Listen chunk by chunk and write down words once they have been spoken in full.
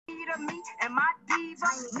Can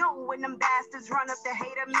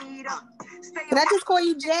I just call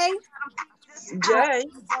you Jay? Jay.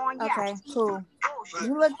 Okay, cool.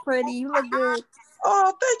 You look pretty. You look good.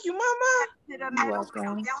 Oh, thank you, Mama. You're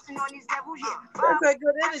welcome. That's that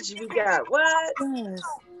good energy we got. What? Yes.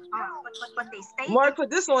 Mark put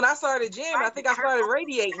this on. I started jamming. I think I started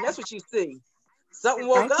radiating. That's what you see. Something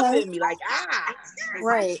woke up Okay. in me like, ah.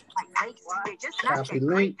 Right. Copy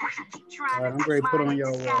link. All right, I'm ready to put on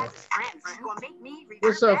your wall.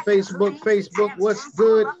 What's up, Facebook? Facebook, what's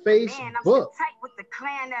good, Facebook?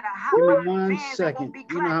 Give me 1 second.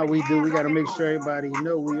 You know how we do. We got to make sure everybody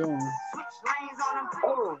know we on.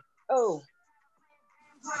 Oh, oh,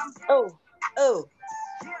 oh, oh.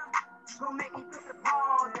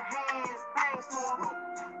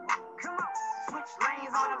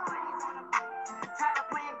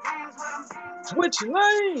 Switch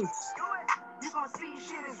lanes. You gonna see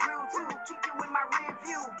shit is real too. Keep you in my rear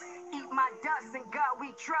view. Eat my dust and God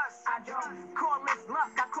we trust. I don't call this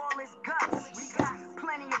luck, I call this guts. We got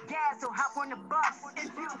plenty of gas, so hop on the bus.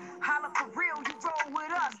 If you holler for real, you roll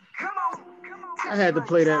with us. Come on, come on. I had to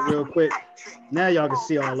play that real quick. Now y'all can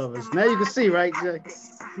see all of us. Now you can see, right, Jay?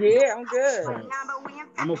 Yeah, I'm good. Right.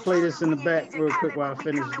 I'm gonna play this in the back real quick while I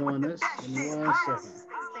finish doing this. Give me 1 second.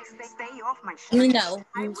 You know,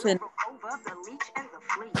 you should.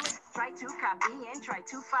 Try to copy and try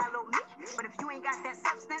to follow me, but if you ain't got that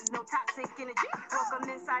substance, no toxic energy, welcome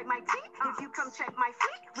inside my team. If you come check my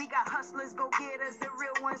fleet, we got hustlers, go getters, the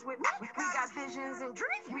real ones with me. We got visions and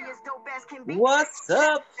dreams, we as dope as can be. What's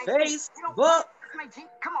up, Facebook?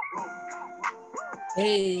 Come on.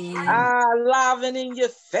 Hey. Livin' in your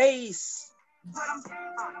face.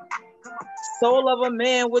 Soul of a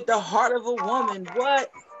man with the heart of a woman.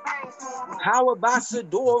 What? Powered by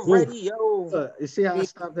Sador Radio. You see how I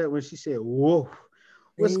stopped that when she said, whoa.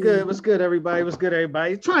 What's good? What's good, everybody? What's good,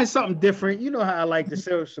 everybody? Trying something different. You know how I like to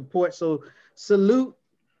show support. So salute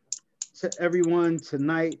to everyone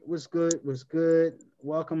tonight. What's good? What's good?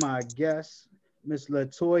 Welcome our guest, Miss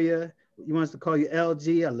Latoya. You want us to call you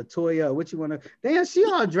LG or Latoya or what you want to? Damn, she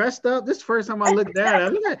all dressed up. This is the first time I looked at her.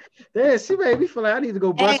 Look at damn, she made me feel like I need to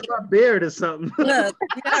go brush my beard or something. Look.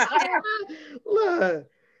 Look.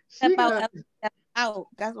 Step out.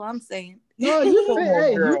 That's what I'm saying. Oh,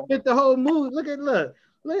 you fit the whole mood. Look at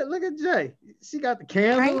Jay. She got the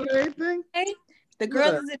candle and everything. Hey, the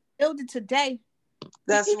girls is in the building today.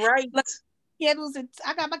 That's right. Look, candles.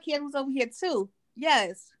 I got my candles over here too.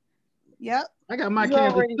 Yes. Yep. I got my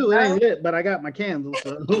candles too. It ain't lit, but I got my candles.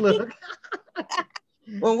 So look.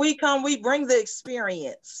 When we come, we bring the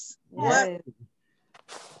experience. What?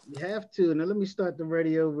 You have to. Now let me start the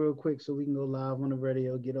radio real quick so we can go live on the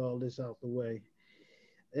radio, get all this out the way.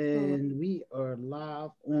 And we are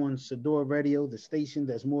live on Sador Radio, the station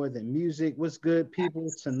that's more than music. What's good,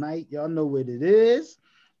 people? Tonight, y'all know what it is.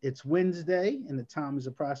 It's Wednesday, and the time is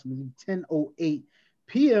approximately 10:08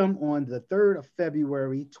 p.m. on the 3rd of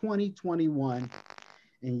February, 2021.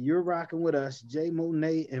 And you're rocking with us, Jay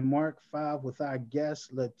Monet and Mark 5 with our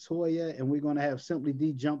guest, Latoya, and we're going to have Simply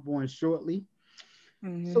D jump on shortly.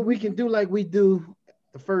 So we can do like we do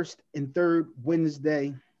the first and third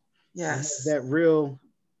Wednesday. Yes. That real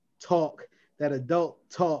talk, that adult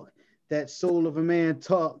talk, that soul of a man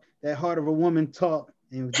talk, that heart of a woman talk,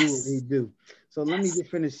 and do what we do. So let me get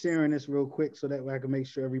finished sharing this real quick so that way I can make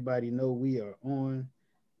sure everybody know we are on.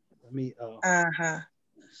 Let me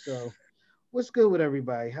So what's good with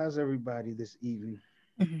everybody? How's everybody this evening?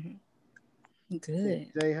 Good.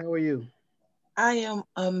 Jay, how are you? I am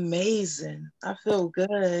amazing. I feel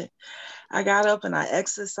good. I got up and I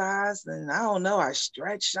exercised and I don't know, I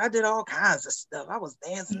stretched. I did all kinds of stuff. I was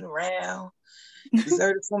dancing around,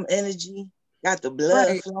 exerted some energy, got the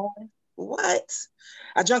blood flowing. What?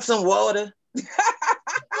 I drank some water.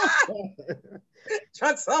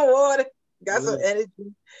 Drank some water, got some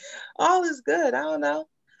energy. All is good. I don't know.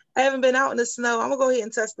 I haven't been out in the snow. I'm gonna go ahead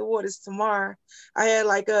and test the waters tomorrow. I had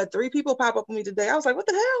like 3 people pop up on me today. I was like, what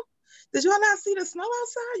the hell? Did y'all not see the snow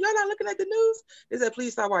outside? Y'all not looking at the news? They said,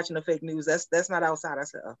 please stop watching the fake news. That's not outside. I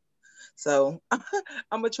said, oh. So I'm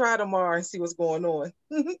gonna try tomorrow and see what's going on.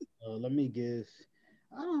 Let me guess.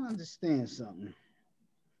 I don't understand something.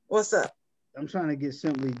 What's up? I'm trying to get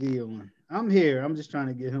Simply D on. I'm here. I'm just trying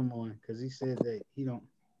to get him on because he said that he don't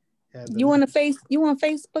have. You on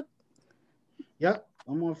Facebook? Yep,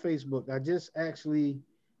 I'm on Facebook. I just actually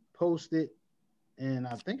posted. And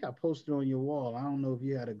I think I posted on your wall. I don't know if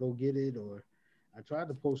you had to go get it or I tried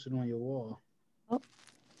to post it on your wall. Oh.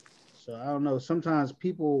 So I don't know. Sometimes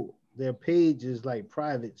people, their page is like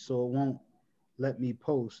private, so it won't let me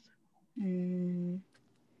post.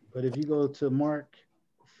 But if you go to Mark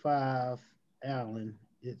 5 Allen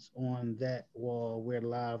It's on that wall. We're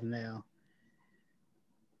live now.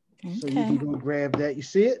 So you Okay. can go grab that. You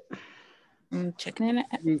see it? I'm checking it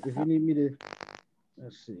out. If you need me to,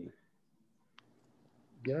 let's see.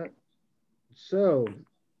 Yeah. So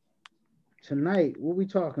tonight, what we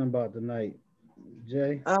talking about tonight,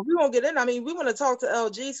 Jay? We won't get in. I mean, we want to talk to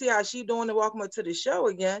LG, see how she doing, and welcome her to the show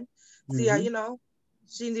again. See how,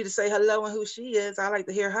 she need to say hello and who she is. I like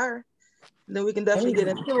to hear her. And then we can definitely get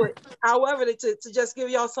into it. However, to just give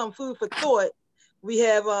y'all some food for thought, we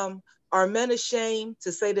have are men ashamed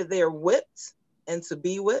to say that they're whipped and to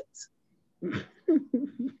be whipped?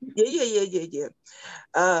 Yeah.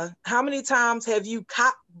 How many times have you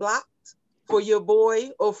cop blocked for your boy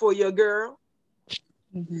or for your girl?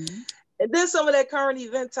 Mm-hmm. And then some of that current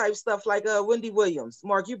event type stuff like Wendy Williams.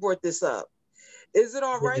 Mark, you brought this up. Is it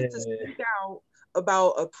all right to speak out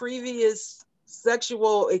about a previous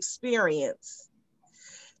sexual experience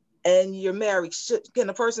and you're married? Can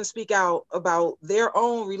a person speak out about their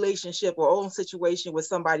own relationship or own situation with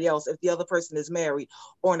somebody else if the other person is married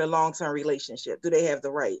or in a long-term relationship? Do they have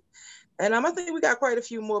the right? And I think we got quite a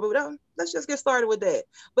few more, but let's just get started with that.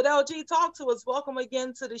 But LG, talk to us. Welcome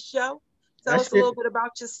again to the show. Tell us a little bit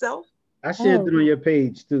about yourself. I shared it on your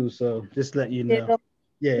page too, so just let you know.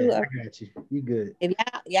 Yeah, I got you. You good. If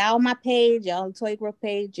y'all on my page, y'all on Toy Growth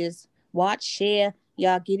page, just watch, share.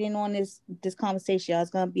 Y'all get in on this conversation. Y'all,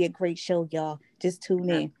 it's gonna be a great show, y'all. Just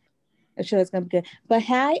tune in. I'm sure it's gonna be good. But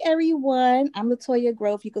hi everyone. I'm Latoya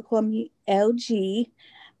Grove. You could call me LG.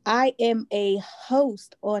 I am a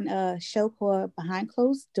host on a show called Behind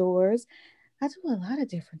Closed Doors. I do a lot of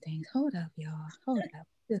different things. Hold up, y'all. Hold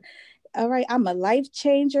up. All right. I'm a life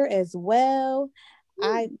changer as well.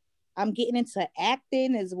 I'm getting into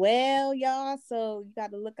acting as well, y'all. So you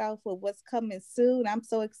got to look out for what's coming soon. I'm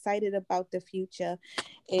so excited about the future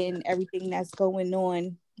and everything that's going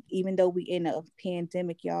on. Even though we in a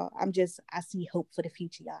pandemic, y'all, I see hope for the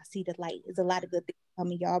future, y'all. I see the light. There's a lot of good things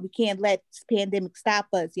coming, y'all. We can't let this pandemic stop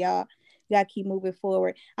us, y'all. We got to keep moving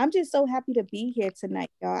forward. I'm just so happy to be here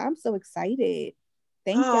tonight, y'all. I'm so excited.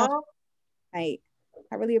 Thank y'all. I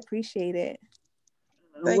really appreciate it.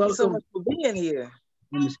 Thank you so much for being here.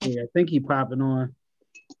 Let me see. I think he popping on.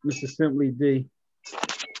 Mr. Simply D.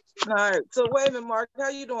 All right. So wait a minute, Mark. How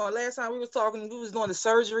you doing? Last time we was talking, we was doing the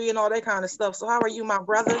surgery and all that kind of stuff. So how are you, my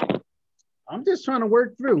brother? I'm just trying to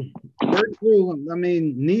work through. I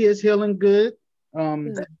mean, knee is healing good. I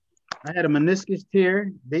had a meniscus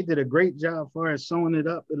tear. They did a great job as far as sewing it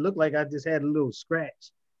up. It looked like I just had a little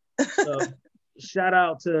scratch. So shout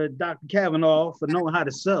out to Dr. Kavanaugh for knowing how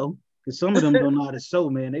to sew. Because some of them don't know how to sew,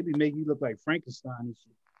 man. They be making you look like Frankenstein and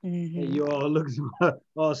shit. Mm-hmm. And you all look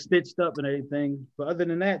all stitched up and everything. But other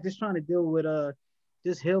than that, just trying to deal with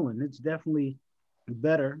just healing. It's definitely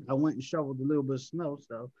better. I went and shoveled a little bit of snow,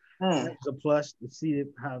 so that was a plus to see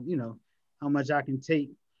how much I can take.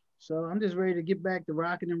 So I'm just ready to get back to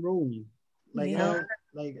rocking and rolling. Like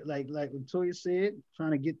Latoya said,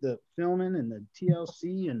 trying to get the filming and the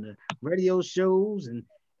TLC and the radio shows and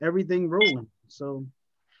everything rolling. So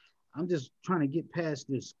I'm just trying to get past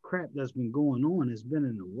this crap that's been going on. It's been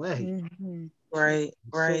in the way. Mm-hmm. Right.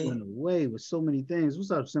 So in the way with so many things. What's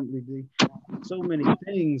up, Simply D? So many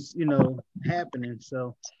things, happening.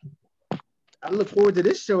 So I look forward to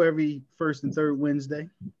this show every first and third Wednesday.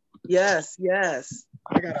 Yes.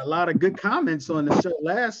 I got a lot of good comments on the show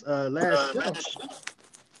last show.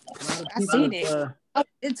 I seen it. I'm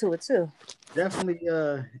into it too. Definitely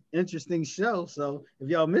interesting show. So if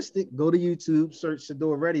y'all missed it, go to YouTube, search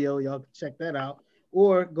Sador Radio. Y'all can check that out.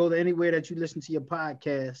 Or go to anywhere that you listen to your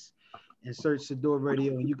podcast and search Sador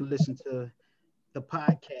Radio, and you can listen to the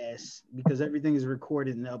podcast because everything is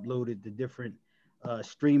recorded and uploaded to different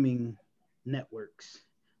streaming networks.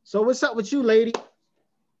 So what's up with you, lady?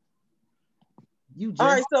 You, Jay. All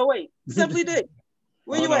right, so wait. Simply D.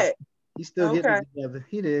 Where you at? He's still getting it together.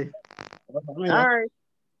 He did. All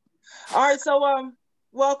right, so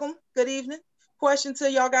welcome. Good evening. Question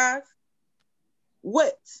to y'all guys.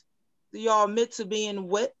 What do y'all admit to being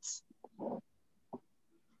wet?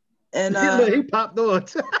 And he popped on.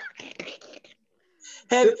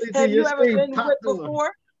 have you ever been whipped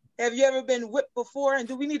before? Have you ever been whipped before? And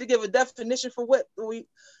do we need to give a definition for whip? Do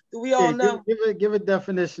we all know? Give a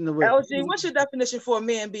definition of whip. LG, what's your definition for a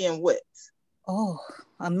man being whipped? Oh,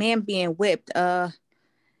 a man being whipped.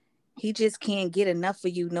 He just can't get enough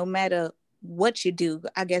of you no matter what you do.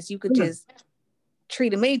 I guess you could just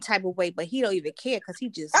treat him any type of way, but he don't even care because he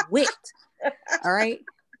just whipped. All right?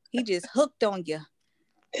 He just hooked on you.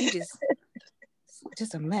 He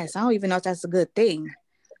just a mess. I don't even know if that's a good thing.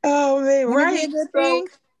 Oh man, right. Be a good thing?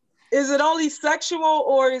 Is it only sexual,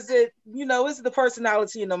 or is it, is it the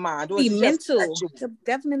personality and the mind, or Be is it just mental. sexual? It'll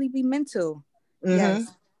definitely be mental. Mm-hmm. Yes.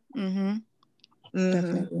 Mm-hmm. Mm-hmm.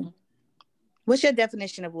 Definitely. What's your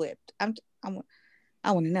definition of whipped? I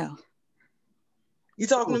want to know. You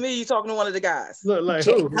talking to me? You talking to one of the guys? Look, like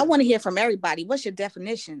Jay, who? I want to hear from everybody. What's your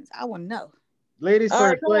definitions? I want to know. Ladies All first.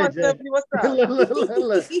 right, come Go on, ahead, Jay. Stephanie. What's up?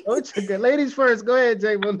 Look. Ladies first. Go ahead,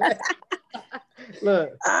 Jay. Look.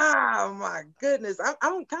 Ah, my goodness.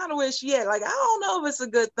 I'm kind of where she at. Like, I don't know if it's a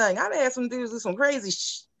good thing. I've had some dudes do some crazy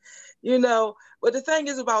But the thing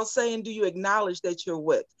is about saying, do you acknowledge that you're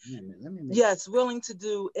whipped? Yes, willing to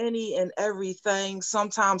do any and everything,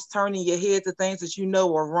 sometimes turning your head to things that you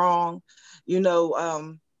know are wrong, in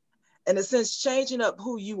a sense, changing up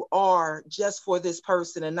who you are just for this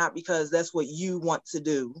person and not because that's what you want to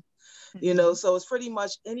do. So it's pretty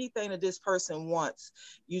much anything that this person wants,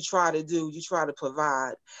 you try to do, you try to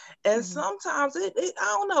provide. And sometimes I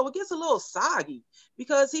don't know, it gets a little soggy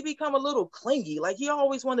because he become a little clingy. Like he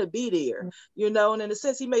always want to be there, and in a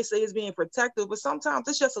sense he may say he's being protective, but sometimes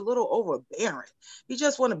it's just a little overbearing. He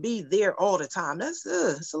just want to be there all the time. That's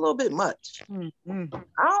it's a little bit much. I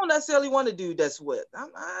don't necessarily want a dude that's whipped.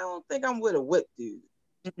 I don't think I'm with a whipped dude.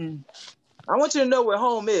 I want you to know where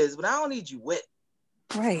home is, but I don't need you whipped.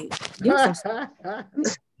 Right. That's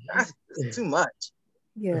too much.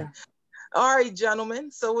 Yeah. All right,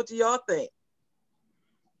 gentlemen. So what do y'all think?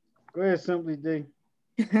 Go ahead, Simply D.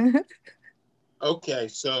 Okay,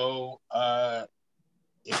 so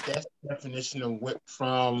if that's the definition of whip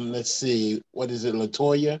from, let's see, what is it,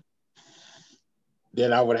 LaToya?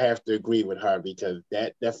 Then I would have to agree with her because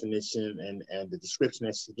that definition and the description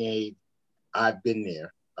that she gave, I've been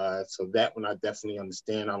there. So that one I definitely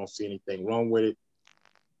understand. I don't see anything wrong with it.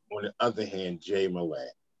 On the other hand, Jay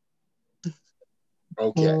Millett.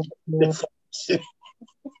 Okay.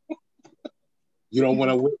 You don't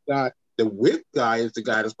want to whip guy. The whip guy is the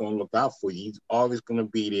guy that's going to look out for you. He's always going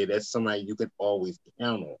to be there. That's somebody you can always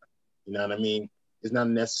count on. You know what I mean? It's not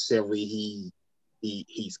necessarily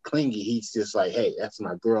he's clingy. He's just like, hey, that's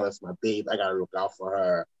my girl. That's my babe. I got to look out for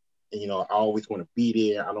her. And, I always want to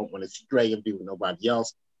be there. I don't want to stray and be with nobody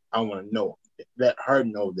else. I want to know, let her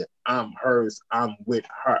know that I'm hers. I'm with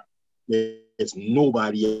her. There's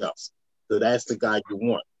nobody else. So that's the guy you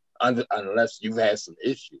want, unless you've had some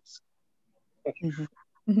issues.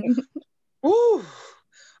 Ooh.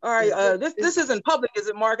 All right. This isn't public, is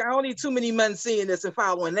it, Mark? I don't need too many men seeing this and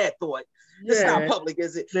following that thought. This is not public,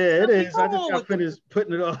 is it? Yeah, it is. I just got finished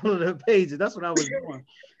putting it all on the pages. That's what I was doing.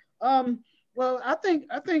 Well, I think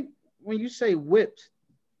when you say whipped,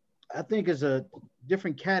 I think it's a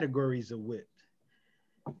different categories of whipped.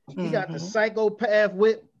 You got the psychopath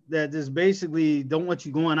whip that just basically don't want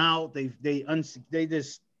you going out. They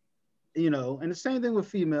just, and the same thing with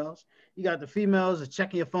females. You got the females that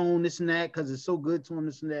checking your phone, this and that, because it's so good to them,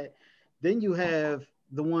 this and that. Then you have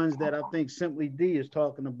the ones that I think Simply D is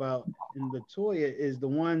talking about, and LaToya is the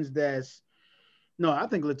ones I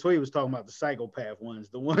think LaToya was talking about the psychopath ones.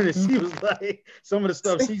 The one that she was like, some of the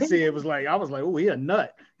stuff she said was like, I was like, oh, he a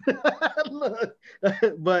nut. Look.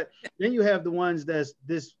 But then you have the ones that's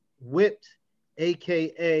this whipped,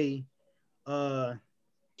 AKA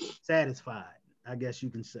satisfied, I guess you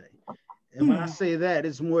can say. And when I say that,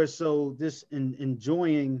 it's more so this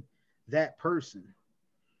enjoying that person,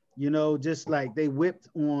 just like they whipped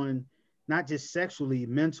on, not just sexually,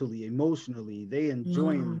 mentally, emotionally, they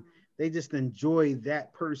just enjoy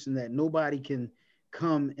that person, that nobody can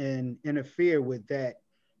come and interfere with that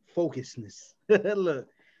focusedness. Look,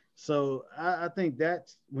 so I think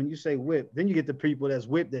that's when you say whip, then you get the people that's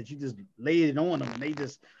whipped that you just lay it on them and they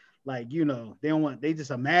just like, they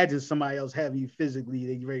just imagine somebody else having you physically,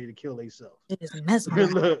 they ready to kill themselves.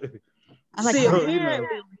 Look, I like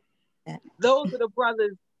apparently, those are the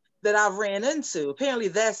brothers that I've ran into. Apparently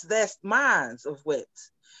that's minds of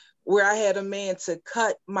whips, where I had a man to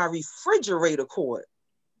cut my refrigerator cord.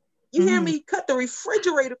 You hear me? Cut the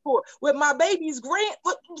refrigerator cord with my baby's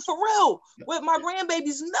for real, with my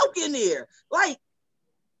grandbaby's milk in there. Like,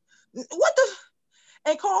 what the?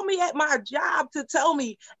 And called me at my job to tell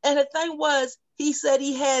me. And the thing was, he said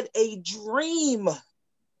he had a dream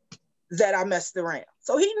that I messed around.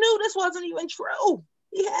 So he knew this wasn't even true.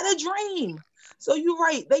 He had a dream. So you're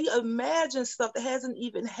right. They imagine stuff that hasn't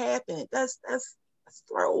even happened. That's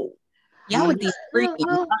throw. Y'all with these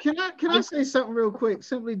well, can I say something real quick?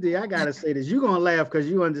 Simply D, I gotta say this. You're gonna laugh because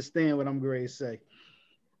you understand what I'm going to say.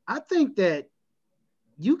 I think that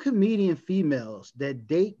you comedian females that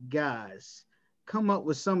date guys come up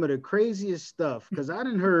with some of the craziest stuff, because I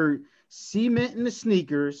done heard cement in the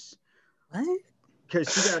sneakers. What?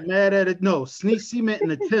 because she got mad at it. No, she meant in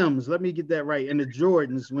the Timbs. Let me get that right. In the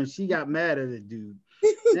Jordans, when she got mad at a dude.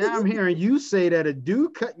 Now I'm hearing you say that a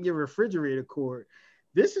dude cutting your refrigerator cord.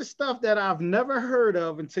 This is stuff that I've never heard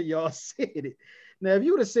of until y'all said it. Now, if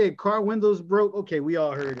you would have said car windows broke, okay, we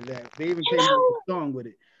all heard of that. They even came up with a song with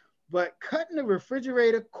it. But cutting the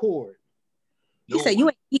refrigerator cord. He said you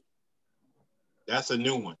ain't. That's a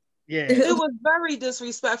new one. Yeah. It was very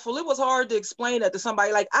disrespectful. It was hard to explain that to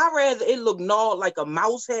somebody. Like, I rather it looked gnawed like a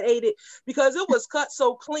mouse had ate it because it was cut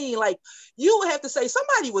so clean. Like, you would have to say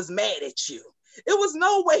somebody was mad at you. It was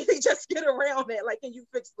no way they just get around that. Like, can you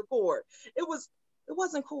fix the cord? It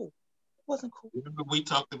wasn't cool. It wasn't cool. Remember we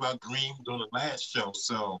talked about dreams on the last show.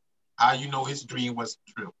 So how you know his dream wasn't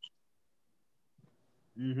true?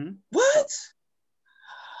 Mm-hmm. What?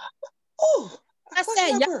 Oh, I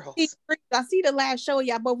said, I see the last show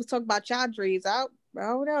y'all both was talking about y'all dreams. I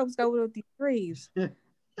don't know what's going on with these dreams.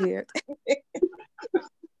 Yeah.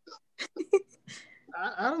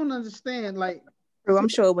 I don't understand. Like, I'm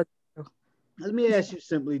sure it was. Let me ask you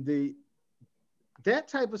simply, that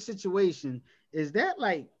type of situation, is that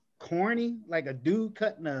like corny? Like a dude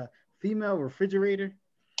cutting a female refrigerator?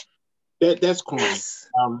 That's corny. Yes.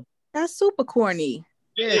 That's super corny.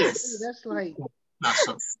 Yes. That's like not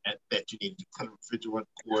something that you need to cut a refrigerator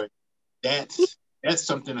cord. That's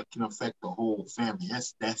something that can affect the whole family.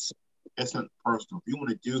 That's something personal. If you want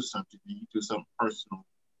to do something, you do something personal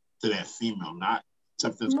to that female, not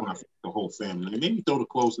something that's going to affect the whole family. Maybe throw the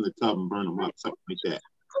clothes in the tub and burn them up, something like that.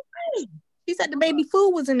 She said the baby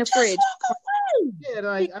food was in the fridge. Yeah,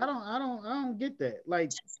 like I don't get that.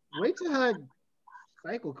 Like, wait till her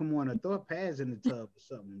cycle come on, or throw pads in the tub or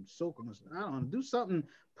something, soak them. I don't know, do something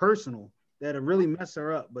personal that'll really mess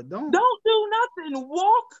her up. But don't do nothing.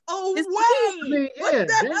 Walk away. I mean, what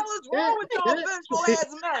the hell is wrong with y'all vengeful ass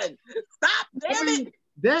men? Stop, damn it.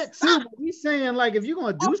 That too. But we saying, like, if you're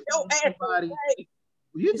gonna do something to somebody,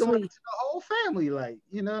 you're doing it to the whole family. Like,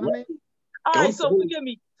 you know what I mean? All right, so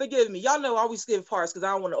forgive me. Y'all know I always give parts because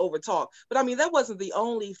I don't want to overtalk. But I mean, that wasn't the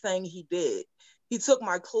only thing he did. He took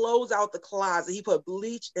my clothes out the closet. He put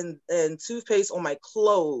bleach and toothpaste on my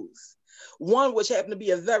clothes. One which happened to be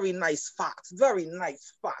a very nice fox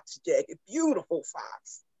jacket, beautiful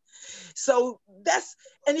fox. So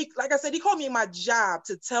like I said, he called me at my job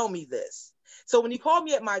to tell me this. So when he called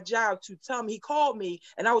me at my job to tell me, he called me,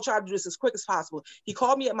 and I will try to do this as quick as possible. He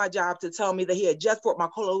called me at my job to tell me that he had just brought my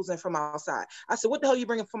clothes in from outside. I said, what the hell are you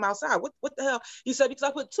bringing from outside? What the hell? He said, because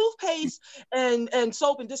I put toothpaste and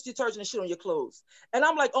soap and dish detergent and shit on your clothes. And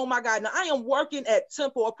I'm like, oh my God, now I am working at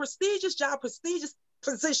Temple, a prestigious job, prestigious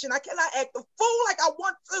position. I cannot act a fool like I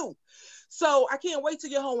want to. So I can't wait to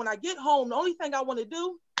get home. When I get home, the only thing I want to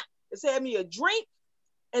do is have me a drink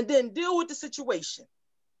and then deal with the situation.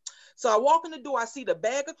 So I walk in the door, I see the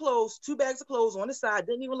bag of clothes, 2 bags of clothes on the side,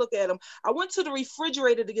 didn't even look at them. I went to the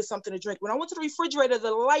refrigerator to get something to drink. When I went to the refrigerator, the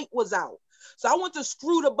light was out. So I went to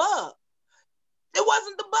screw the bulb. It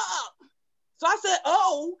wasn't the bulb. So I said,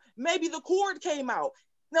 oh, maybe the cord came out.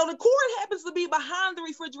 Now the cord happens to be behind the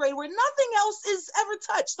refrigerator where nothing else is ever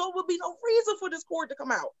touched. So it would be no reason for this cord to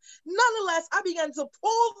come out. Nonetheless, I began to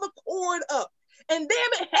pull the cord up. And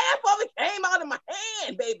damn it, half of it came out of my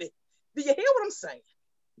hand, baby. Do you hear what I'm saying?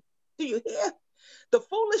 Do you hear the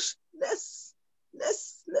foolishness?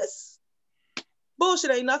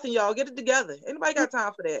 Bullshit ain't nothing, y'all. Get it together. Anybody got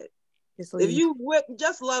time for that? If you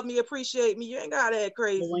just love me, appreciate me, you ain't gotta act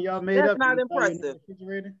crazy. So when y'all made That's up, not impressive.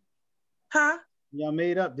 Huh? Y'all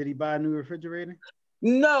made up. Did he buy a new refrigerator?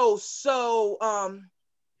 No. So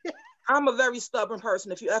I'm a very stubborn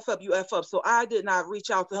person. If you F up, you F up. So I did not reach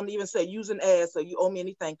out to him to even say, use an ass or you owe me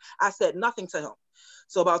anything. I said nothing to him.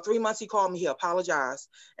 So about 3 months, he called me, he apologized.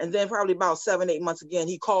 And then probably about 7-8 months again,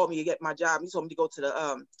 he called me to get my job. He told me to go to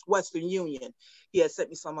the Western Union. He had sent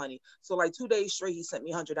me some money. So like 2 days straight, he sent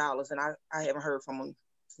me $100 and I haven't heard from him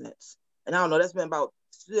since. And I don't know, that's been about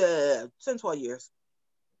 10, 12 years.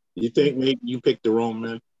 You think maybe you picked the wrong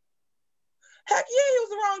man? Heck yeah, he was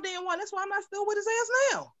the wrong damn one. That's why I'm not still with his ass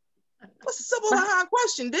now. What's the simple behind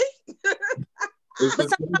question, D? But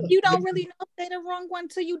sometimes you don't really know if they're the wrong one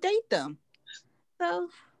till you date them. So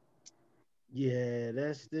yeah,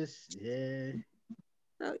 that's this. Yeah.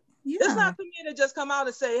 So, It's not for me to just come out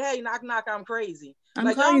and say, hey, knock, knock, I'm crazy. I'm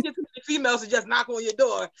like, crazy. y'all don't get too many females to just knock on your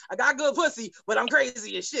door. I got good pussy, but I'm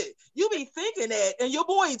crazy as shit. You be thinking that, and your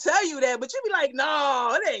boy tell you that, but you be like,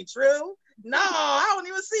 no, it ain't true. No, I don't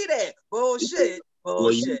even see that. Bullshit.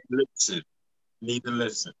 Well, you need to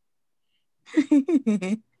listen.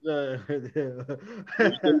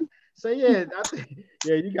 So yeah, I think,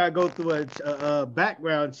 you gotta go through a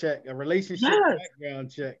background check, a relationship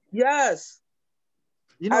background check. Yes.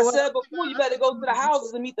 You know I what? said before, you better go to the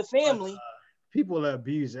houses and meet the family. People are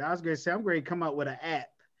abusing. I was gonna say I'm going to come out with an app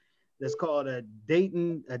that's called a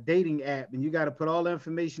dating app, and you got to put all the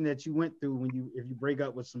information that you went through if you break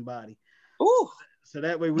up with somebody. Ooh. So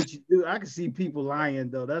that way, what you do, I can see people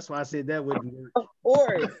lying though. That's why I said that wouldn't work. Of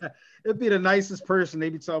course. It'd be the nicest person. They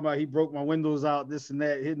be talking about he broke my windows out, this and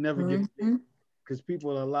that. He'd never get because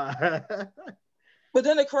people are lying. But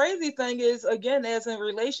then the crazy thing is, again, as in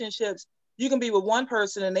relationships, you can be with one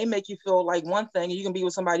person and they make you feel like one thing, and you can be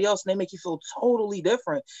with somebody else and they make you feel totally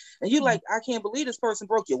different. And you like, I can't believe this person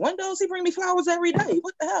broke your windows. He bring me flowers every day.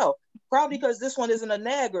 What the hell? Probably because this one isn't a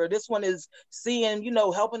nagger. This one is seeing,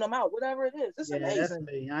 helping them out, whatever it is. It's amazing. That's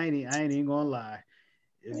me. I ain't even gonna lie.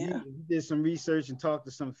 If you did some research and talked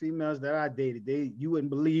to some females that I dated, you wouldn't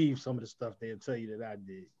believe some of the stuff they'll tell you that I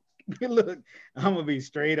did. Look, I'm gonna be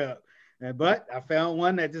straight up. But I found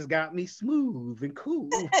one that just got me smooth and cool.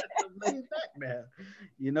 Laid back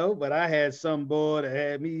now, but I had some boy that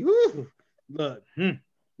had me, look, I'll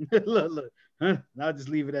just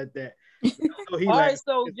leave it at that. All right,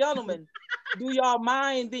 so gentlemen, do y'all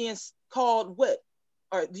mind being called whip?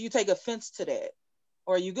 Or do you take offense to that?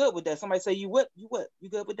 Or are you good with that? Somebody say you whip, you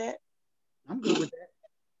good with that? I'm good with that.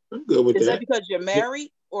 I'm good with that. Is that because you're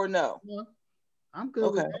married or no? Yeah. I'm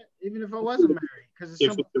good with that, even if I wasn't married. Because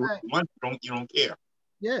if it's the one, you don't care.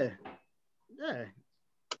 Yeah.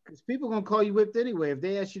 Because people gonna call you whipped anyway. If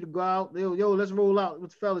they ask you to go out, let's roll out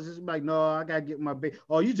with the fellas. It's like, no, I gotta get my baby.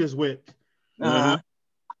 Oh, you just whipped. And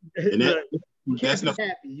that's not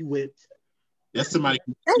happy. You whipped. That's somebody.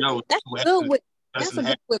 That's a good whip. That's a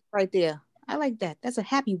good whip right there. I like that. That's a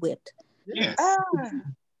happy whipped. Yeah. I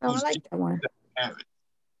like that one.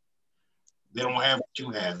 They don't have what you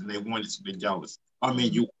have, and they want to be jealous. I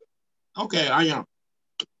mean, you. Okay, I am.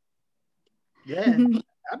 Yeah.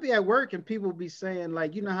 I be at work and people be saying,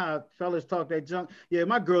 like, you know how fellas talk that junk? Yeah,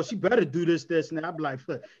 my girl, she better do this, and I be like,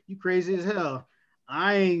 you crazy as hell.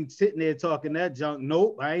 I ain't sitting there talking that junk.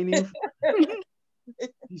 Nope, I ain't even.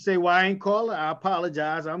 You say, well, I ain't calling. I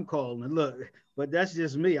apologize. I'm calling. Look, but that's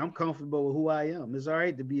just me. I'm comfortable with who I am. It's all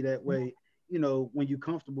right to be that way. When you're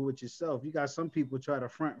comfortable with yourself. You got some people try to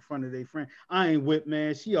front in front of their friend. I ain't whipped,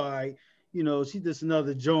 man. She all right. She just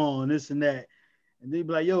another John, this and that. And they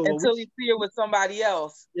be like, yo. Until you see her with somebody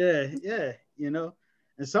else. Yeah. And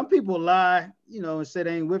some people lie, and say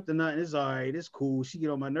they ain't whipped or nothing. It's all right. It's cool. She get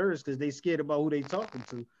on my nerves because they scared about who they talking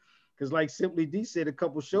to. Because like Simply D said a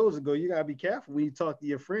couple shows ago, you got to be careful when you talk to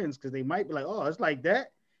your friends because they might be like, oh, it's like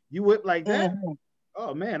that? You whip like that? Mm-hmm.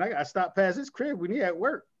 Oh, man, I got to stop past his crib when he at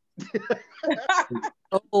work.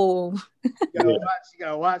 Oh. You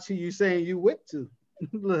gotta watch who you saying you whip to.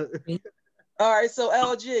 Look. All right, so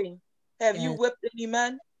LG, have you whipped any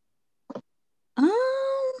men? I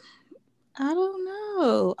don't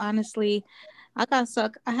know. Honestly, I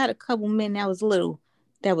had a couple men that was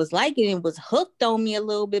like it and was hooked on me a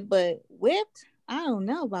little bit, but whipped, I don't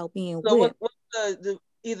know about being whipped. What's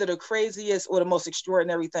either the craziest or the most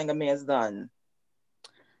extraordinary thing a man's done?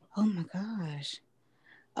 Oh my gosh.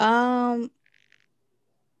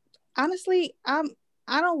 Honestly, I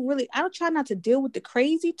don't try not to deal with the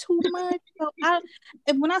crazy too much. So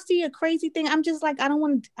when I see a crazy thing, I'm just like,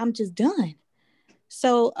 I'm just done.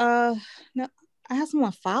 So, no, I had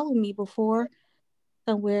someone follow me before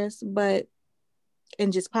somewhere,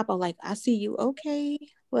 and just pop out like, I see you, okay,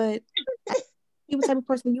 but I see what type of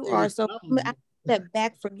person you are. So I step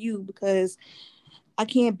back from you because I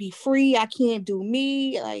can't be free. I can't do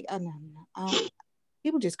me. Like,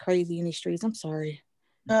 people just crazy in these streets. I'm sorry.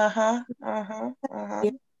 Again,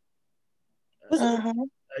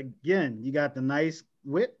 you got the nice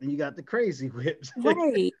whip and you got the crazy whips.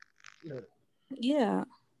 Right. Yeah.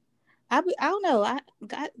 I don't know.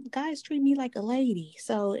 Guys treat me like a lady.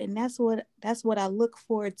 So, and that's what I look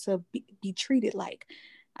for to be treated like.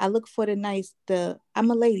 I look for I'm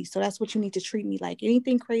a lady, so that's what you need to treat me like.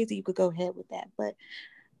 Anything crazy, you could go ahead with that. But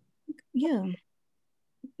yeah,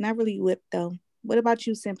 not really whipped though. What about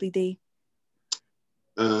you, Simply D?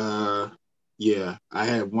 Yeah, I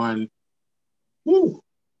had one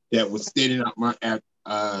that was standing out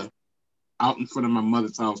out in front of my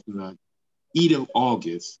mother's house in the heat of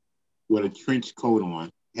August with a trench coat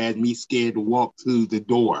on, had me scared to walk to the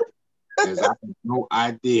door because I had no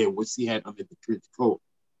idea what she had under the trench coat.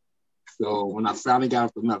 So when I finally got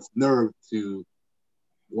up enough nerve to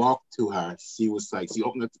walk to her, she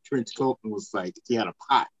opened up the trench coat and was like, she had a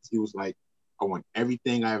pot. She was like, I want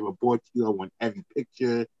everything I ever bought you. I want every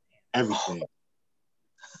picture, everything.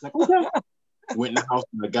 Like, okay. Went in the house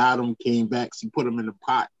and I got them, came back. She put them in the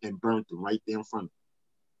pot and burnt them right there in front of me.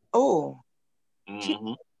 Oh.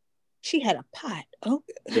 Mm-hmm. She had a pot. Oh.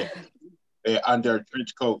 Yeah. under a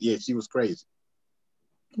trench coat. Yeah, she was crazy.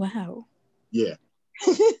 Wow. Yeah.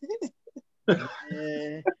 Yeah.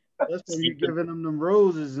 That's when you're giving them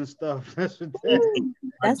roses and stuff. That's what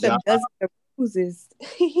That's a dozen of roses.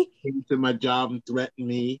 Came to my job and threatened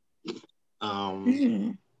me.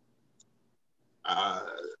 When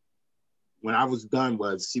I was done,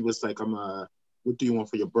 she was like, what do you want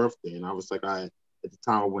for your birthday? And I was like, at the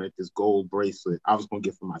time I wanted this gold bracelet. I was gonna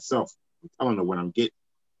get for myself. I'm telling her what I'm getting.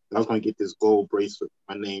 I was gonna get this gold bracelet,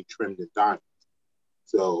 my name trimmed in diamonds.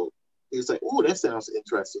 So he was like, oh, that sounds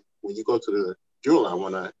interesting. When you go to the jeweler, I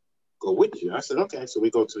wanna go with you. I said, okay. So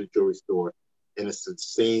we go to the jewelry store, and it's the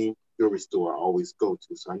same jewelry store I always go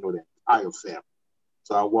to. So I know that entire family.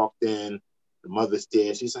 So I walked in, the mother's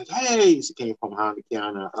there. She's like, hey, she came from behind the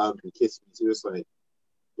counter, hugged and kissed me. She was like,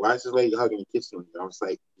 why is this lady hugging and kissing me? I was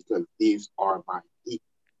like, because these are my people.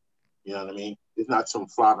 You know what I mean? It's not some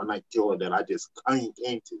Friday night jeweler that I just came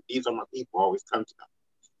to. These are my people, I always come to them.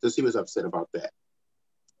 So she was upset about that.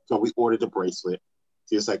 So we ordered the bracelet.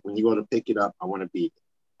 She was like, when you go to pick it up, I want to be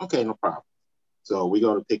there. Okay, no problem. So we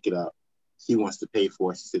go to pick it up. She wants to pay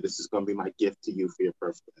for it. She said, this is going to be my gift to you for your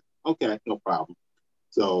birthday. Okay, no problem.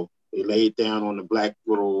 So they lay it down on the black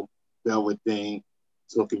little velvet thing.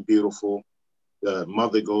 It's looking beautiful. The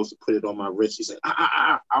mother goes to put it on my wrist. She said,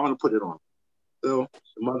 I want to put it on. So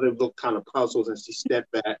the mother looked kind of puzzled and she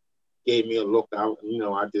stepped back, gave me a look out.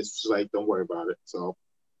 I just was like, don't worry about it. So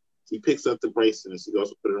she picks up the bracelet and she goes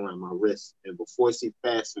to put it around my wrist. And before she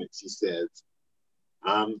fastens it, she says,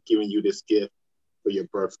 I'm giving you this gift for your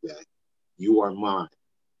birthday. You are mine.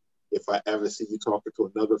 If I ever see you talking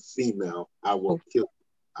to another female, I will kill you.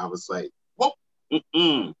 I was like, whoa,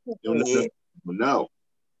 no.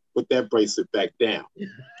 Put that bracelet back down.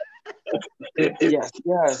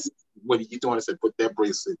 Yes. What are you doing? I said, put that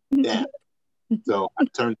bracelet down. So I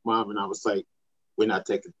turned to Mom and I was like, we're not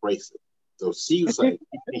taking the bracelet. So she was like,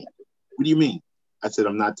 what do you mean? I said,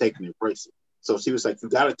 I'm not taking the bracelet. So she was like, you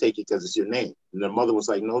got to take it because it's your name. And the mother was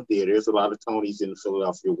like, no, dear, there's a lot of Tonys in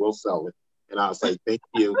Philadelphia. We'll sell it. And I was like, thank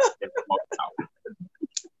you.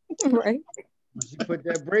 Right. Once you put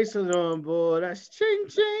that bracelet on, boy, that's ching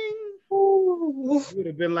ching. You would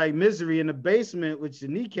have been like Misery in the basement with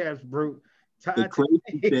your kneecaps broke. The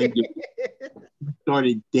crazy thing is, I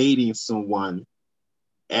started dating someone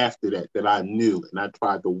after that I knew, and I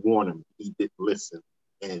tried to warn him. He didn't listen,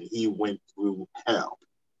 and he went through hell.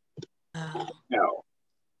 Hell.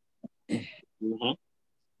 Mm-hmm.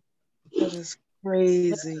 That is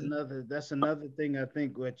crazy. That's another thing I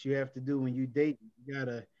think what you have to do when you date. You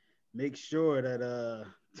gotta make sure that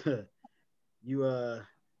you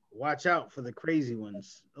watch out for the crazy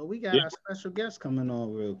ones. Oh, we got our special guest coming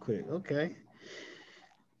on real quick. Okay.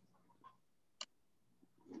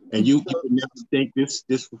 And you can never think this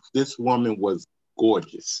woman was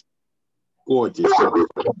gorgeous. Gorgeous.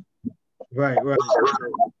 Right.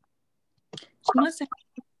 She must have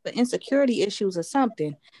the insecurity issues or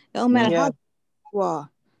something. It don't matter how you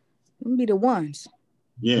are. Them be the ones.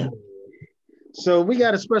 Yeah. So we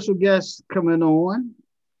got a special guest coming on.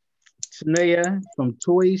 Tanea from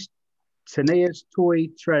Tanea's Toy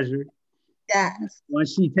Treasure. Yes. When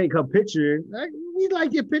she take her picture, we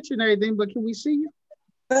like your picture and everything, but can we see you?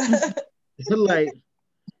 Like,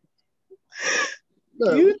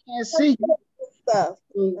 look, we can't see you. Stuff.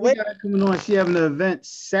 We got her coming on. She having an event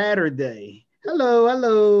Saturday.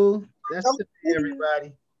 Hello. That's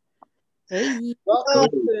everybody. Hey.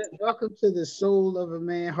 Welcome to the Soul of a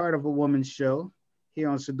Man, Heart of a Woman show here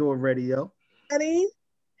on Sador Radio. Honey.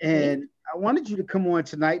 And I wanted you to come on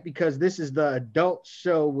tonight because this is the adult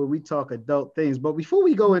show where we talk adult things. But before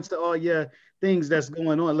we go into all your things that's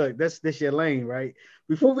going on, look, this your lane, right?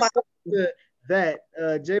 Before we go into that,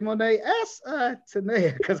 J. Monet, ask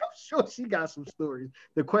Tanea, because I'm sure she got some stories.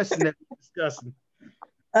 The question that we're discussing.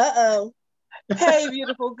 Hey,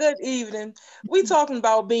 beautiful. Good evening. We talking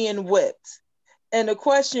about being whipped. And the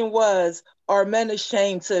question was, are men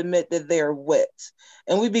ashamed to admit that they're whipped?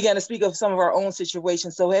 And we began to speak of some of our own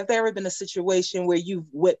situations. So have there ever been a situation where you've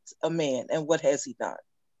whipped a man, and what has he done?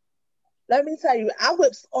 Let me tell you, I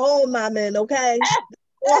whips all my men, okay?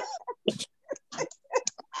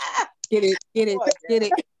 Get it. They don't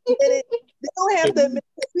have to admit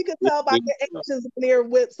it. We can tell by their actions when they're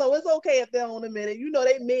whipped. So it's okay if they don't admit it. You know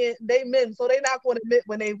they men, so they're not going to admit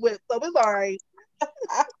when they whip. So it's all right.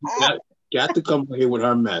 Got to come here with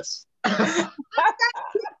her mess. I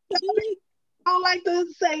don't like to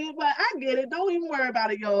say it, but I get it. Don't even worry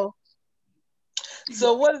about it, y'all.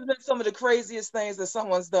 So what has been some of the craziest things that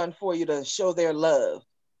someone's done for you to show their love?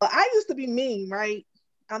 Well, I used to be mean, right?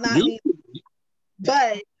 I'm not mean.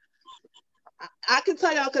 But I can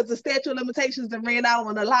tell y'all because the statute of limitations that ran out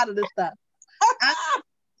on a lot of this stuff.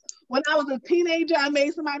 When I was a teenager, I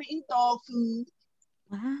made somebody eat dog food.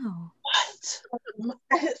 Wow. What?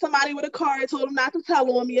 I hit somebody with a car and told them not to tell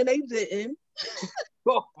on me, and they didn't.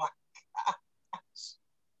 Oh my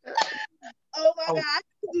Oh my Oh. God, I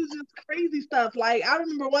do just crazy stuff. Like, I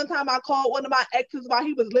remember one time I called one of my exes while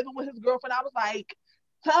he was living with his girlfriend. I was like,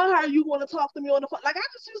 tell her you want to talk to me on the phone. Like, I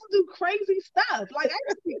just used to do crazy stuff. Like, I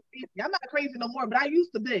used to be crazy. I'm not crazy no more, but I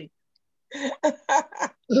used to be.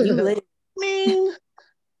 You live. I mean,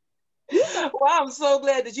 Well, I'm so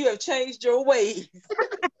glad that you have changed your ways.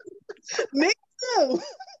 me too.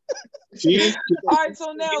 See? All right,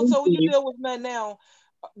 so when you deal with men now,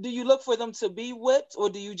 do you look for them to be whipped, or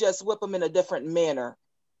do you just whip them in a different manner?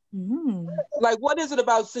 Like, what is it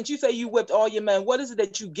about, since you say you whipped all your men, what is it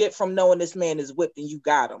that you get from knowing this man is whipped and you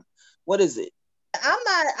got him? What is it?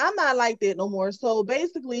 I'm not like that no more. So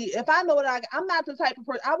basically, if I know that I'm not the type of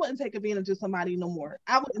person, I wouldn't take advantage of somebody no more.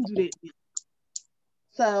 I wouldn't do that.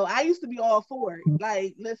 So I used to be all for it.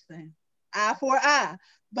 Like, listen, eye for eye.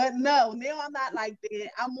 But no, now I'm not like that.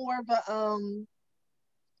 I'm more of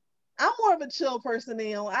a chill person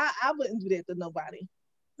now. I wouldn't do that to nobody.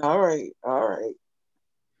 All right.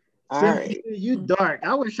 Cynthia, you dark.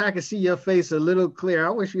 I wish I could see your face a little clearer. I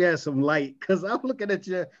wish you had some light, because I'm looking at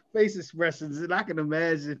your face expressions and I can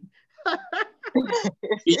imagine.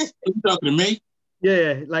 You talking to me?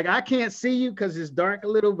 Yeah, like I can't see you because it's dark a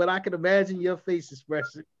little, but I can imagine your face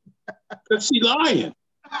expression. Because she lying.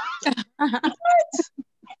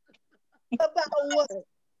 About what?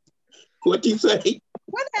 What you say?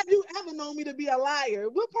 When have you ever known me to be a liar?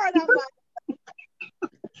 What part I'm like?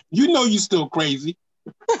 You know you still crazy.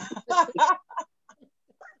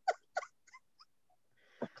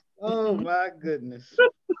 Oh my goodness.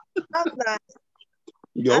 I'm not.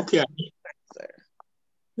 You okay?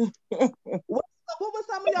 What was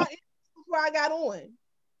some of y'all before I got on?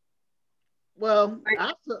 Well,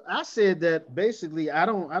 I said that basically I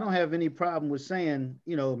don't have any problem with saying,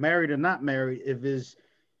 married or not married, if it's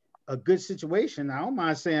a good situation. I don't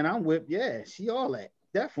mind saying I'm whipped. Yeah, she all that.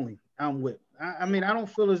 Definitely I'm whipped. I mean, I don't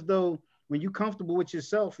feel as though when you're comfortable with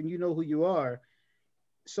yourself and you know who you are,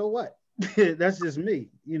 so what? That's just me,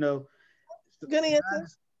 Good answer.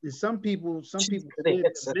 Some people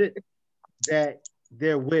admit that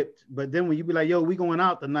they're whipped, but then when you be like, yo, we going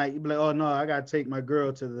out tonight, you be like, oh no, I gotta take my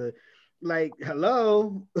girl to the, like,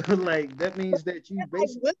 hello. Like, that means that you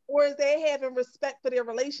basically, or is they having respect for their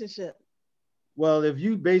relationship? well, if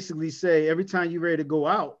you basically say every time you're ready to go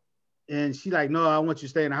out and she like, no, I want you to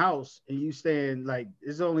stay in the house, and you staying, like,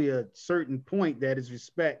 it's only a certain point that is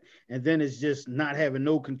respect, and then it's just not having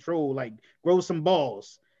no control, like grow some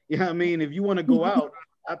balls. You know what I mean? If you want to go out,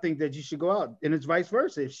 I think that you should go out, and it's vice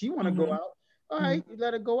versa. If she want to go out, all right, you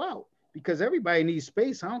let her go out, because everybody needs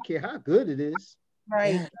space. I don't care how good it is.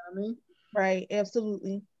 Right. You know what I mean? Right.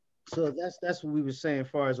 Absolutely. So that's what we were saying as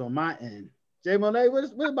far as on my end. Jay Monet,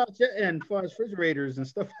 what about your end as far as refrigerators and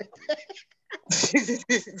stuff like that?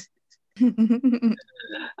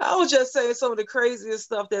 I was just saying some of the craziest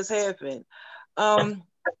stuff that's happened. I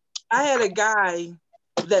had a guy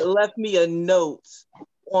that left me a note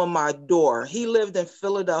on my door. He lived in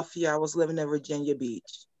Philadelphia. I was living in Virginia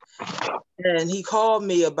Beach. And he called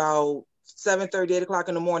me about 7:30, 8 o'clock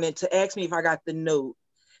in the morning to ask me if I got the note.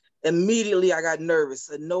 Immediately, I got nervous.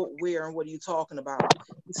 A note where, and what are you talking about?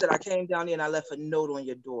 He said, I came down here and I left a note on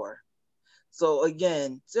your door. So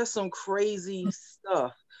again, just some crazy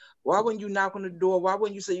stuff. Why wouldn't you knock on the door? Why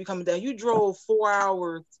wouldn't you say you coming down? You drove 4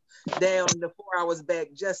 hours down and the 4 hours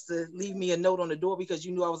back just to leave me a note on the door because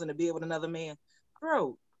you knew I was in the bed with another man.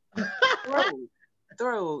 Throw. You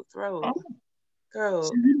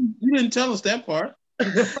didn't tell us that part.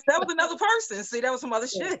 That was another person. See, that was some other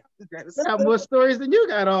shit. I have more stories than you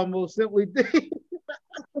got, almost simply.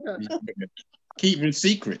 Keeping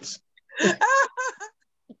secrets. And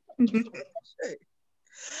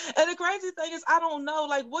the crazy thing is, I don't know.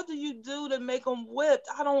 Like, what do you do to make them whipped?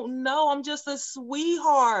 I don't know. I'm just a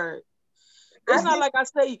sweetheart. It's not like I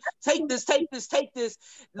say, take this.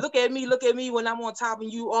 Look at me when I'm on top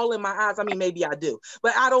and you all in my eyes. I mean, maybe I do,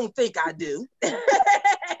 but I don't think I do.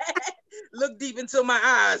 Look deep into my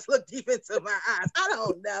eyes. I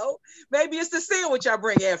don't know. Maybe it's the sandwich I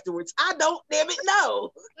bring afterwards. I don't damn it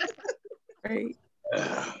know. Right.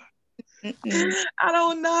 I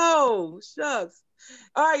don't know. Shucks.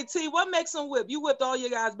 All right, T, what makes them whip? You whipped all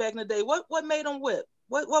your guys back in the day. What made them whip?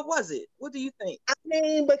 What was it? What do you think? I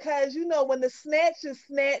mean, because when the snatch is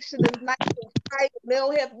snatched and it's nice and tight, they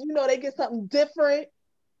don't have, they get something different.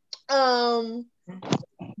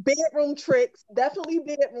 Bedroom tricks, definitely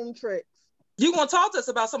bedroom tricks. You gonna talk to us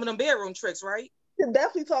about some of them bedroom tricks, right? I can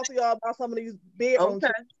definitely talk to y'all about some of these bedroom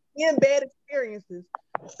tricks. and bad experiences.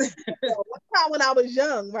 So, one time when I was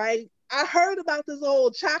young, right, I heard about this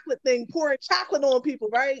old chocolate thing, pouring chocolate on people,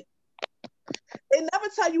 right? They never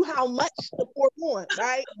tell you how much to pour on,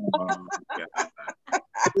 right?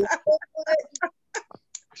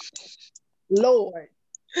 Lord.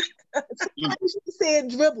 Somebody said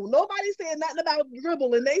dribble. Nobody said nothing about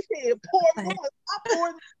dribble, and they said pour on. I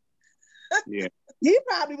poured. Yeah. He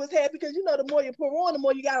probably was happy because you know the more you pour on, the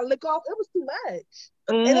more you gotta lick off. It was too much.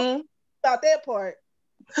 Mhm. About that part.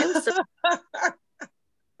 It was the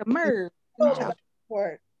merge.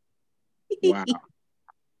 Part. Wow.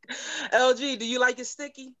 LG, do you like it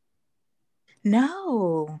sticky?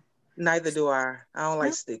 No, Neither do I. I don't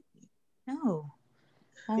like sticky. no.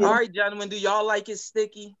 All right, gentlemen, do y'all like it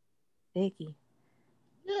sticky? Sticky.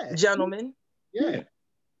 Yeah. Gentlemen? Yeah.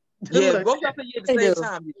 Yeah, both of you at the They same do.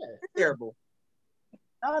 time. Terrible.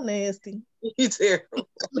 Oh, nasty. You terrible.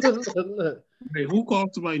 Look. Hey, who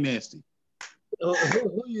called somebody nasty?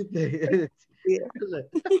 Who you think? Yeah.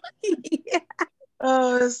 Yeah.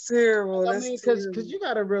 Oh, that's terrible. I That's mean, because terrible. you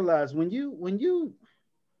got to realize when you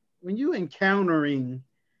encountering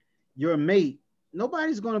your mate,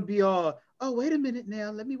 nobody's gonna be all, oh, wait a minute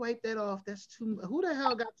now, let me wipe that off. That's too. Who the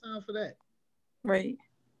hell got time for that? Right.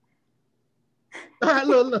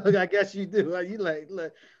 Look, I guess you do. You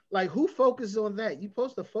like who focuses on that? You're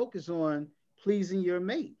supposed to focus on pleasing your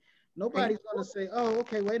mate. Nobody's gonna say, oh,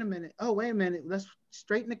 okay, wait a minute. Oh, wait a minute. Let's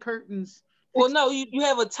straighten the curtains. Well, no, you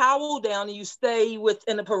have a towel down and you stay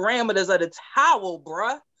within the parameters of the towel,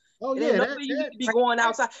 bruh. Oh, It yeah. ain't no way you need to be going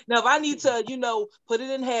outside. Now, if I need to, put it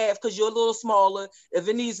in half because you're a little smaller, if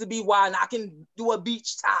it needs to be wide, I can do a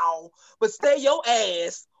beach towel. But stay your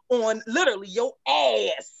ass on, literally, your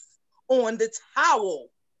ass on the towel.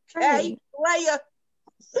 Okay? Player.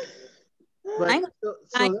 But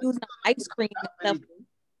I use ice cream and stuff.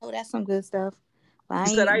 Oh, that's some good stuff. But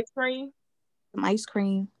You said ice cream? Some ice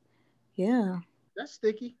cream. Yeah. That's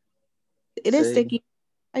sticky. It is sticky.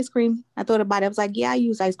 Ice cream. I thought about it. I was like, yeah, I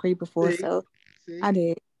used ice cream before, so I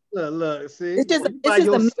did. Look, see. It's just by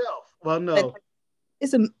yourself. Well, no.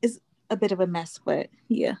 It's a bit of a mess, but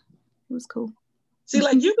yeah, it was cool. See,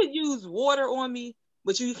 like you could use water on me,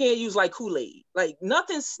 but you can't use like Kool-Aid. Like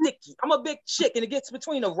nothing's sticky. I'm a big chick and it gets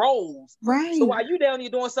between the rolls. Right. So while you down here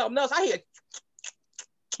doing something else, I hear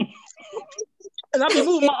and I be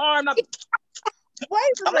moving my arm. I'm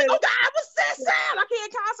like, oh God, what's that sound? I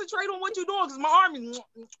can't concentrate on what you're doing because my arm is.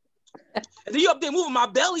 And then you up there moving my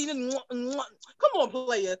belly. Come on,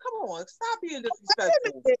 player. Come on. Stop being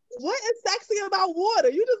disrespectful. What is sexy about water?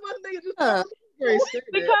 You just want to just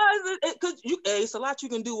because it's a lot you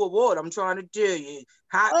can do with water. I'm trying to tell you.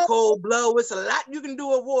 Hot, cold, blow. It's a lot you can do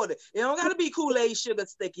with water. It don't gotta be Kool-Aid sugar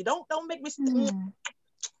sticky. Don't make me stop.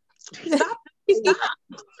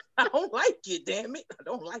 I don't like it, damn it. I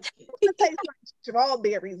don't like it. It tastes like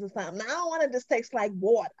strawberries or something. I don't want to just taste like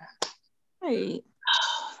water. Right.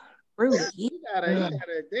 You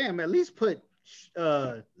gotta damn, at least put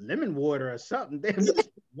lemon water or something. Damn,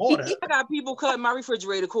 water. I got people cutting my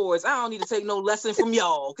refrigerator cords. I don't need to take no lesson from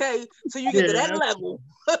y'all, okay? So you get to that level.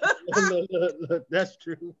 Look, that's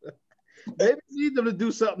true. Maybe you need them to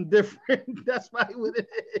do something different. That's probably what it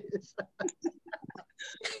is.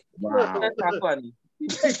 Wow. That's not funny. You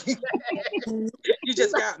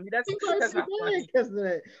just got me. That's not funny.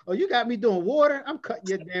 Oh, you got me doing water? I'm cutting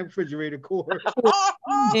your damn refrigerator cord.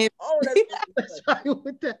 That's probably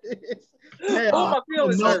what that is. Man, my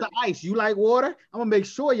feelings melt hurt. the ice. You like water? I'm gonna make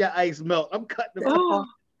sure your ice melt. I'm cutting the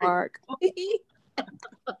park.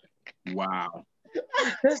 Wow.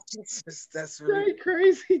 That's very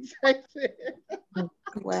crazy.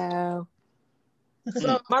 Wow.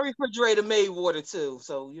 So my refrigerator made water too.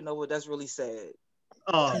 So you know what? That's really sad.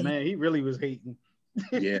 Oh man, he really was hating.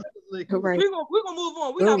 Yeah. Right. We're gonna move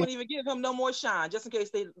on. We're not gonna even give him no more shine, just in case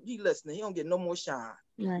he listening. He don't get no more shine.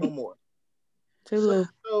 Right. No more.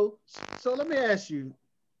 So let me ask you,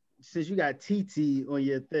 since you got TT on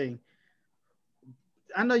your thing,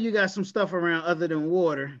 I know you got some stuff around other than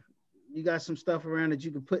water. You got some stuff around that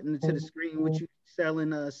you can put into the screen. What you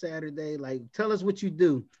selling Saturday? Like, tell us what you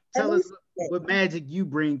do. Tell us what magic you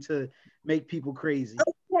bring to make people crazy.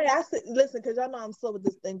 Okay, I said, listen, because y'all know I'm slow with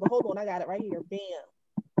this thing, but hold on, I got it right here. Bam.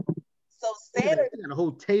 So Saturday, you got a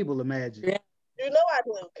whole table of magic. Yeah. You know I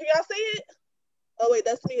do. Can y'all see it? Oh wait,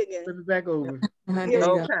 that's me again. Flip it back over.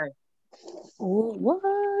 Okay. Oh,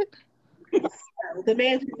 what? The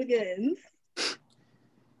magic begins.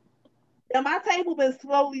 Now my table been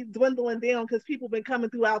slowly dwindling down because people been coming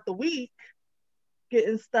throughout the week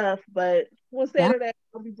getting stuff, but on Saturday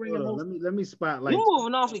I'll be bringing most. Let me spotlight. You're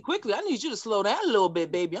moving awfully quickly. I need you to slow down a little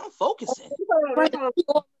bit, baby. I'm focusing.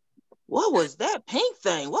 What was that pink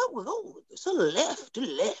thing? What was to the left, to the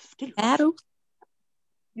left, to the left. Paddles.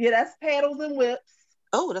 Yeah, that's paddles and whips,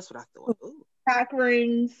 Oh, that's what I thought. Ooh. cock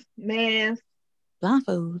rings, masks.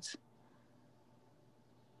 Blindfolds.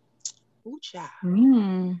 Ooh,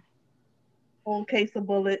 child. Whole case of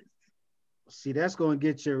bullets. See, that's going to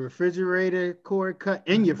get your refrigerator cord cut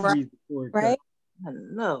and your freezer cord Right? I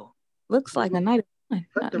know. Looks like a night of fun.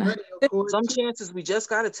 cut. Cut the radio cord. Some too. chances we just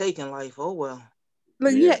gotta take in life. Oh well.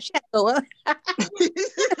 Look, Yeah. yeah, shadow.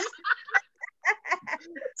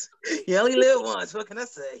 You only live once. What can I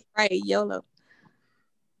say? Right, YOLO.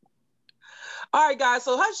 All right, guys.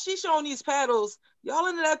 So how she showing these paddles? Y'all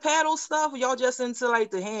into that paddle stuff, or y'all just into like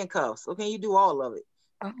the handcuffs? Or can you do all of it?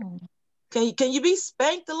 Oh, Can you be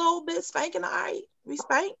spanked a little bit? Spanking, all right? Be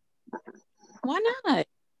spanked? why not?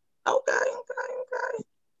 Okay.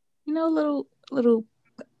 You know, little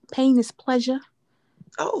pain is pleasure.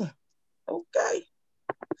 Oh, okay.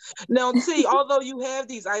 Now, T, although you have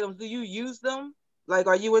these items, do you use them? Like,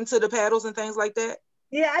 are you into the paddles and things like that?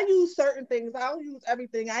 Yeah, I use certain things. I don't use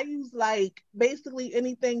everything. I use like basically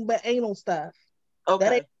anything but anal stuff. That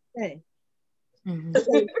Okay. ain't the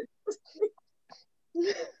thing.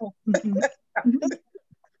 Mhm. Mhm.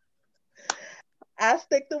 I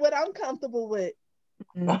stick to what I'm comfortable with.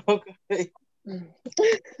 Mhm. Okay.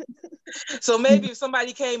 So maybe if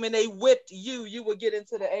somebody came and they whipped you, you would get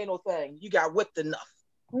into the anal thing. You got whipped enough.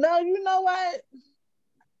 No, you know what?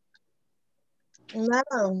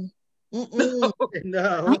 No. Mm-mm.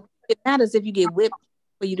 No. It matters if you get whipped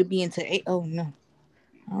for you to be into a. Oh no.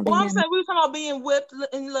 I don't Well, I'm think saying we were talking about being whipped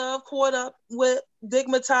in love, caught up, whipped,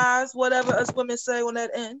 digmatized, whatever us women say on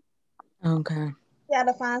that end. okay.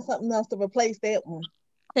 Gotta find something else to replace that one.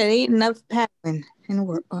 There ain't enough paddling in the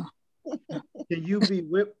world. Can you be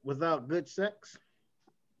whipped without good sex?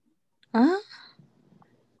 Huh?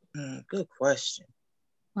 Good question.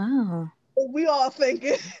 Wow. We all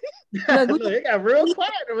thinking. Look, Look, it got real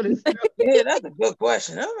quiet over this. Yeah, that's a good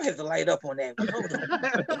question. I'm gonna have to light up on that. Hold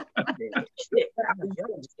on. Shit,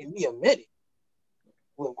 y'all just give me a minute.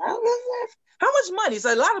 Well, how much money? It's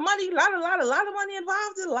a lot of money. A lot of money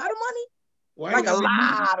involved. A lot of money. Why Like it a gotta be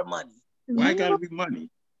money? lot of money. Why it gotta be money?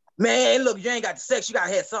 Man, look, you ain't got the sex. You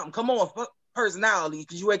gotta have something. Come on, fuck personality.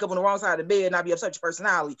 Because you wake up on the wrong side of the bed and I be upset with your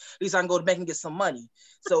personality. At least I can go to the bank and get some money.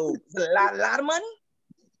 So it's a lot of money.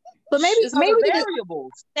 but maybe It's other the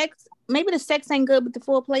variables. sex, maybe the sex ain't good, but the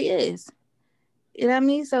foreplay is. You know what I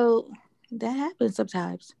mean? So that happens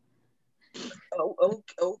sometimes.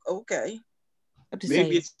 Okay. I'm just Maybe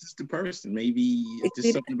saying. it's just the person. Maybe it's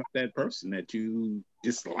just something about that person that you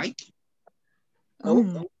dislike.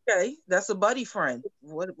 Mm. Okay. That's a buddy friend.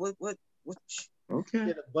 What? Okay.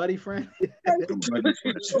 Get a buddy friend.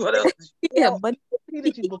 What else? Yeah, but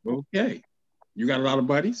Repeated you before. Okay. You got a lot of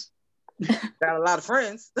buddies? Got a lot of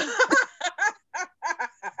friends.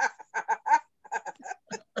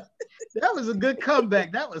 That was a good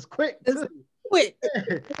comeback. That was quick. Too. wait.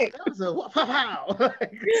 That was a wow.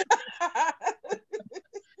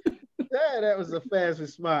 Yeah, that was a fast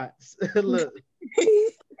response. Look.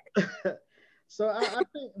 So I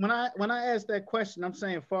think when I ask that question, I'm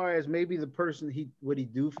saying far as maybe the person what he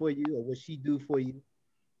do for you or what she do for you,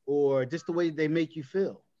 or just the way they make you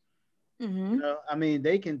feel. Mm-hmm. You know, I mean,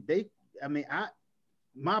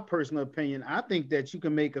 my personal opinion, I think that you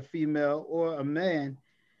can make a female or a man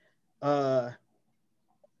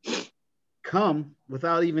come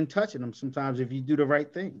without even touching them sometimes if you do the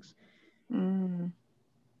right things. Mm.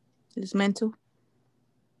 It's mental.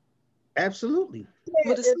 Absolutely.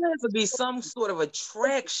 But it still has to be some sort of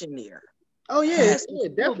attraction there. Oh yeah, Yes, yeah,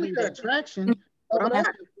 definitely the attraction. But I'm Okay.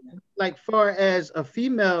 like far as a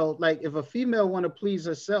female, like if a female want to please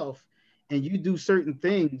herself and you do certain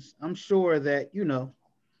things, I'm sure that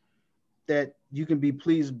that you can be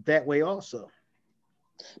pleased that way also.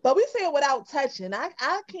 But we say it without touching. I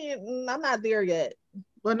can't. I'm not there yet.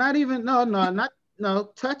 But not even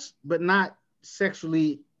no touch, but not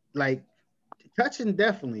sexually, like touching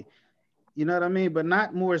definitely. You know what I mean? But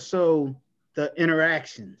not more so the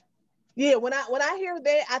interaction. Yeah, when I hear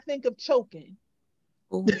that, I think of choking.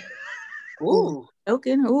 Ooh. Ooh.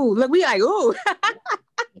 Okay. Ooh. Look, we like, ooh.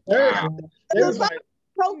 Wow. Everybody,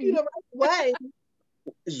 Choke you the right way.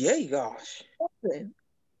 Yeah, gosh.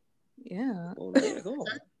 Yeah. Well, there you go.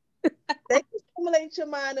 They can stimulate your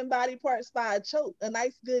mind and body parts by a choke, a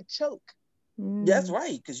nice good choke. Mm. That's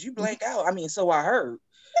right, because you blank out. I mean, so I heard.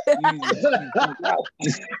 You blank out.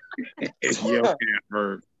 Yeah, okay, I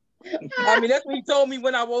heard. I mean, that's what he told me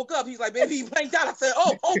when I woke up. He's like, baby, he blanked out. I said,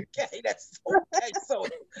 oh, okay, that's okay. So,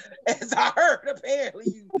 as I heard, apparently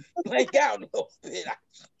you blank out a little bit.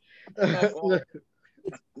 My fault.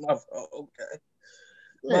 Okay.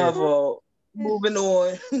 My fault. Moving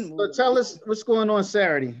on. So tell us what's going on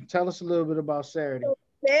Saturday. Tell us a little bit about Saturday. So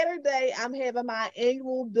Saturday, I'm having my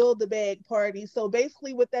annual Build-A-Bag party. So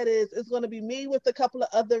basically what that is, it's going to be me with a couple of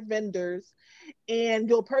other vendors. And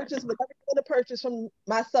you'll purchase whatever you're going to purchase from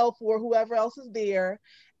myself or whoever else is there.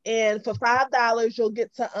 And for $5, you'll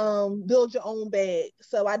get to build your own bag.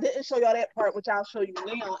 So I didn't show y'all that part, which I'll show you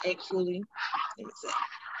now, actually.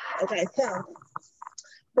 Okay, so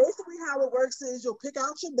basically how it works is you'll pick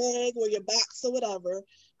out your bag or your box or whatever.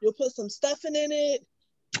 You'll put some stuffing in it.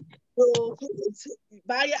 You'll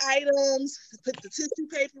buy your items, put the tissue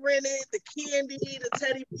paper in it, the candy, the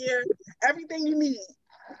teddy bear, everything you need.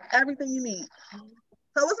 Everything you need.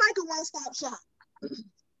 So it's like a one-stop shop.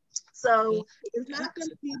 So it's not going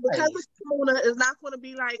to be, because of Corona, it's not going to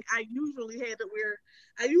be like I usually have it where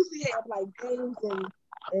I usually have like games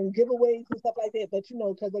and giveaways and stuff like that. But you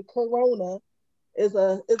know, because of Corona is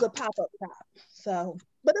a pop-up shop. So,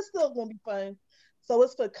 but it's still going to be fun. So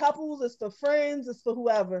it's for couples, it's for friends, it's for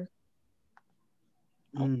whoever.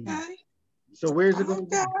 Okay. So where's it going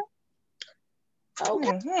to be? Okay.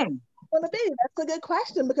 Mm-hmm. Going to be? That's a good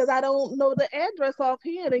question because I don't know the address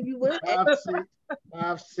offhand, and you would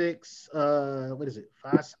 56 what is it?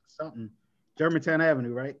 5 something. Germantown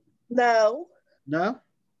Avenue, right? No.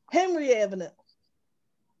 Henry Avenue.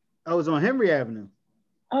 Oh, it's on Henry Avenue.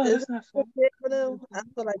 Oh, that's not fun. Avenue. I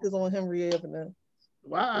feel like it's on Henry Avenue.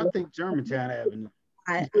 Well, I think Germantown Avenue.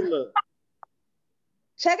 Look.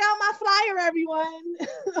 Check out my flyer, everyone.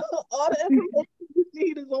 All the information you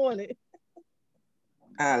need is on it.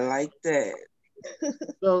 I like that.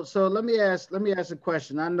 So let me ask a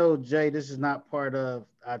question. I know, Jay, this is not part of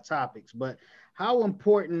our topics, but how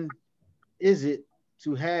important is it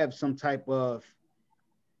to have some type of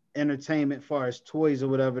entertainment, as far as toys or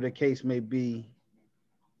whatever the case may be,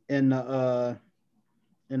 in the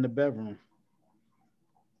bedroom?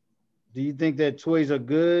 Do you think that toys are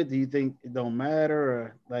good? Do you think it don't matter,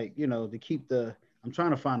 or like, you know, to keep the? I'm trying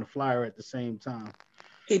to find the flyer at the same time.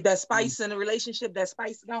 Keep that spice in the relationship, that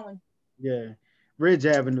spice going. Yeah. Ridge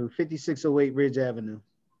Avenue, 5608 Ridge Avenue.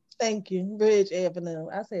 Thank you. Ridge Avenue.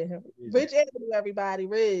 I said Ridge Avenue, everybody.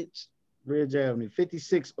 Ridge Avenue,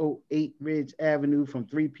 5608 Ridge Avenue, from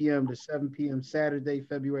 3 p.m. to 7 p.m. Saturday,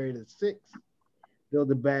 February the 6th.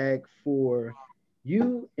 Build a bag for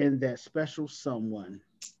you and that special someone.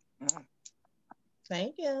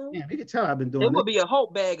 Thank you. Yeah, you can tell I've been doing it. It would be a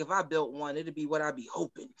hope bag if I built one. It'd be what I'd be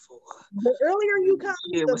hoping for. The earlier you come,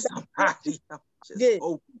 with somebody, just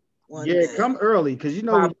hope. Yeah, day. Come early, because you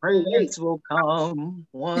know my presents will come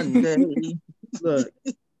one day. Look,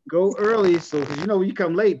 go early, so because you know when you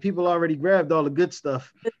come late, people already grabbed all the good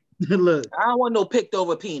stuff. Look, I don't want no picked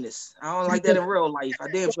over penis. I don't like that in real life. I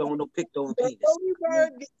damn sure want no picked over penis. The only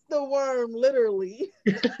bird gets the worm, literally.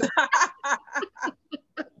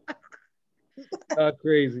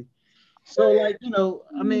 Crazy. So, like, you know,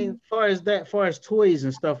 I mean, far as toys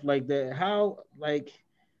and stuff like that, how, like,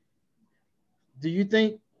 do you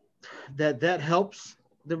think that helps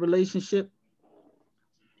the relationship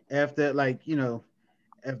after, like, you know,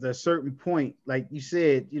 after a certain point? Like you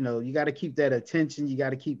said, you know, you got to keep that attention, you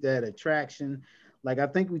got to keep that attraction. Like, I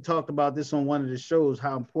think we talked about this on one of the shows,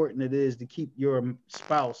 how important it is to keep your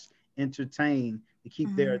spouse entertained, to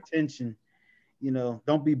keep their attention. You know,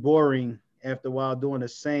 don't be boring after a while doing the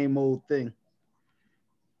same old thing.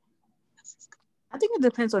 I think it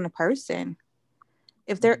depends on the person.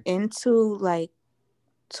 If they're into like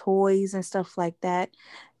toys and stuff like that,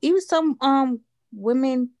 even some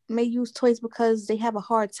women may use toys because they have a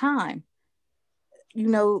hard time, you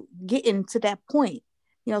know, getting to that point,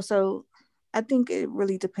 you know. So I think it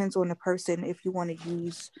really depends on the person if you want to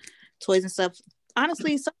use toys and stuff.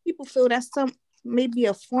 Honestly, some people feel that's maybe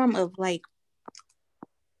a form of like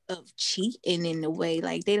of cheating in a way.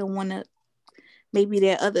 Like they don't want to, maybe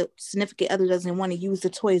their other significant other doesn't want to use the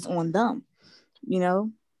toys on them, you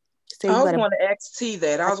know. So I was going to ask T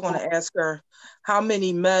that. I was going to ask her how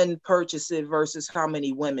many men purchase it versus how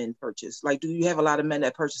many women purchase. Like, do you have a lot of men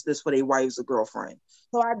that purchase this for their wives or girlfriend?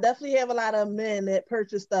 So I definitely have a lot of men that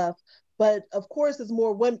purchase stuff, but of course it's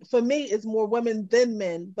more women. For me, it's more women than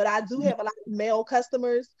men, but I do have a lot of male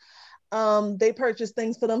customers. They purchase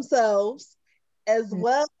things for themselves as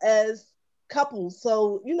well as couples.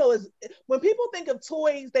 So, you know, when people think of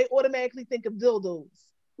toys, they automatically think of dildos.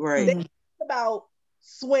 Right. They think about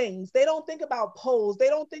swings. They don't think about poles. They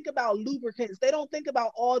don't think about lubricants. They don't think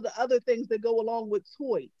about all the other things that go along with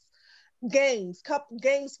toys. Games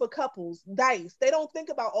for couples, dice. They don't think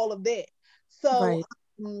about all of that. So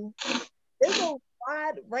there's a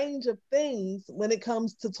wide range of things when it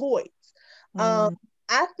comes to toys.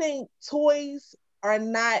 I think toys are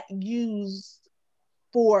not used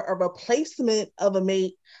for a replacement of a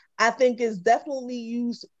mate, I think is definitely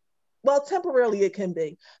used. Well, temporarily it can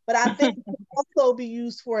be, but I think it can also be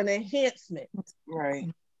used for an enhancement. Right.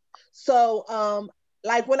 So,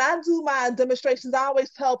 like when I do my demonstrations, I always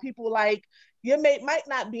tell people like your mate might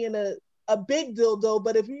not be in a big dildo,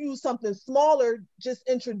 but if you use something smaller, just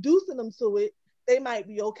introducing them to it, they might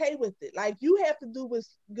be okay with it. Like you have to do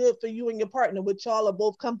what's good for you and your partner, which y'all are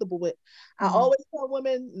both comfortable with. I always tell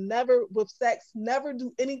women, never with sex, never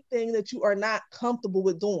do anything that you are not comfortable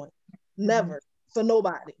with doing. Never for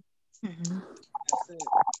nobody. That's it.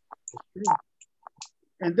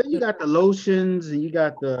 And then you got the lotions and you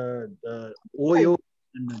got the oil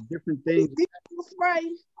and the different things. Deep throat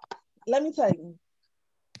spray. Let me tell you,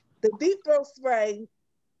 the deep throat spray,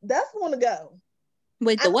 that's gonna go.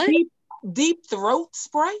 Wait, the what? Deep throat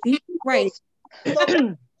spray? Right.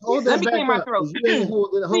 So, Hold Let that me back clear my up, throat. 'cause you ain't hold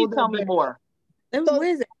Please that tell me back more. So, So- where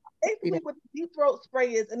is it? basically what the deep throat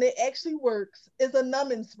spray is, and it actually works, is a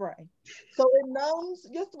numbing spray. So it numbs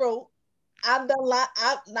your throat. I've done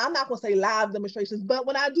I'm not gonna say live demonstrations, but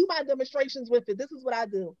when I do my demonstrations with it, this is what I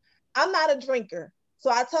do. I'm not a drinker,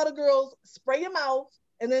 so I tell the girls, spray your mouth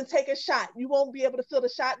and then take a shot. You won't be able to feel the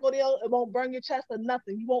shot go there. It won't burn your chest or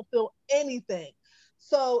nothing. You won't feel anything.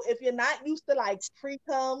 So if you're not used to like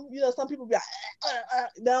pre-cum, you know, some people be like,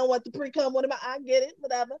 they don't want the pre-cum. I get it,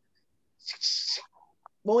 whatever.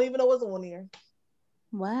 Won't even know what's on there.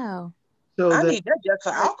 Wow. So I need that just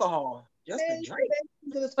for alcohol. Just Man, to drink.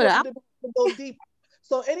 it's But supposed to go deep.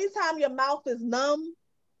 So anytime your mouth is numb,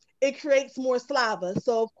 it creates more saliva.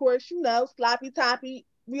 So of course, you know, sloppy toppy,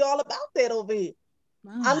 we all about that over here.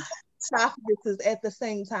 Wow. I'm esophaguses at the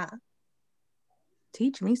same time.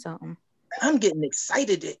 Teach me something. I'm getting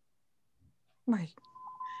excited. Right.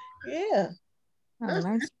 Yeah. I that's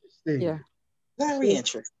learned. interesting. Yeah. Very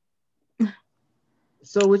interesting.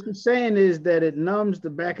 So what you're saying is that it numbs the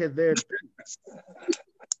back of their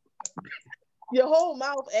Your whole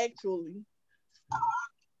mouth actually.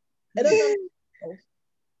 It doesn't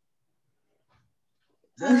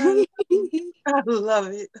I love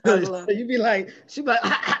it. I love it. You'd be like, she'd be like,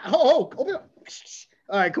 open up.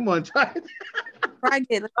 All right, come on, try it. Try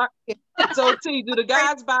it. So T, do the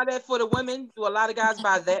guys buy that for the women? Do a lot of guys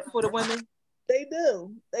buy that for the women? they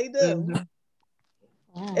do. They do. Mhm.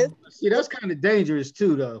 Wow. See, that's kind of dangerous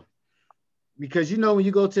too, though. Because you know when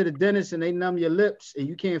you go to the dentist and they numb your lips and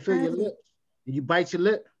you can't feel your lips and you bite your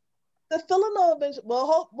lip. The feeling of it,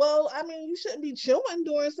 well, I mean, you shouldn't be chewing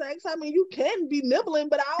during sex. I mean, you can be nibbling,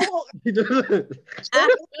 but I don't.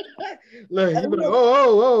 Look, you be like,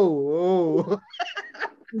 oh.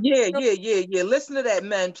 Yeah. Listen to that,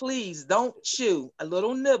 man. Please don't chew. A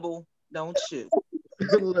little nibble. Don't chew.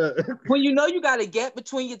 Look. When you know you got a gap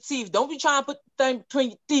between your teeth, don't be trying to put the thing between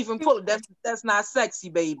your teeth and pull it. That's not sexy,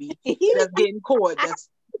 baby. That's getting caught.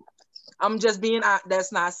 I'm just being out.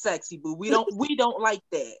 That's not sexy, but we don't like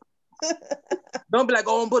that. Don't be like,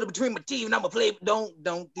 oh, I'm put it between my teeth and I'm gonna play. Don't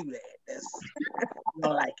do that. That's I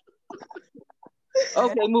don't like it.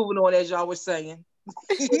 Okay, moving on as y'all were saying.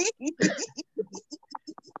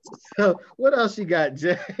 So what else you got,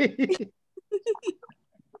 Jay? We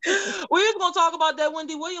was gonna talk about that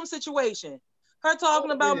Wendy Williams situation. Her talking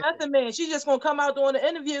about Method Man. She's just gonna come out during the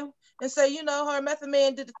interview and say, you know, her Method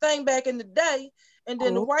Man did the thing back in the day, and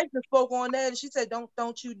then the wife just spoke on that, and she said,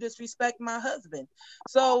 "Don't you disrespect my husband."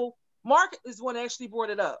 So Mark is one that actually brought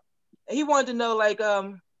it up. He wanted to know, like,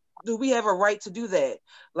 do we have a right to do that?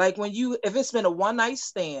 Like, if it's been a one night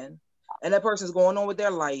stand and that person's going on with their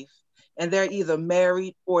life, and they're either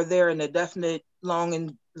married or they're in a definite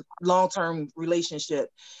long-term relationship,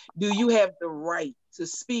 do you have the right to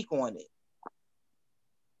speak on it?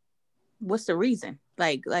 What's the reason?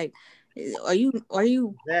 Like, are you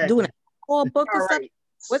Exactly. doing a whole book or All something? right.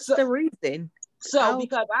 What's the reason? So,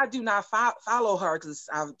 because I do not follow her, because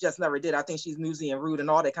I just never did. I think she's newsy and rude and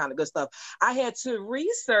all that kind of good stuff. I had to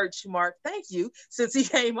research Mark, thank you, since he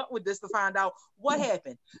came up with this, to find out what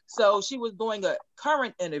happened. So she was doing a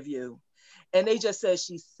current interview, and they just said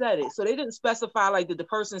she said it. So they didn't specify, like, did the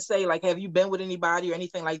person say, like, have you been with anybody or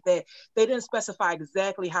anything like that? They didn't specify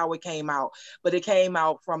exactly how it came out, but it came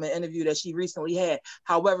out from an interview that she recently had.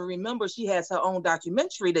 However, remember, she has her own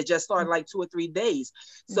documentary that just started like 2 or 3 days.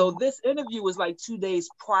 So this interview was like 2 days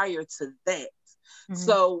prior to that.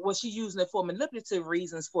 So was she using it for manipulative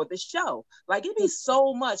reasons for the show? Like, it'd be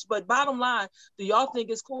so much. But bottom line, do y'all think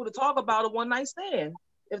it's cool to talk about a one night stand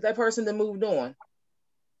if that person then moved on?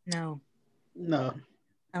 No,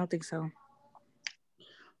 I don't think so.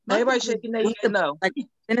 Everybody shaking their head no. Like,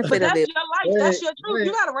 but that's your life. That's your truth.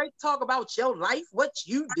 You got a right to talk about your life, what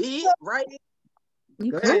you did, right?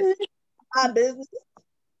 You could. My business.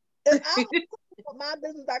 my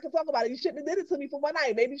business, I can talk about it. You shouldn't have did it to me for one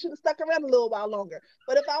night. Maybe you should have stuck around a little while longer.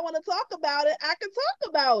 But if I want to talk about it, I can talk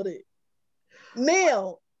about it.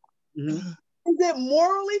 Now, is it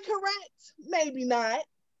morally correct? Maybe not.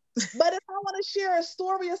 But if I want to share a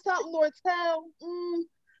story or something or tell,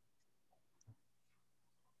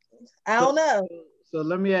 I don't know. So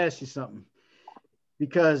let me ask you something.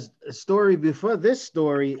 Because a story before this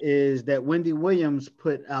story is that Wendy Williams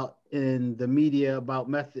put out in the media about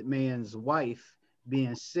Method Man's wife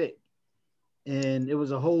being sick. And it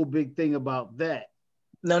was a whole big thing about that.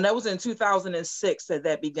 No, that was in 2006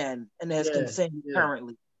 that began and has continued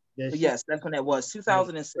currently. Yes, that's when that was,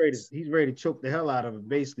 2006. He's ready to choke the hell out of it,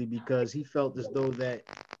 basically, because he felt as though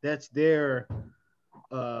that's their,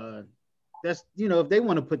 that's, you know, if they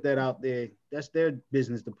want to put that out there, that's their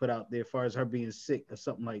business to put out there as far as her being sick or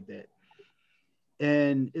something like that.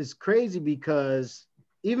 And it's crazy because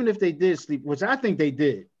even if they did sleep, which I think they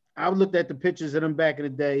did, I looked at the pictures of them back in the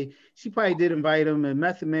day. She probably did invite him, and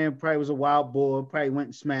Method Man probably was a wild boy, probably went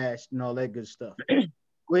and smashed and all that good stuff.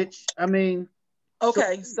 Which, I mean,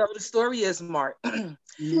 okay, so the story is, Mark,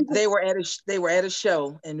 they were at a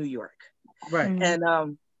show in New York, right?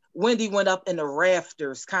 And Wendy went up in the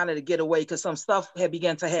rafters, kind of to get away because some stuff had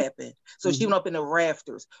begun to happen. So she went up in the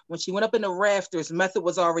rafters. When she went up in the rafters, Method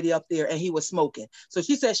was already up there and he was smoking. So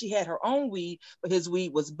she said she had her own weed, but his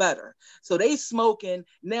weed was better. So they smoking.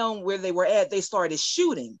 Now where they were at, they started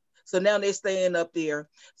shooting. So now they're staying up there.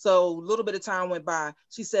 So a little bit of time went by.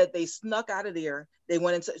 She said they snuck out of there. They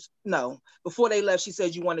went into, no, before they left, she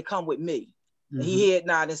said, "You want to come with me?" And he had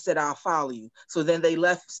nodded and said, "I'll follow you." So then they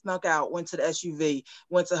left, snuck out, went to the SUV,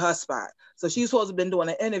 went to her spot. So she was supposed to have been doing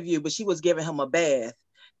an interview, but she was giving him a bath.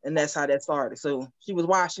 And that's how that started. So she was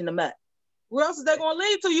washing him up. Where else is they going to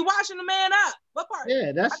lead to? You washing the man up. What part?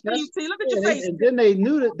 Yeah, that's you see. Look at your face. And then they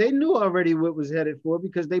knew already what was headed for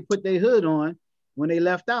because they put their hood on when they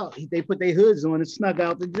left out. They put their hoods on and snuck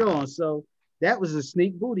out the joint. So that was a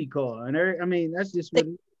sneak booty call. And I mean, that's just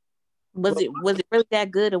what was it really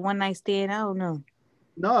that good? A one night stand? I don't know.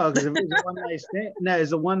 No, because if it's a one night stand, now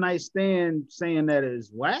it's a one night stand saying that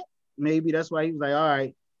is whack. Maybe that's why he was like, "All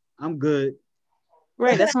right, I'm good."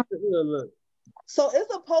 Right. That's what look. So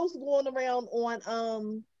it's a post going around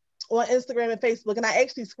on Instagram and Facebook, and I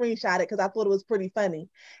actually screenshot it because I thought it was pretty funny.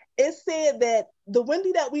 It said that the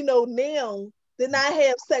Wendy that we know now did not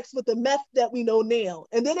have sex with the meth that we know now,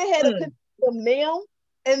 and then it had a picture of them now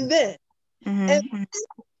and then, and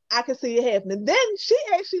I could see it happening. Then she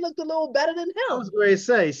actually looked a little better than him. I was going to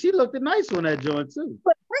say she looked nice on that joint too.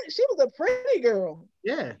 But she was a pretty girl.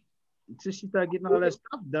 Yeah. Until she started getting all that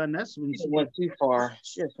stuff done, that's when she went too far.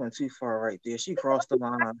 She just went too far right there. She crossed the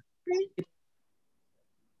line.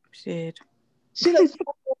 Shit. She looks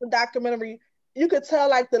horrible in the documentary. You could tell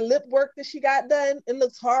like the lip work that she got done. It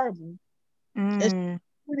looks horrible. And she's a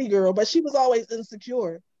pretty girl, but she was always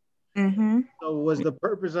insecure. So was the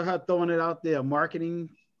purpose of her throwing it out there a marketing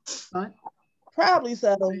stunt? Probably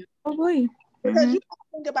so. Probably. Because you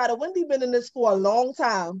think about it, Wendy been in this for a long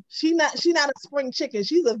time. She not a spring chicken.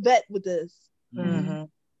 She's a vet with this.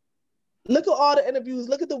 Look at all the interviews.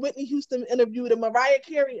 Look at the Whitney Houston interview, the Mariah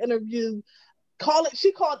Carey interview.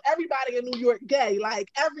 She called everybody in New York gay, like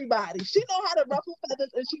everybody. She know how to ruffle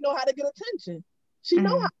feathers and she know how to get attention. She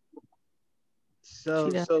know how.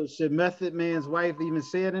 So should Method Man's wife even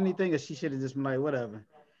said anything, or she should have just been like, whatever?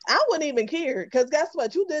 I wouldn't even care, because guess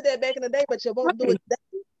what? You did that back in the day, but you won't do it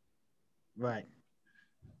today. Right.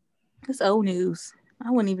 It's old news. I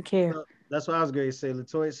wouldn't even care. So that's what I was going to say,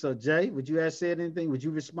 Latoya. So Jay, would you have said anything? Would you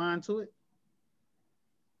respond to it?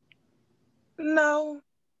 No.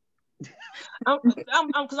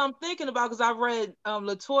 Because I'm thinking about, because I read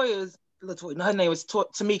Latoya's. Her name was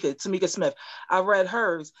Tamika Smith. I read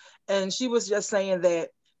hers, and she was just saying that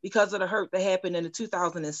because of the hurt that happened in the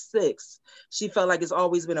 2006, she felt like it's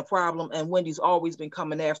always been a problem, and Wendy's always been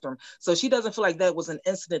coming after him. So she doesn't feel like that was an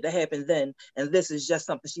incident that happened then, and this is just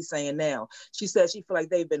something she's saying now. She said she feel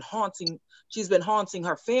like she's been haunting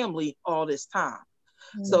her family all this time.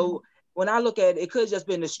 So when I look at it, it could have just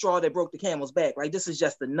been the straw that broke the camel's back. Like, this is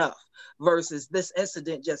just enough, versus this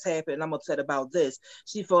incident just happened and I'm upset about this.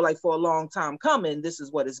 She felt like for a long time coming, this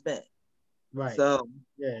is what it's been. Right. So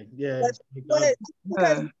yeah.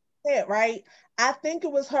 Right. I think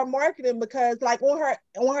it was her marketing, because like on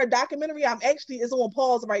her documentary, it's on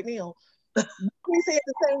pause right now. Whitney said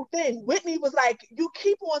the same thing. Whitney was like, "You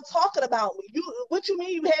keep on talking about me. What you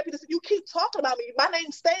mean you happy to see? You keep talking about me. My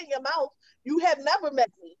name's staying in your mouth. You have never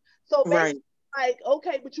met me." So basically, like,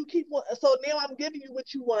 okay, but you keep on. So now I'm giving you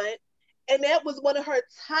what you want, and that was one of her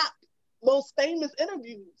top, most famous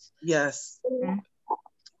interviews. Yes.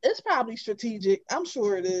 It's probably strategic. I'm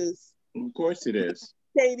sure it is. Of course it is.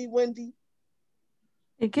 Katie, Wendy.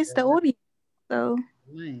 It gets the audience, so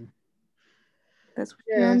Lame. that's what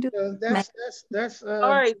you're Yeah, gonna do. so that's All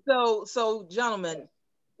right, so gentlemen,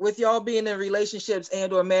 with y'all being in relationships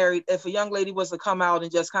and or married, if a young lady was to come out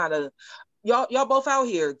and just kind of y'all both out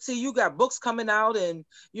here. See, you got books coming out and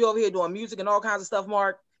you over here doing music and all kinds of stuff,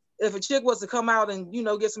 Mark. If a chick was to come out and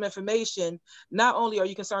get some information, not only are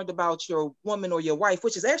you concerned about your woman or your wife,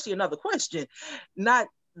 which is actually another question, not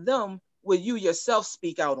them, would you yourself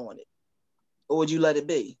speak out on it? Or would you let it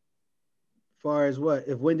be? Far as what?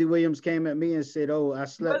 If Wendy Williams came at me and said, "Oh, I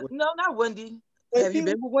slept with," no, not Wendy. Have you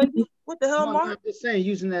been with Wendy? What the hell, no, Mark? I'm just saying,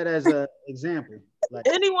 using that as an example. Like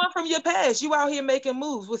anyone from your past, you out here making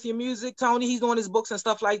moves with your music. Tony, he's doing his books and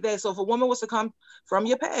stuff like that. So if a woman was to come from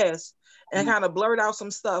your past and kind of blurt out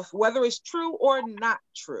some stuff, whether it's true or not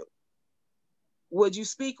true, would you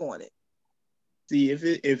speak on it? See, if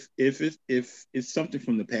it's something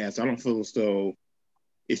from the past, I don't feel as though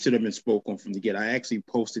it should have been spoken from the get. I actually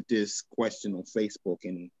posted this question on Facebook,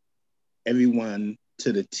 and everyone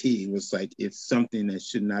to the T was like, "It's something that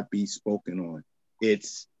should not be spoken on.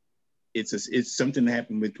 It's something that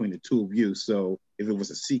happened between the two of you. So if it was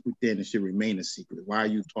a secret, then it should remain a secret. Why are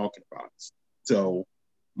you talking about it?" So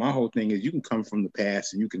my whole thing is, you can come from the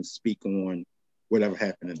past and you can speak on whatever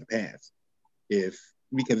happened in the past,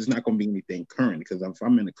 because it's not going to be anything current. Because if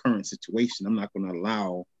I'm in a current situation, I'm not going to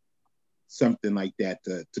allow something like that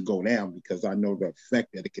to go down, because I know the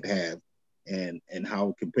effect that it could have and how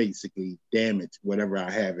it can basically damage whatever I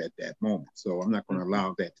have at that moment. So I'm not going to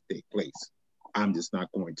allow that to take place. I'm just not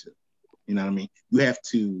going to. You know what I mean? You have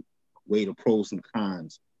to weigh the pros and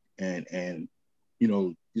cons, and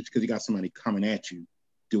just because you got somebody coming at you,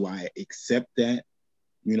 do I accept that?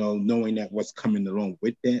 Knowing that what's coming along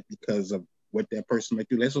with that because of what that person might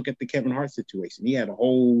do. Let's look at the Kevin Hart situation. He had a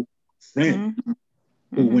whole friend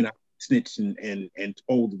who went out, snitched, and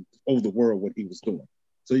told the world what he was doing.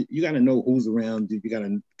 So you got to know who's around you. You got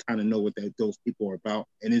to kind of know what those people are about,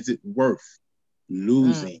 and is it worth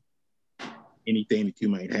losing anything that you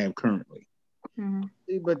might have currently?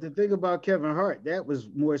 See, but the thing about Kevin Hart, that was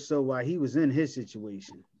more so why he was in his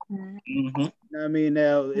situation. You know what I mean?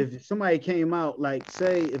 Now, if somebody came out, like,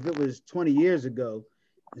 say, if it was 20 years ago,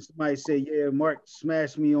 and somebody said, "Yeah, Mark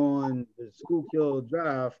smashed me on the Schuylkill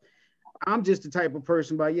Drive," I'm just the type of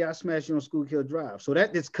person, but yeah, I smashed you on Schuylkill Drive. So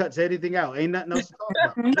that just cuts everything out. Ain't nothing else to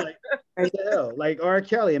talk about. Like, what the hell? Like R.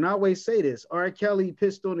 Kelly, and I always say this, R. Kelly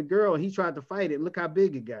pissed on a girl and he tried to fight it. Look how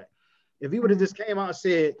big it got. If he would have just came out and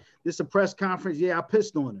said, "This is a press conference, yeah, I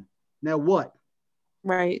pissed on her." Now what?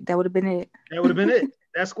 Right, that would have been it. That would have been it.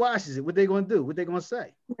 That squashes it. What they gonna do? What they gonna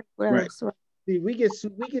say? Right. See, we get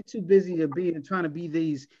too busy trying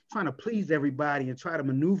to please everybody and try to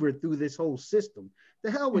maneuver through this whole system.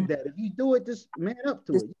 The hell with that. If you do it, just man up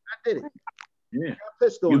to it. I did it. Yeah.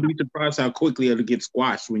 You'll be surprised how quickly it'll get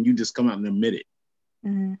squashed when you just come out and admit it.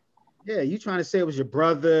 Yeah, you trying to say it was your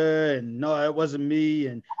brother and no, it wasn't me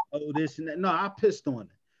and this and that. No, I pissed on it.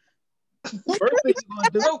 First thing you're gonna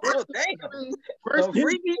do, the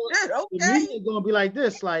media gonna be like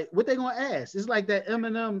this, like what they gonna ask? It's like that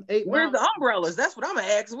Eminem 8 Where's the umbrellas? That's what I'm gonna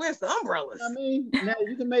ask. Where's the umbrellas? I mean, now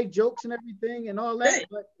you can make jokes and everything and all that,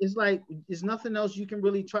 but it's like there's nothing else you can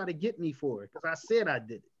really try to get me for it because I said I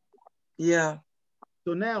did it. Yeah.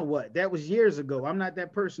 So now what? That was years ago. I'm not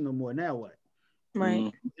that person no more. Now what?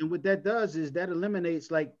 Right. And what that does is that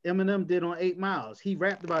eliminates, like Eminem did on 8 Miles. He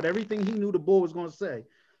rapped about everything he knew the bull was gonna say.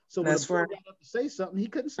 So when the bull got up to say something, he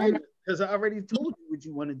couldn't say it because I already told you what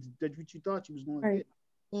you wanted, what you thought you was going to get.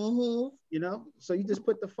 So you just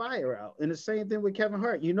put the fire out. And the same thing with Kevin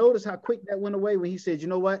Hart. You notice how quick that went away when he said, "You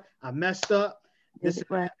know what? I messed up.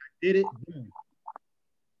 I did it." Boom.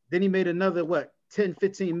 Then he made another 10,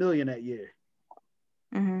 15 million that year.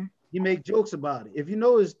 He made jokes about it. If you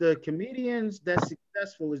notice, the comedians that's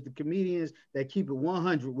successful is the comedians that keep it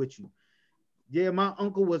 100 with you. Yeah, my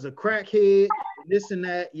uncle was a crackhead, this and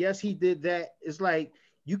that. Yes, he did that. It's like,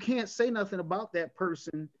 you can't say nothing about that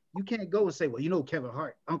person. You can't go and say, "Well, Kevin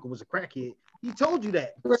Hart, uncle was a crackhead." He told you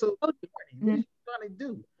that. So what are you trying to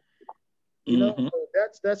do? So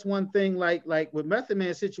that's one thing. Like with Method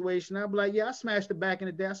Man situation, I'd be like, yeah, I smashed it back in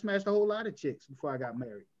the day. I smashed a whole lot of chicks before I got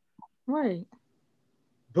married. Right.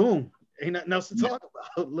 Boom. Ain't nothing else to talk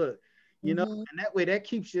about. Look. And that way, that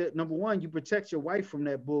keeps you, number one, you protect your wife from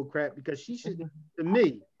that bull crap, because she shouldn't, to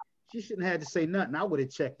me, she shouldn't have to say nothing. I would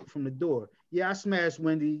have checked it from the door. Yeah, I smashed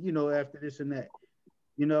Wendy, after this and that,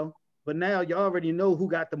 But now you already know who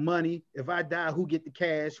got the money. If I die, who get the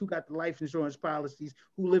cash? Who got the life insurance policies?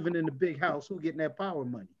 Who living in the big house? Who getting that power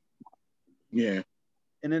money? Yeah.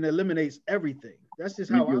 and then eliminates everything. That's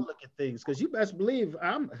just how I look at things. Because you best believe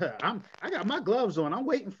I got my gloves on. I'm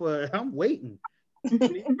waiting.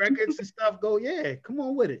 These records and stuff go, yeah, come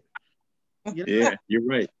on with it. You know? Yeah, you're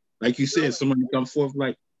right. Like you said, somebody come forth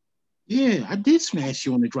like, yeah, I did smash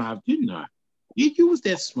you on the drive, didn't I? You was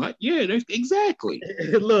that smart. Yeah, exactly.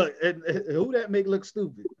 Look, and who that make look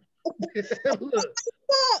stupid? Look.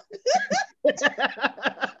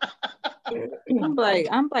 I'm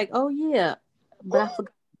like, oh yeah, but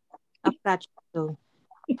I forgot you.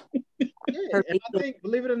 Yeah, and I think,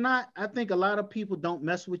 believe it or not, I think a lot of people don't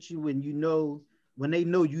mess with you when they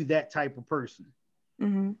know you that type of person.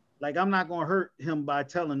 Mm-hmm. Like, I'm not gonna hurt him by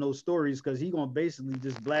telling those stories because he's gonna basically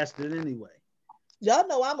just blast it anyway. Y'all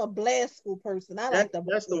know I'm a blastful person.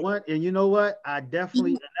 That's the one, and you know what? I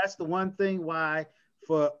definitely, and that's the one thing why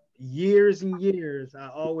for years and years I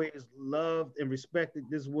always loved and respected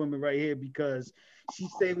this woman right here because she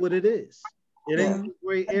say what it is. It ain't a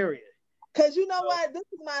gray area. Because you know what? This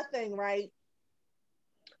is my thing, right?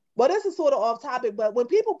 Well, this is sort of off topic, but when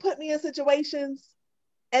people put me in situations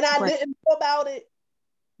and I didn't know about it,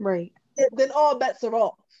 right, then all bets are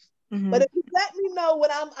off. Mm-hmm. But if you let me know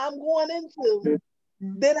what I'm going into,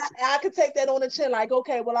 then I could take that on the chin, like,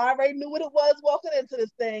 okay, well, I already knew what it was walking into this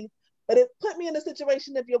thing, but it put me in a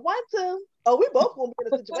situation if you want to. Oh, we both gonna be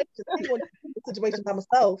in a situation. I ain't gonna be in a situation by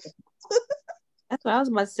myself. That's what I was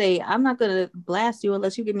about to say. I'm not gonna blast you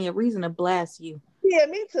unless you give me a reason to blast you. Yeah,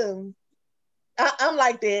 me too. I'm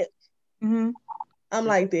like that. Mm-hmm. I'm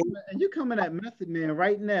like that. And you coming at Method Man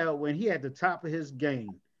right now when he at the top of his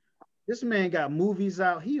game. This man got movies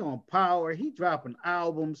out. He on Power. He dropping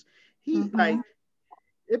albums. He like,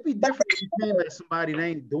 it'd be different if you came at somebody that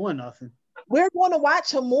ain't doing nothing. We're going to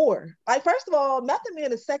watch him more. Like, first of all, Method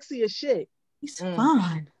Man is sexy as shit. He's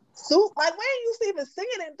fine. So, like, we ain't used to even singing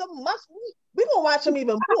it. We gonna watch him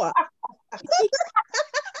even more.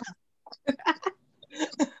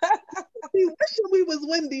 We wishing we was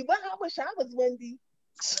Wendy, but I wish I was Wendy.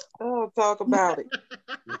 Oh, talk about it.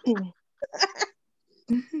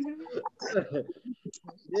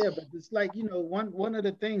 Yeah, but it's like, you know, one of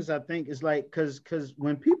the things I think is like, because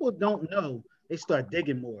when people don't know, they start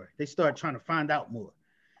digging more. They start trying to find out more.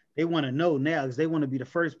 They want to know now because they want to be the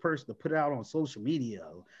first person to put it out on social media.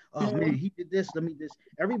 Oh man, he did this. Let me this.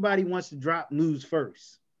 Everybody wants to drop news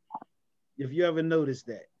first. If you ever noticed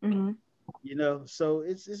that, you know, so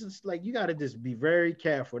it's just like you got to just be very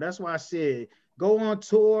careful. That's why I said go on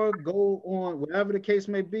tour, go on whatever the case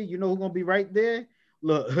may be. You know who's gonna be right there?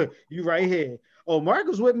 Look, you right here. Oh, Mark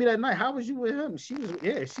was with me that night. How was you with him? She was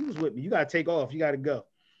with me. You gotta take off. You gotta go.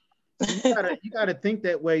 You gotta think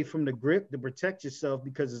that way from the grip to protect yourself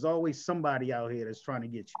because there's always somebody out here that's trying to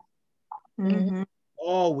get you. Mm-hmm.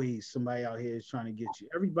 Always somebody out here is trying to get you.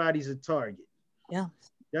 Everybody's a target. Yeah.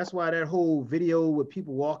 That's why that whole video with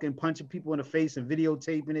people walking, punching people in the face and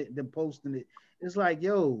videotaping it, and then posting it. It's like,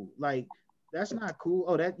 yo, like that's not cool.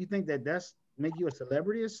 Oh, that you think that's make you a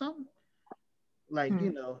celebrity or something? Like,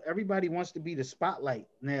 you know, everybody wants to be the spotlight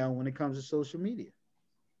now when it comes to social media.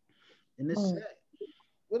 And it's sad.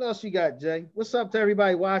 What else you got, Jay? What's up to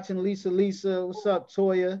everybody watching? Lisa. What's up,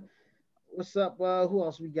 Toya? What's up? Who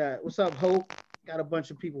else we got? What's up, Hope? Got a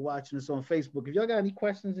bunch of people watching us on Facebook. If y'all got any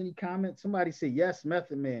questions, any comments, somebody say yes,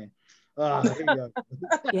 Method Man. Here you go.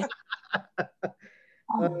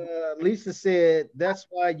 Lisa said, that's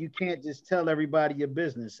why you can't just tell everybody your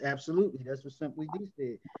business. Absolutely. That's what Simply D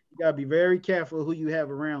said. You got to be very careful who you have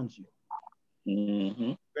around you.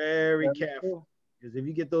 Mm-hmm. Very careful. Because if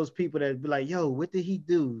you get those people that be like, yo, what did he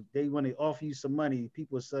do? They want to offer you some money.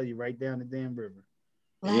 People will sell you right down the damn river.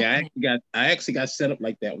 Yeah, I actually got set up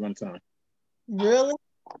like that one time. Really?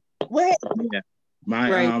 What? Yeah.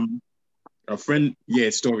 My a friend,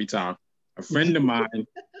 story time. A friend of mine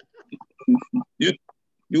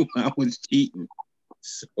knew I was cheating.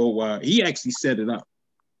 So he actually set it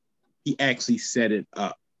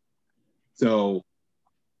up. So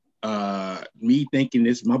me thinking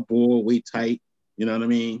this my boy, we tight, you know what I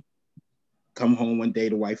mean? Come home one day,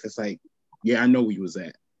 the wife is like, yeah, I know where you was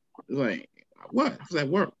at. It's like, what? It's like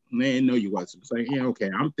work. And they didn't know you wasn't. It's like, yeah,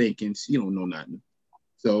 okay. I'm thinking she don't know nothing.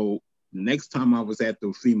 So the next time I was at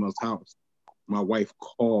the female's house, my wife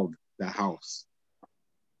called the house.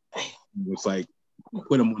 It was like,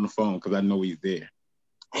 put him on the phone because I know he's there.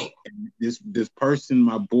 And this person,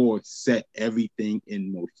 my boy, set everything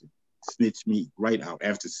in motion. Snitched me right out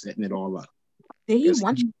after setting it all up. Did he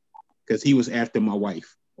want you? Because he was after my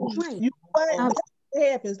wife. Right. You know what?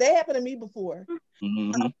 That happens. That happened to me before.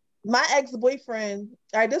 Mm-hmm. My ex-boyfriend,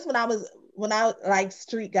 all right, this when I like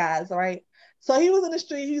street guys, all right? So he was in the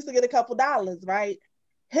street, he used to get a couple dollars, right?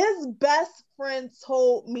 His best friend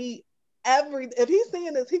told me if he's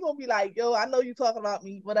seeing this, he gonna be like, yo, I know you talking about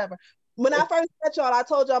me, whatever. When I first met y'all, I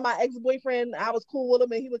told y'all my ex-boyfriend, I was cool with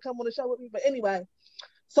him and he would come on the show with me. But anyway,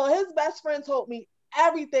 so his best friend told me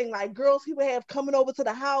everything, like girls he would have coming over to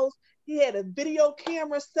the house. He had a video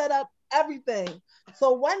camera set up, everything.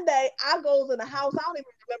 So one day I goes in the house. I don't even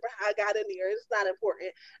remember how I got in there. It's not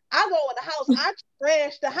important. I go in the house. I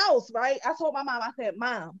trashed the house, right? I told my mom, I said,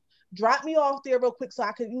 Mom, drop me off there real quick so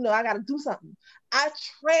I can, I got to do something. I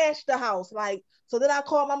trashed the house. Like, so then I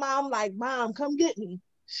called my mom, like, Mom, come get me.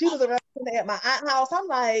 She was around at my aunt's house. I'm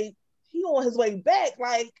like, he on his way back,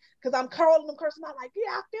 like, because I'm calling him, cursing out, like,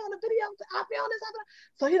 yeah, I found the video. I found this.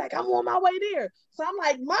 So he like, I'm on my way there. So I'm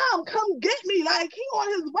like, Mom, come get me. Like, he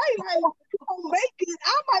on his way. Like, you gonna make it.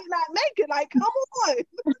 I might not make it. Like, come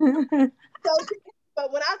on.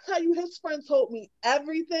 But when I tell you, his friend told me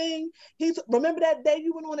everything. Remember that day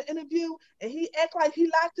you went on an interview and he act like he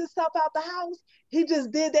locked himself out the house? He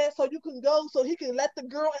just did that so you can go, so he can let the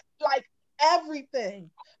girl, like,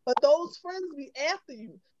 everything. But those friends be after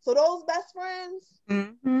you. So those best friends,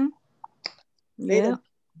 Mm-hmm. Yeah.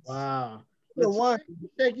 Wow. The one.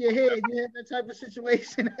 Shake your head. You had that type of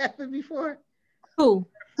situation happen before? Who?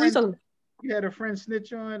 You had a friend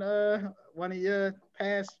snitch on one of your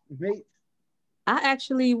past mates? I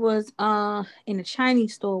actually was in a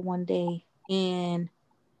Chinese store one day, and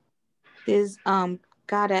this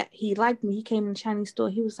guy that he liked me, he came in the Chinese store.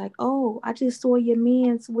 He was like, "Oh, I just saw your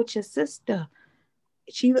man's with your sister."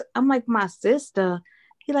 I'm like, "My sister?"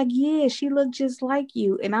 He like, "Yeah, she looked just like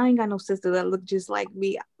you." And I ain't got no sister that looked just like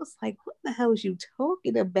me. I was like, "What the hell is you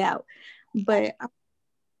talking about?" But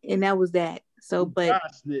and that was that. So, but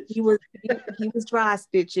he was dry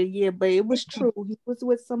stitching, yeah. But it was true. He was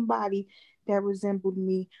with somebody that resembled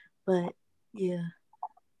me. But yeah,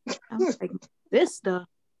 I was like, sister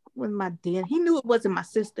was my dad. He knew it wasn't my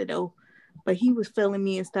sister though, but he was feeling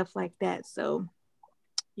me and stuff like that. So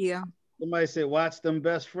yeah. Somebody said, "Watch them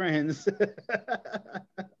best friends."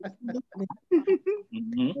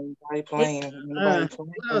 Nobody playing. What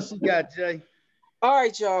else you got, Jay? All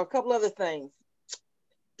right, y'all. A couple other things.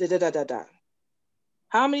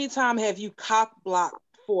 How many times have you cock blocked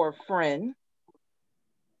for a friend?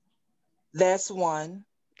 That's one.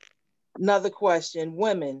 Another question.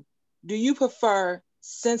 Women, do you prefer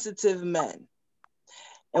sensitive men?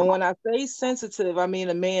 And when I say sensitive, I mean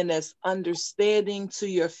a man that's understanding to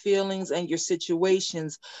your feelings and your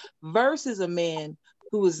situations versus a man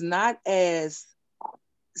who is not as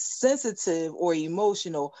sensitive or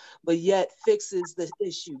emotional, but yet fixes the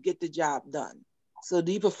issue, get the job done. So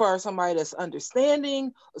do you prefer somebody that's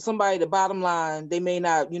understanding or somebody, the bottom line, they may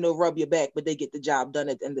not, rub your back, but they get the job done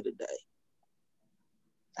at the end of the day?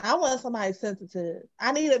 I want somebody sensitive.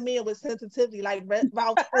 I need a man with sensitivity, like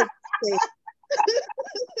Ralph.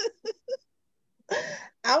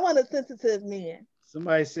 I want a sensitive man.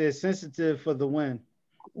 Somebody said sensitive for the win.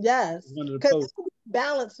 Yes, because it's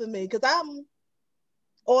balance for me, because I'm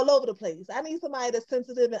all over the place. I need somebody that's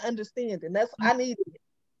sensitive and understanding. I need it.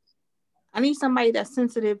 I need somebody that's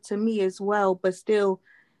sensitive to me as well, but still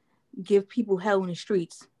give people hell in the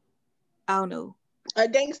streets. I don't know. A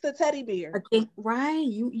gangster teddy bear. Right.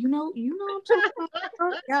 You know what I'm talking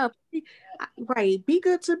about. Yeah. Right. Be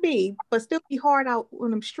good to me, but still be hard out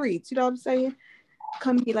on them streets. You know what I'm saying?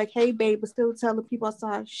 Come be like, hey babe, but still telling people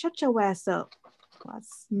outside, shut your ass up. I'll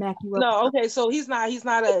smack you up. No, okay, so he's not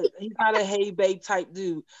a hey babe type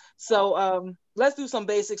dude. So let's do some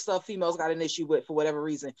basic stuff females got an issue with for whatever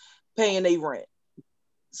reason, paying their rent.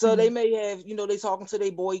 So they may have, they talking to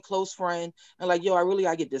their boy close friend and like, yo, I really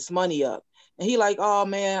gotta get this money up. And he like, oh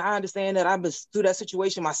man, I understand that I've been through that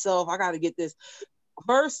situation myself. I gotta get this.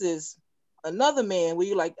 Versus another man where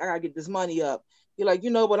you like, I gotta get this money up. You're like,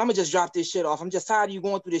 but I'm gonna just drop this shit off. I'm just tired of you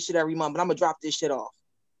going through this shit every month, but I'm gonna drop this shit off.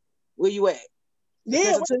 Where you at?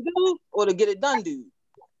 Yeah, to do or to get it done, dude?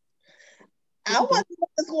 I want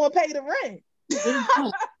someone that's going to pay the rent.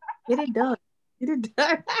 Get it done. Get it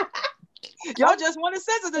done. Y'all just want it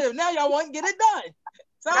sensitive. Now y'all want to get it done.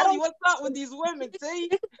 Tony, what's up with these women?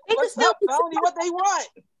 See, what's up, Tony? What they want?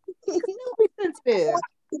 Sensitive.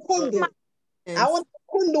 I want to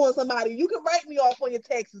depend on somebody. You can write me off on your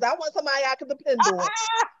taxes. I want somebody I can depend on.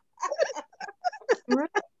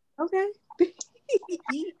 Okay.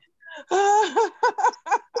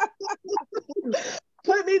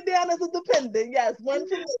 Put me down as a dependent. Yes, one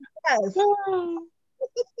for me. Yes.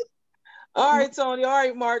 All right, Tony. All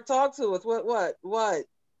right, Mark. Talk to us. What? As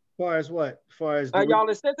far as what? As far as are y'all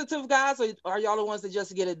the sensitive guys, or are y'all the ones that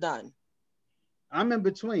just get it done? I'm in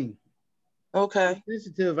between. Okay. I'm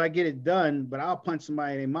sensitive, I get it done, but I'll punch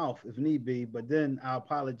somebody in their mouth if need be. But then I'll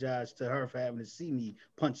apologize to her for having to see me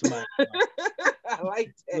punch somebody in the mouth. I I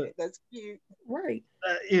like that. That's cute. Right.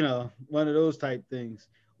 You know, one of those type things.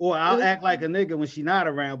 Or I'll act like a nigga when she not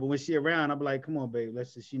around, but when she around, I'll be like, come on, babe,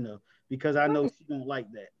 let's just, you know, because I know she don't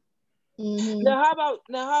like that. Mm-hmm. Now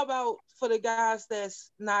how about for the guys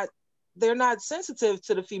they're not sensitive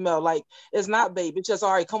to the female, like it's not babe, it's just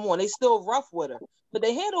all right, come on, they still rough with her. But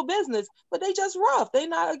they handle business, but they just rough. They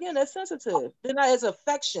not, again, they're sensitive. They're not as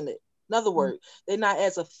affectionate. In other words, they're not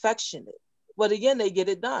as affectionate. But again, they get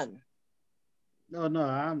it done. No,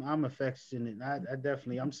 I'm affectionate. I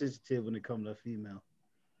definitely, I'm sensitive when it comes to a female.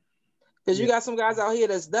 Because you got some guys out here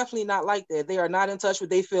that's definitely not like that. They are not in touch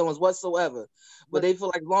with their feelings whatsoever. But they feel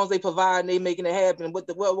like as long as they provide and they making it happen,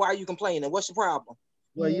 why are you complaining? What's your problem?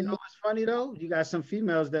 Well, you know what's funny though? You got some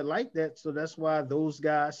females that like that, so that's why those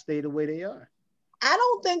guys stay the way they are. I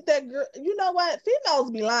don't think that girl, you know what?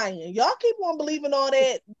 Females be lying. Y'all keep on believing all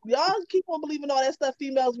that. Y'all keep on believing all that stuff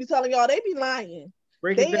females be telling y'all. They be lying.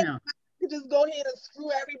 Break it down. You just go ahead and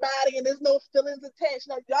screw everybody and there's no feelings attached.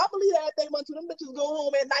 Like, y'all believe that they want to. Them bitches go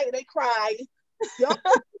home at night and they cry. Y'all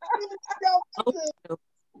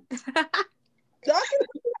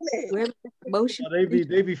emotion. Oh,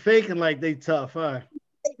 they be faking like they tough, huh?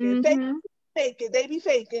 Faking. They be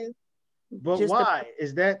faking. But just why?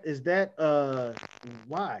 Is that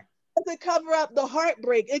why? It cover up the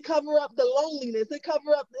heartbreak. It cover up the loneliness. It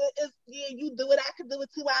cover up you do it, I can do it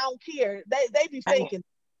too. I don't care. They be faking.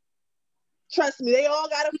 Trust me, they all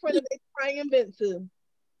got a friend that they try and vent to.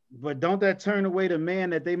 But don't that turn away the man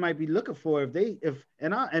that they might be looking for? And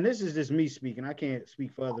this is just me speaking. I can't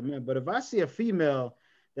speak for other men. But if I see a female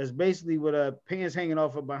that's basically with her pants hanging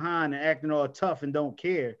off her behind and acting all tough and don't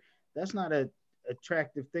care, that's not an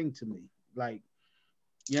attractive thing to me. Like,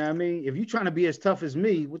 you know what I mean? If you're trying to be as tough as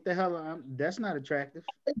me, what the hell? That's not attractive.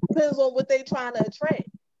 It depends on what they trying to attract.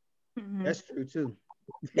 That's true too.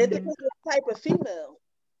 It depends on the type of female.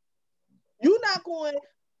 You're not going,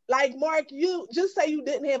 like Mark, you just say you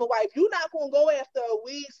didn't have a wife. You're not going to go after a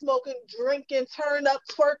weed smoking, drinking, turn up,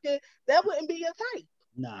 twerking. That wouldn't be your type.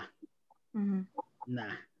 Nah.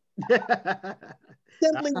 Nah.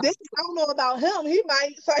 Simply Dick, I don't know about him. He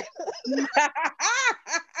might say.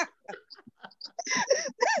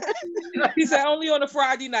 He said only on a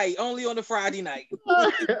Friday night. Only on a Friday night.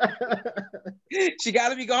 She got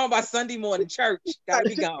to be gone by Sunday morning. Church got to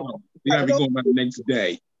be gone. You got to be going by the next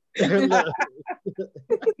day.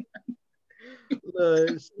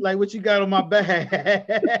 Like what you got on my back.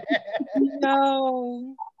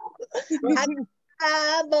 No.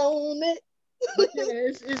 I own it. But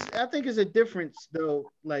yeah, I think it's a difference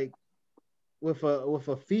though, like with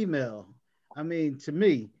a female. I mean, to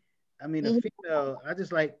me, a female, I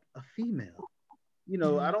just like a female. You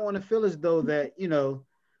know, I don't want to feel as though that, you know,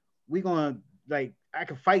 we gonna, like, I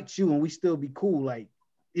can fight you and we still be cool, like,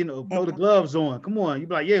 you know, throw the gloves on. Come on. You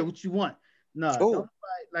be like, yeah, what you want? No, don't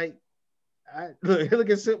fight. Like, look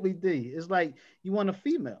at Simply D. It's like you want a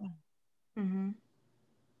female.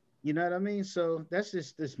 You know what I mean? So that's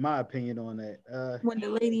just my opinion on that. When the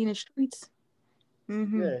lady in the streets.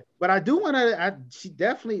 Yeah, but I do want to. She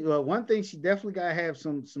definitely. One thing, she definitely gotta have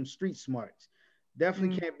some street smarts.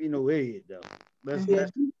 Definitely can't be no idiot though. She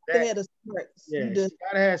gotta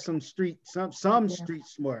have some street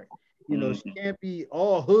smart. You know, she can't be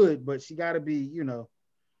all hood, but she gotta be, you know,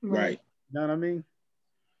 right. You know what I mean?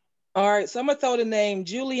 All right, so I'm gonna throw the name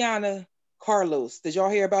Juliana Carlos. Did y'all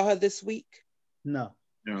hear about her this week? No.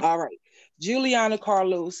 All right, Juliana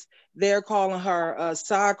Carlos. They're calling her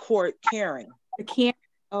side court Karen.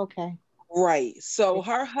 Okay. Right. So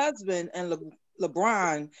her husband and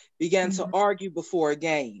LeBron began to argue before a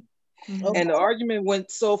game. And the argument went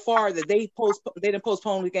so far that they didn't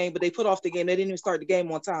postpone the game, but they put off the game. They didn't even start the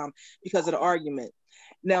game on time because of the argument.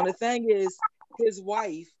 Now, the thing is, his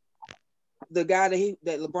wife, the guy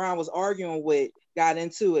that LeBron was arguing with, got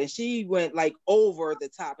into it. And she went like over the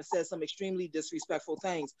top and said some extremely disrespectful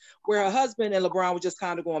things, where her husband and LeBron were just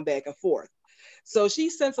kind of going back and forth. So she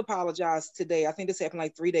since apologized today. I think this happened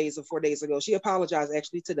like 3 days or 4 days ago. She apologized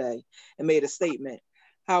actually today and made a statement.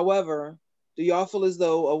 However, do y'all feel as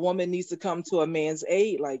though a woman needs to come to a man's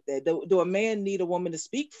aid like that? Do a man need a woman to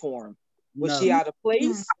speak for him? Was she out of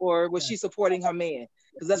place or was she supporting her man?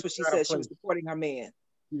 Because that's what she said. She was supporting her man.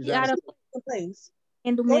 She out of place.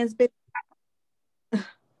 And the man's business.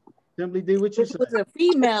 Simply do what you said. If it was a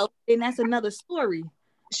female, then that's another story.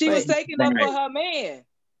 She was taking up for her man.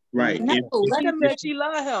 Right. No, let him know she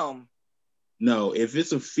love him. No, if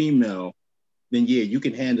it's a female, then yeah, you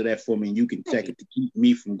can handle that for me and you can check it to keep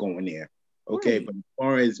me from going there. Okay, but as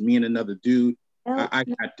far as me and another dude, I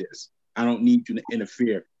got this. I don't need you to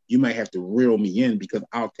interfere. You might have to reel me in because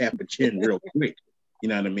I'll tap a chin real quick. You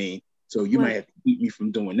know what I mean? So you might have to keep me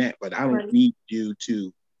from doing that, but I don't need you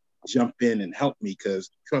to jump in and help me because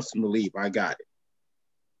trust and believe, I got it.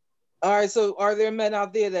 All right, so are there men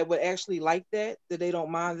out there that would actually like that they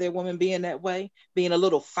don't mind their woman being that way, being a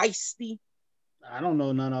little feisty? I don't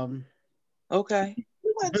know none of them. Okay.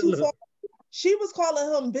 She went too far. She was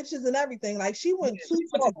calling him bitches and everything. Like she went too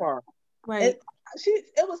far. Right.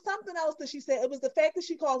 It was something else that she said. It was the fact that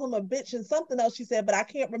she called him a bitch and something else she said, but I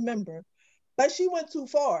can't remember. But she went too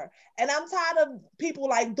far. And I'm tired of people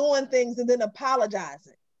like doing things and then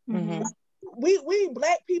apologizing. Mm-hmm. We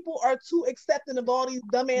black people are too accepting of all these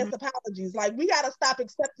dumbass apologies. Like we gotta stop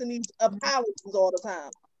accepting these apologies all the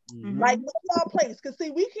time. Like know y'all place, because see,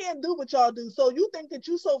 we can't do what y'all do. So you think that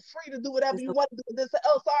you're so free to do whatever you want to do. And then say,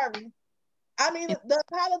 oh, sorry. I mean, the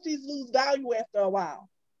apologies lose value after a while.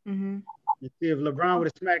 You see, if LeBron would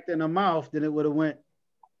have smacked in her mouth, then it would have went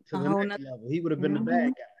to the next level. He would have been the bad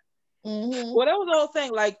guy. Well, that was the whole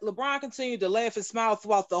thing. Like LeBron continued to laugh and smile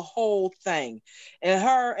throughout the whole thing, and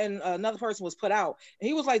her and another person was put out, and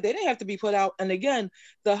he was like, they didn't have to be put out. And again,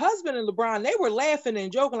 the husband and LeBron, they were laughing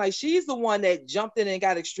and joking, like she's the one that jumped in and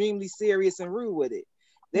got extremely serious and rude with it.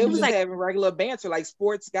 They was just like having regular banter, like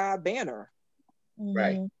sports guy banter.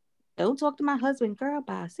 Right. Don't talk to my husband, girl.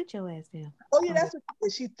 Bye. Sit your ass down. Oh yeah, that's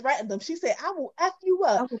what she threatened them. She said, "I will f you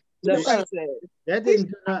up." That's what she said. That didn't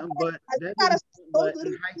do nothing but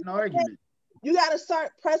heighten argument. You gotta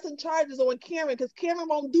start pressing charges on Karen because Karen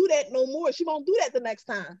won't do that no more. She won't do that the next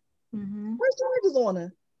time. Press charges on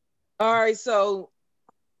her. All right, so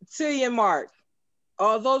Tia and Mark,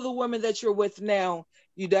 although the woman that you're with now,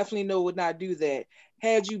 you definitely know would not do that.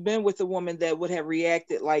 Had you been with a woman that would have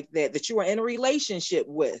reacted like that you were in a relationship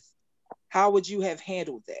with, how would you have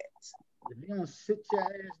handled that? If you don't sit your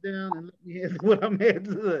ass down and let me handle what I'm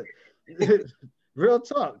handling, real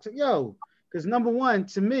talk. Yo, because number one,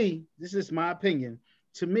 to me, this is my opinion.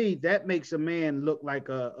 To me, that makes a man look like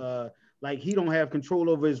like he don't have control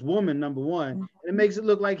over his woman. Number one, and it makes it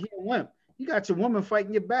look like he a wimp. You got your woman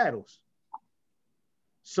fighting your battles.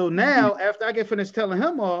 So now, after I get finished telling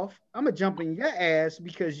him off, I'm gonna jump in your ass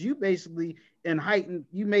because you basically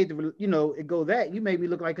you made the it go that you made me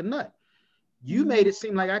look like a nut. You made it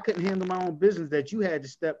seem like I couldn't handle my own business, that you had to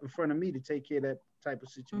step in front of me to take care of that type of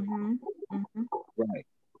situation. Right.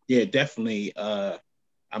 Yeah, definitely. I'm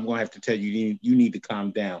gonna have to tell you, you need to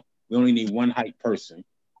calm down. We only need one hype person,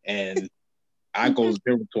 and I go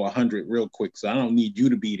 0 to 100 real quick. So I don't need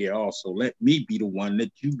you to be there. Also, let me be the one.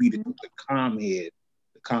 Let you be the calm head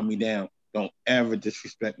to calm me down. Don't ever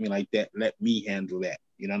disrespect me like that. Let me handle that.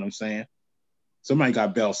 You know what I'm saying? Somebody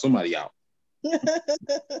got bail somebody out.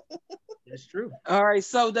 That's true. All right.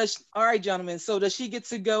 So all right, gentlemen. So does she get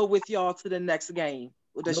to go with y'all to the next game,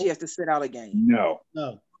 or does she have to sit out a game? No.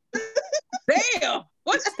 Damn.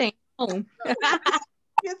 What's staying home? Because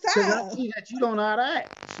I see that you don't know how to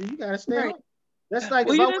act, so you gotta stay home. That's like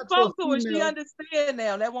well, if you I didn't talk to her. She understand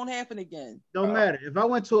now. That won't happen again. Don't matter. If I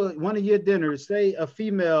went to one of your dinners, say a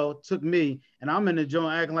female took me, and I'm in the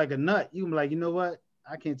joint acting like a nut, you can be like, you know what?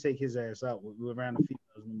 I can't take his ass out around the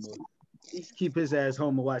females anymore. He keep his ass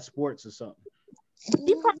home and watch sports or something.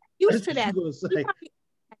 He probably used to that. He probably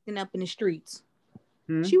acting up in the streets.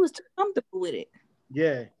 She was too comfortable with it.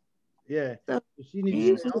 Yeah. So she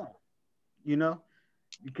needs to stay home.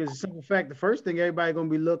 Because the simple fact, the first thing everybody gonna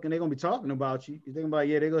be looking, they're gonna be talking about you. You're thinking about,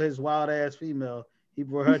 yeah, they go his wild ass female. He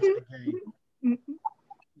brought her to the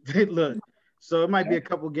game. Look, so it might be a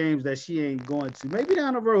couple games that she ain't going to. Maybe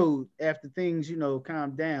down the road after things,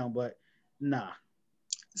 calm down, but nah.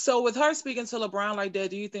 So with her speaking to LeBron like that,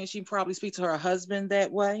 do you think she probably speak to her husband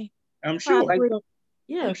that way? I'm sure.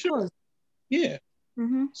 Yeah, I'm sure. Yeah.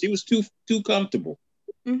 Mm-hmm. She was too comfortable.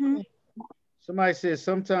 Mm-hmm. Somebody says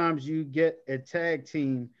sometimes you get a tag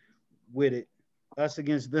team with it, us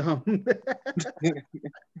against them.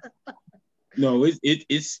 No,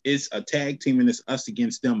 it's a tag team and it's us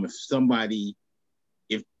against them.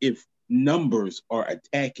 If numbers are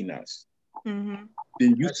attacking us, then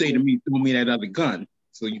you say to me, throw me that other gun.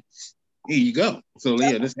 So here you go. So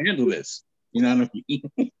yeah, let's handle this. You know what I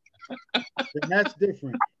mean? That's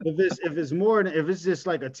different. If it's just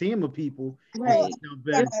like a team of people, right?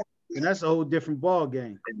 And that's a whole different ball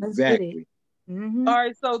game. Exactly. Mm-hmm. All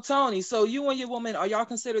right, so Tony, so you and your woman, are y'all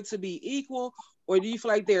considered to be equal, or do you feel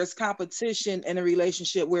like there's competition in a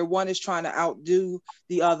relationship where one is trying to outdo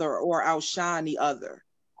the other or outshine the other?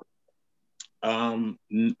 I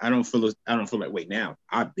don't feel like wait now.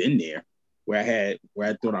 I've been there where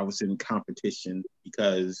I thought I was in competition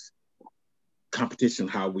because competition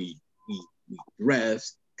how we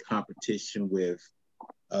dress, competition with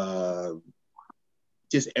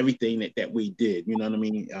just everything that we did, you know what I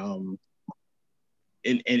mean?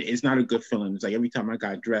 and it's not a good feeling. It's like every time I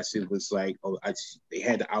got dressed, it was like, oh, they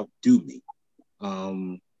had to outdo me.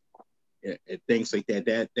 Things like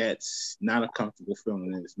that. That's not a comfortable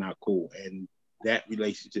feeling, and it's not cool. And that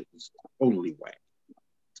relationship was totally whack.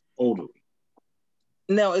 Totally.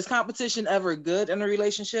 Now, is competition ever good in a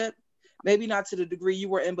relationship? Maybe not to the degree you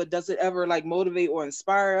were in, but does it ever like motivate or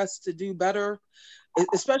inspire us to do better?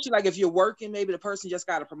 Especially like if you're working, maybe the person just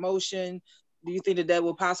got a promotion. Do you think that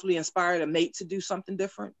will possibly inspire the mate to do something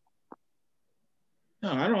different?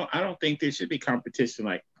 No, I don't think there should be competition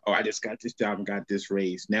like, oh, I just got this job and got this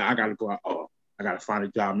raise. Now I gotta go out, oh, I gotta find a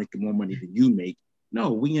job making more money than you make.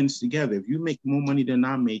 No, we in this together. If you make more money than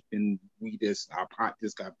I make, then our pot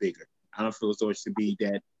just got bigger. I don't feel as though it should be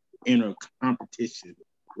that inner competition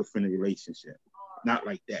within a relationship. Not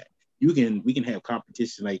like that. We can have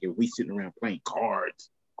competition like if we sitting around playing cards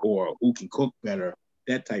or who can cook better,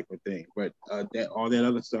 that type of thing. But that all that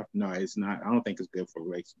other stuff, no, it's not. I don't think it's good for a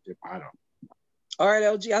relationship. I don't. All right,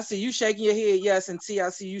 LG, I see you shaking your head yes, and T, I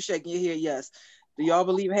see you shaking your head yes. Do y'all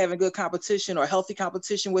believe in having good competition or healthy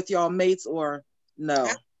competition with y'all mates, or no?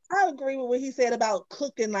 I agree with what he said about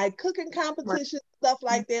cooking, like cooking competition, stuff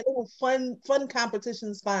like that. Oh, fun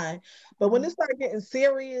competition's fine. But when it starts getting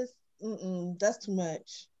serious, that's too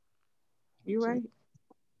much. You're right.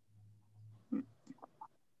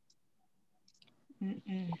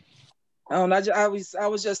 I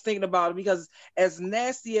was just thinking about it because as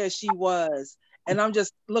nasty as she was, and I'm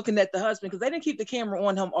just looking at the husband because they didn't keep the camera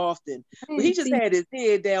on him often, but he just had his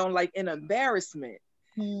head down like in embarrassment.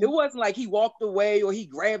 It wasn't like he walked away or he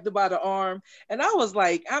grabbed her by the arm. And I was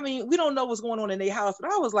like, I mean, we don't know what's going on in their house,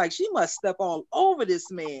 but I was like, she must step all over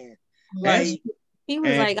this man. Like he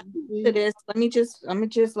was like, to this, let me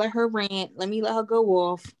just let her rant. Let me let her go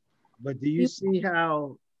off. But do you see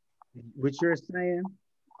how what you're saying,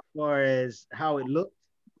 as far as how it looked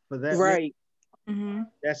for that? Right. Mm-hmm.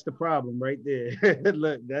 That's the problem right there.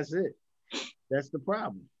 Look, that's it. That's the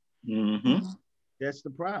problem. Mm-hmm. That's the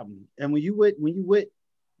problem. And when you with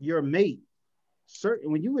your mate,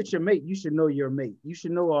 when you with your mate, you should know your mate. You should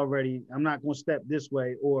know already, I'm not going to step this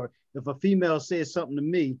way. Or if a female says something to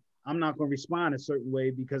me, I'm not going to respond a certain way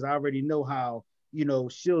because I already know how,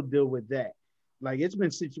 she'll deal with that. Like it's been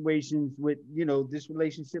situations with, this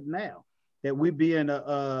relationship now that we be in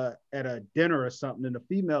at a dinner or something and the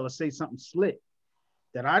female will say something slick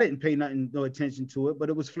that I didn't pay no attention to it, but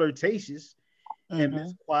it was flirtatious. And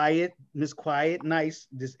Miss Quiet, nice,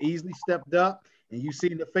 just easily stepped up, and you see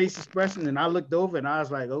the face expression, and I looked over, and I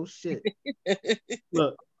was like, "Oh shit!"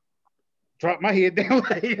 Look, drop my head down.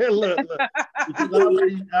 look, because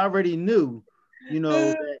I already knew,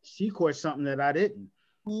 that she caught something that I didn't.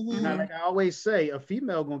 Mm-hmm. Now, like I always say, a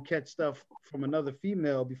female gonna catch stuff from another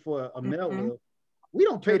female before a male will. We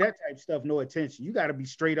don't pay that type of stuff no attention. You got to be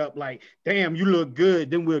straight up, like, "Damn, you look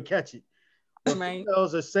good," then we'll catch it. But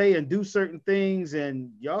females are say and do certain things,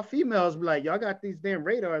 and y'all females be like, y'all got these damn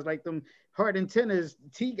radars, like them heart antennas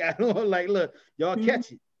T got on. Like, look, y'all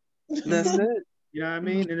catch it. That's it. You know what I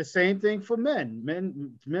mean? And the same thing for men.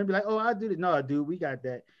 Men be like, "Oh, I do it." No, dude, we got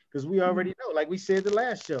that because we already know. Like we said the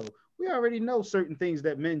last show, we already know certain things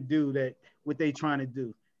that men do that what they trying to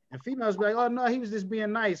do. And females be like, "Oh no, he was just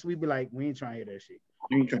being nice." We be like, "We ain't trying to hear that shit."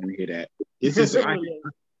 You ain't trying to hear that. It's just I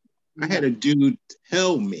had a dude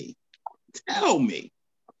tell me.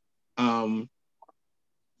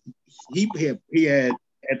 He had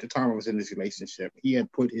at the time I was in this relationship, he had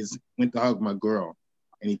went to hug my girl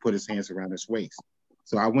and he put his hands around his waist.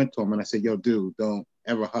 So I went to him and I said, "Yo, dude, don't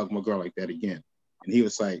ever hug my girl like that again." And he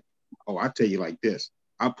was like, "Oh, I tell you like this.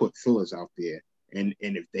 I put fillers out there and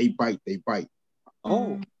if they bite, they bite."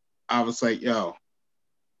 Oh, I was like, "Yo,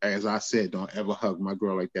 as I said, don't ever hug my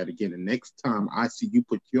girl like that again. The next time I see you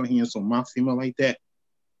put your hands on my female like that,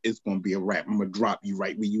 it's going to be a wrap. I'm going to drop you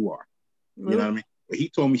right where you are." You know what I mean? But he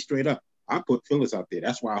told me straight up, I put fillers out there.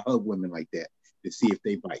 That's why I hug women like that, to see if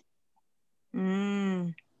they bite. I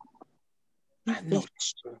know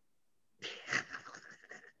that's true.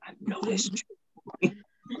 I know that's true.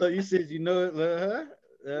 So you said you know it, No,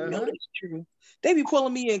 that's true. They be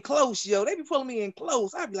pulling me in close, yo. They be pulling me in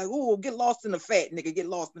close. I'd be like, "Oh, get lost in the fat, nigga. Get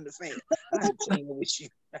lost in the fat." I'm playing with you.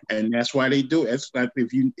 And that's why they do it. It's like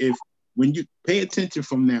when you pay attention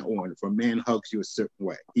from now on, if a man hugs you a certain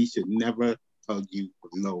way, he should never hug you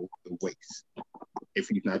below the waist if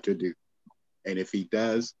he's not your dude. And if he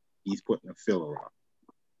does, he's putting a filler on.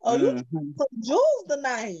 Oh, you put jewels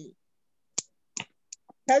tonight.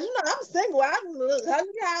 Cause I'm single.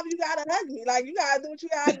 You gotta hug me. Like you gotta do what you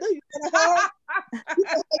gotta do. You gotta hug.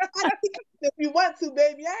 If you want to,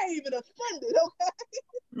 baby. I ain't even offended.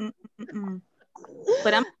 Okay.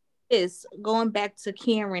 But I'm this, going back to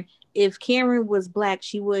Karen, if Karen was black,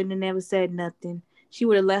 she wouldn't have never said nothing. She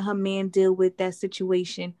would have let her man deal with that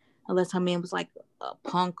situation, unless her man was like a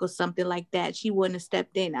punk or something like that. She wouldn't have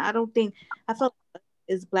stepped in. I don't think, I felt like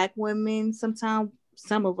as black women, sometimes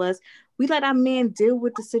some of us, we let our men deal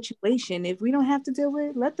with the situation. If we don't have to deal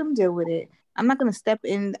with it, let them deal with it. I'm not going to step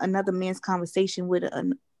in another man's conversation with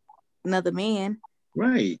another man.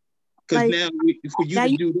 Right. Because Like, now, for you now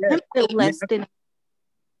to you do that, feel less than,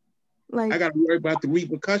 like, I got to worry about the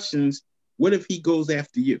repercussions. What if he goes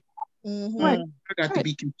after you? right, I got to right.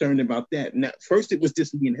 be concerned about that. Now, first, it was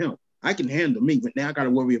just me and him. I can handle me, but now I got to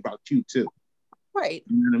worry about you too. Right.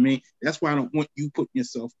 You know what I mean? That's why I don't want you putting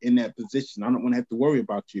yourself in that position. I don't want to have to worry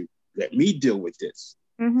about you. Let me deal with this.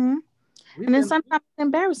 Mm-hmm. And then sometimes it's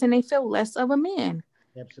embarrassing. They feel less of a man.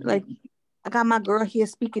 Absolutely. Like, I got my girl here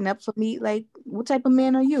speaking up for me. Like, what type of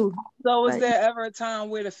man are you? So is Like, there ever a time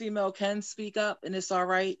where the female can speak up and it's all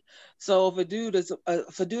right? So if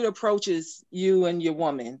a dude approaches you and your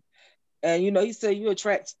woman, and you say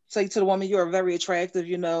say to the woman you're very attractive,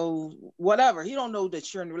 whatever. He don't know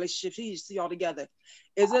that you're in a relationship. He just see all together.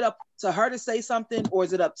 Is it up to her to say something, or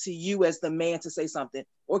is it up to you as the man to say something,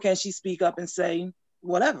 or can she speak up and say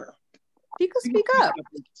whatever? she could speak up.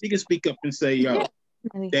 She can speak up and say, "Yo,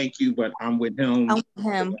 thank you, but I'm with him." I'm with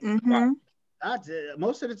him. Mm-hmm.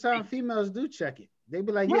 Most of the time, females do check it. They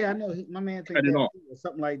be like, "Yeah, I know my man thinks that," or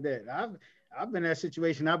something like that. I've been in that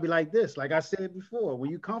situation. I'll be like this, like I said before, when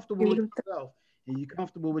you're comfortable with yourself and you're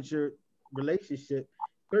comfortable with your relationship,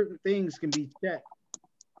 certain things can be checked,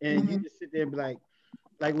 and you just sit there and be like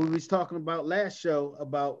we was talking about last show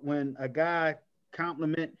about when a guy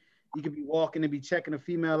compliment, you could be walking and be checking a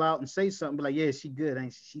female out and say something, be like, "Yeah, she good,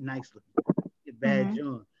 ain't she? She nice looking, get bad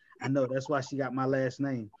John. I know that's why she got my last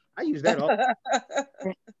name." I use that all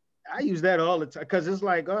the time because it's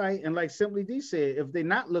like, all right, and like Simply D said, if they're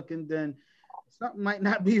not looking, then something might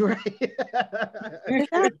not be right.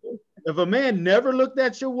 If a man never looked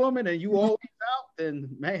at your woman and you always out,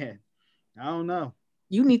 then man, I don't know.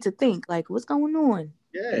 You need to think, like, what's going on?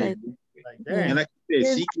 Yeah. Like that. And like I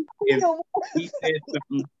said, if he said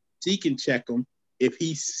something, she can check him. If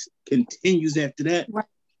he continues after that, right.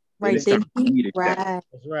 That's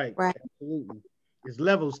right. Absolutely. There's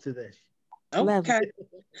levels to this. Okay.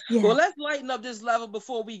 Yeah. Well, let's lighten up this level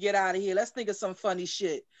before we get out of here. Let's think of some funny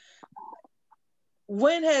shit.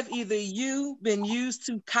 When have either you been used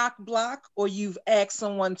to cock block or you've asked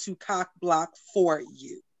someone to cock block for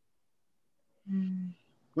you?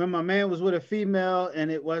 When my man was with a female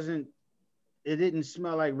and it didn't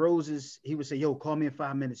smell like roses, he would say, "Yo, call me in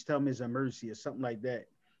 5 minutes. Tell me it's an emergency," or something like that.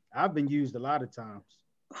 I've been used a lot of times.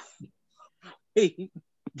 Wait.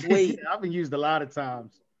 I've been used a lot of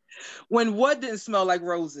times. When what didn't smell like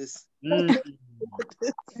roses? Yeah,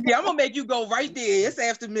 I'm gonna make you go right there. It's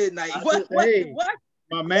after midnight. What?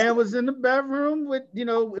 My man was in the bedroom with, it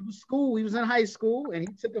was school. He was in high school and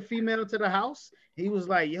he took a female to the house. He was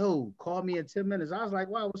like, "Yo, call me in 10 minutes. I was like,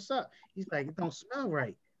 "Wow, what's up?" He's like, "It don't smell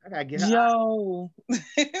right. I gotta get her." Yo. So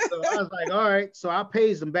I was like, all right. So I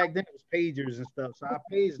paged him. Back then it was pagers and stuff. So I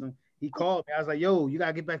paged him. He called me. I was like, "Yo, you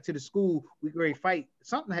gotta get back to the school. We ready to fight."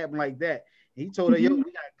 Something happened like that. And he told her, "Yo, we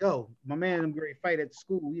gotta go." My man and ready to fight at the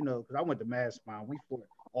school, because I went to Mass Spawn. We fought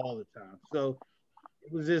all the time. So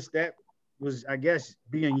it was just that was, I guess,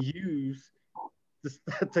 being used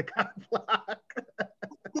to cock block.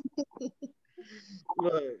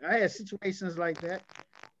 Look, I had situations like that.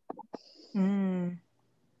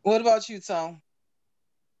 What about you, Tom?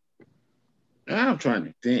 I'm trying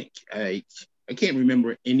to think. I can't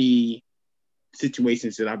remember any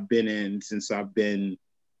situations that I've been in since I've been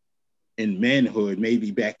in manhood,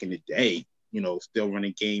 maybe back in the day, still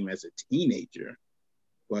running game as a teenager.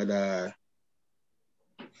 But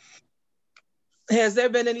has there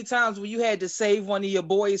been any times where you had to save one of your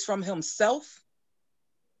boys from himself?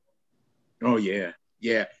 Oh yeah.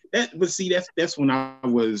 That's when I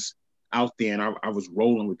was out there and I was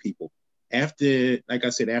rolling with people. After, like I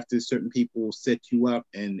said, after certain people set you up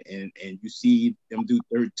and you see them do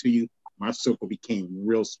dirt to you, my circle became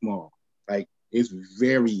real small. Like, it's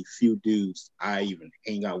very few dudes I even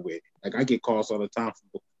hang out with. Like, I get calls all the time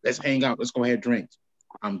from, "Let's hang out, let's go have drinks."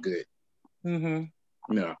 I'm good.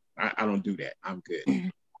 No, I don't do that. I'm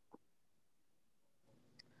good.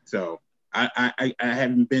 So I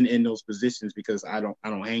haven't been in those positions because I don't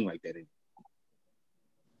hang like that anymore.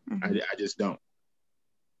 I just don't.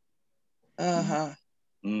 I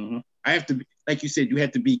have to be, like you said, you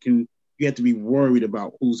have to be worried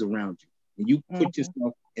about who's around you. When you put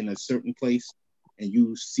yourself in a certain place and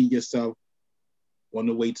you see yourself on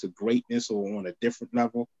the way to greatness or on a different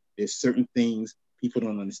level, there's certain things people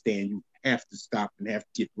don't understand. You have to stop and have to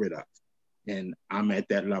get rid of. And I'm at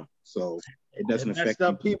that level, so it doesn't affect messed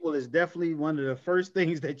up people is definitely one of the first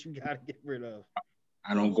things that you got to get rid of.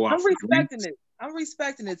 I don't go out. I'm respecting it. I'm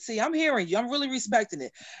respecting it. See, I'm hearing you. I'm really respecting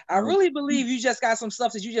it. I really believe you just got some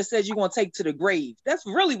stuff that you just said you're gonna take to the grave. That's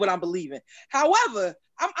really what I'm believing. However,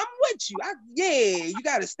 I'm with you. You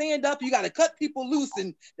got to stand up. You got to cut people loose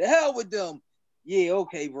and the hell with them. Yeah,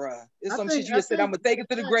 okay, bro. It's some shit you just said. I'm gonna take it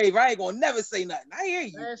to the grave. I ain't gonna never say nothing. I hear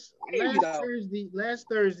you. Last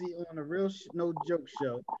Thursday on a Real No Joke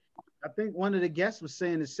show, I think one of the guests was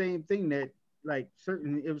saying the same thing, that like she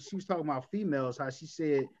was talking about females, how she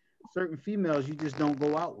said certain females you just don't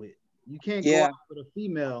go out with. You can't go out with a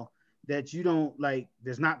female that you don't like,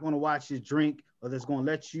 that's not going to watch you drink, or that's going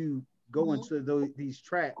to let you go into these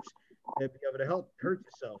traps that be able to hurt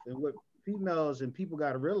yourself. And what females and people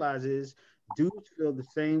got to realize is dudes feel the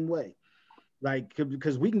same way, like,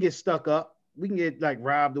 because we can get stuck up, we can get like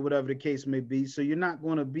robbed or whatever the case may be. So you're not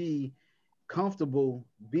going to be comfortable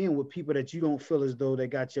being with people that you don't feel as though they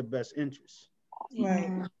got your best interests.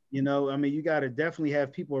 Right. You know, I mean, you got to definitely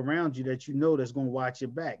have people around you that you know that's going to watch your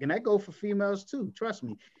back. And that goes for females too. Trust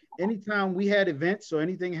me. Anytime we had events or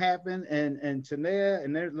anything happened, and Tanea,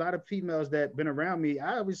 and there's a lot of females that been around me,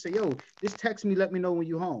 I always say, yo, just text me, let me know when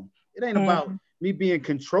you're home. It ain't about me being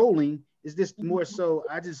controlling. It's just more so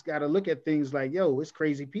I just got to look at things like, yo, it's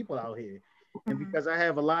crazy people out here. And because I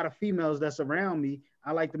have a lot of females that's around me,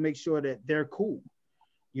 I like to make sure that they're cool.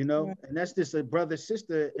 You know, and that's just a brother,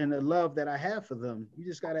 sister, and the love that I have for them. You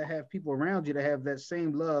just got to have people around you to have that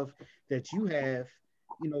same love that you have,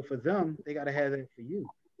 you know, for them. They got to have that for you.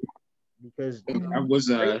 Because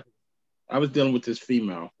I was dealing with this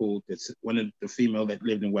female that's one of the female that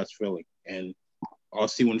lived in West Philly, and all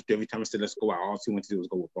she wanted to do every time I said, let's go out, all she wanted to do was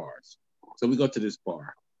go with bars. So we go to this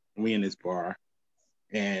bar, and we in this bar,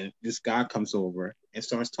 and this guy comes over and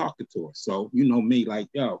starts talking to her. So, you know me, like,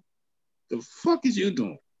 yo, the fuck is you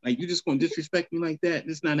doing? Like, you just gonna disrespect me like that?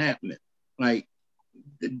 It's not happening. Like,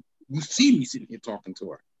 you see me sitting here talking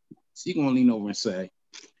to her. She gonna lean over and say,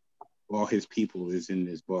 all his people is in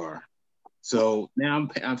this bar. So now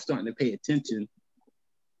I'm starting to pay attention.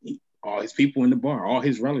 All his people in the bar, all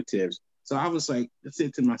his relatives. So I was like, I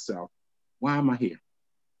said to myself, why am I here?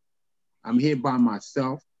 I'm here by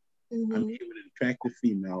myself. I'm here with an attractive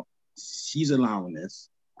female. She's allowing this.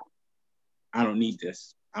 I don't need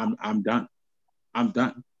this. I'm done. I'm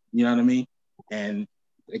done. You know what I mean? And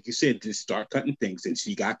like you said, just start cutting things, and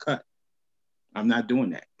she got cut. I'm not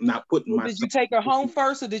doing that. I'm not putting myself. Did you take her home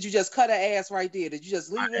first, or did you just cut her ass right there? Did you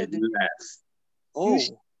just leave it? Oh,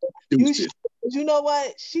 you know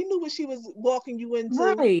what? She knew what she was walking you into.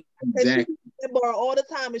 Right. Exactly. She was bar all the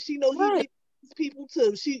time, and she know he beats people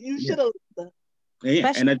too. You should have.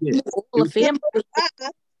 Yeah, and I did.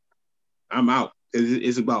 I'm out.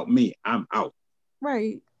 It's about me. I'm out.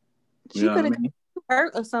 Right. She could have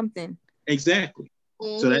hurt or something. Exactly.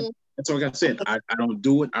 So that's what I said. I don't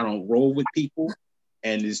do it. I don't roll with people.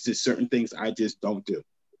 And it's just certain things I just don't do.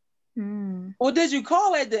 Well, did you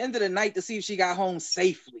call at the end of the night to see if she got home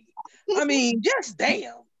safely? I mean, just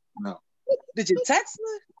damn. No. Did you text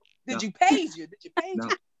her? Did you page her? Did you page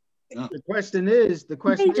her? No. The question is, did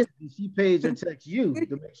she page or text you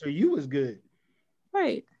to make sure you was good?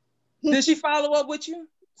 Right. Did she follow up with you?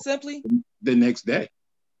 Simply? The next day.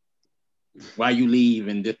 Why you leave?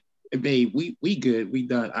 And babe, we good. We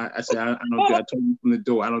done. I said, I don't do, I told you from the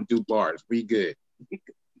door, I don't do bars. We good.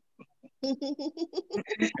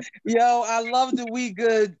 Yo, I love the we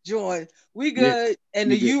good joint. We good. And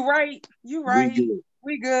the you right. You right.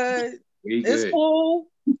 We good. It's cool.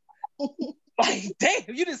 Like,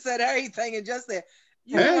 damn, you just said everything and just said,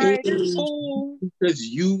 you right, it's cool. Because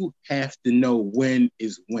you have to know when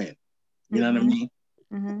is when. You know what I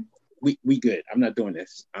mean? We good. I'm not doing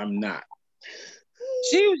this. I'm not.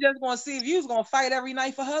 She was just gonna see if you was gonna fight every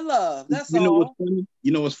night for her love. That's all. What's funny?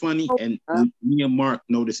 You know what's funny? And me and Mark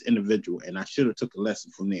know this individual, and I should have took a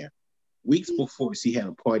lesson from there. Weeks before, she had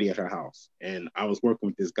a party at her house, and I was working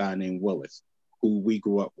with this guy named Willis, who we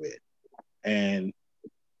grew up with. And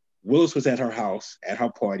Willis was at her house at her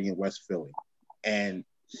party in West Philly, and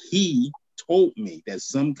he told me that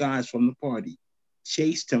some guys from the party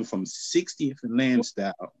chased him from 60th and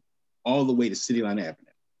Lansdowne all the way to City Line Avenue.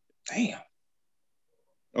 Damn.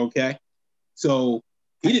 Okay, so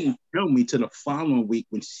he didn't tell me till the following week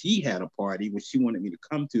when she had a party which she wanted me to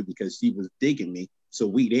come to because she was digging me. So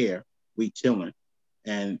we chilling,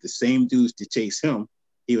 and the same dudes to chase him.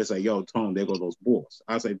 He was like, "Yo, Tone, there go those bulls."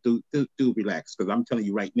 I was like, "Dude, relax," because I'm telling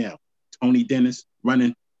you right now, Tony Dennis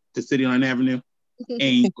running to City Line Avenue,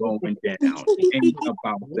 ain't going down. It ain't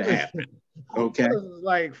about to happen. Okay. This is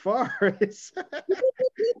like Forrest.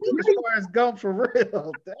 Forrest Gump for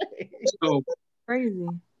real. Dang. So Crazy.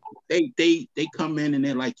 they come in and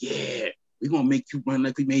they're like, yeah, we're gonna make you run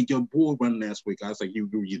like we made your boy run last week. I was like,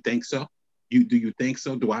 you think so? Do you think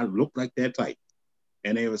so? Do I look like that type?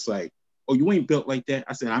 And they was like, oh, you ain't built like that.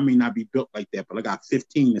 I said, I may not be built like that, but I got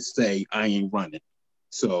 15 to say I ain't running.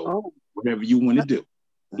 So whatever you want to do.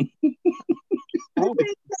 15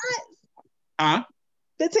 shots. Huh?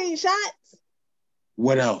 15 shots.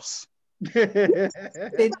 What else?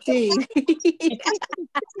 15.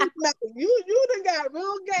 No, you done got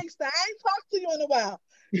real gangster. I ain't talked to you in a while.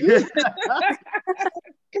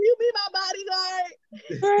 Can you be my bodyguard?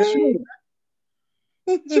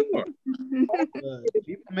 Sure.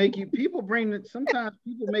 Sometimes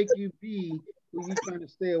people make you be who you trying to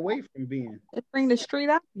stay away from being. They bring the street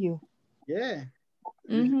out of you. Yeah.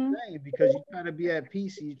 Mm-hmm. Because you try to be at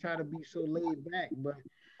peace and you try to be so laid back, but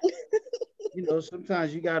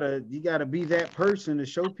sometimes you gotta be that person to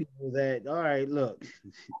show people that, all right, look.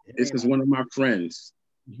 This is one of my friends.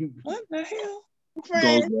 What the hell?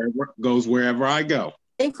 Goes wherever I go.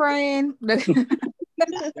 Hey, friend.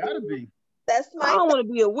 Gotta be. That's I don't want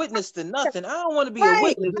to be a witness to nothing. I don't want to be a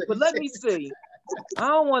witness, but let me see. I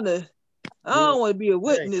don't want to be a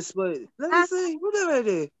witness, but let me see. Whatever it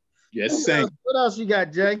is. Yes, sir. What else you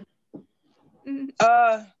got, Jay?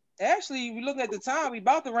 Actually, we looking at the time. We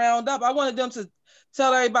about to round up. I wanted them to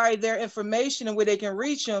tell everybody their information and where they can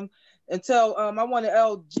reach them. And tell I wanted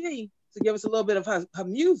LG to give us a little bit of her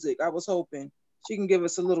music. I was hoping she can give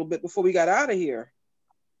us a little bit before we got out of here.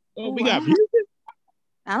 Oh, we got music.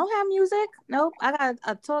 I don't have music. Nope. I got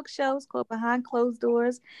a talk show. It's called Behind Closed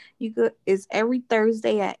Doors. It's every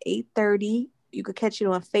Thursday at 8:30. You could catch it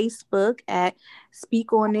on Facebook at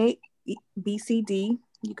Speak On It BCD.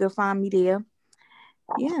 You can find me there.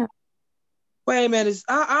 Yeah. Wait a minute.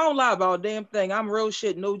 I don't lie about a damn thing. I'm real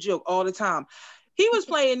shit, no joke, all the time. He was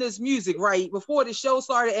playing this music right before the show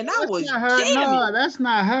started, and I was jamming. No, that's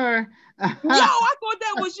not her. Yo, I thought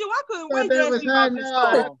that was you. I couldn't wait to ask you about this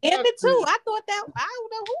song. And the two. I thought that I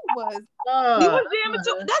don't know who it was. You was jamming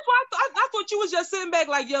too. That's why I thought you was just sitting back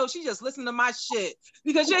like, yo, she just listening to my shit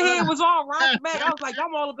because your head was all right back. I was like,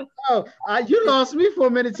 I'm all about. Oh, you lost me for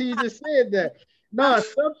a minute till you just said that. No,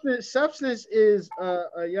 Substance is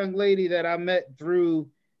a young lady that I met through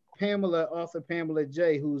author Pamela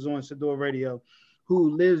J, who's on Sador Radio,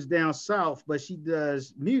 who lives down south, but she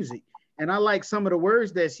does music. And I like some of the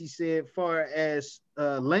words that she said far as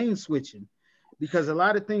lane switching, because a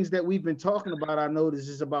lot of things that we've been talking about, I notice,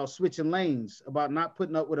 is about switching lanes, about not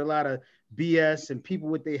putting up with a lot of BS and people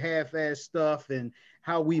with their half-ass stuff, and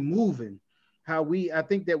how we moving, I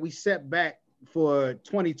think that we set back for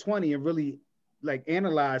 2020 and really like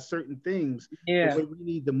analyze certain things. Yeah, the way we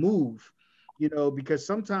need to move, because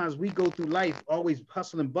sometimes we go through life always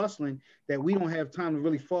hustling, bustling, that we don't have time to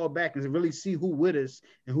really fall back and really see who with us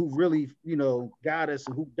and who really, got us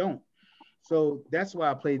and who don't. So that's why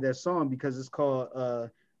I played that song, because it's called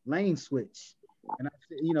Lane Switch. And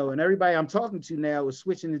and everybody I'm talking to now is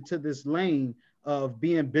switching into this lane of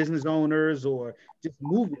being business owners or just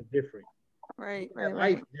moving different. Right.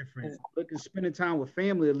 Life different, spending time with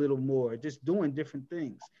family a little more, just doing different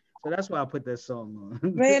things. So that's why I put that song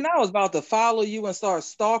on. Man, I was about to follow you and start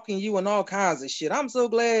stalking you and all kinds of shit. I'm so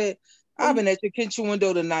glad I've been at your kitchen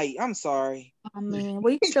window tonight. I'm sorry. Oh man,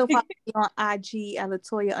 we can still follow me on IG at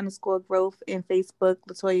Latoya_Growth and Facebook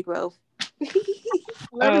Latoya Growth.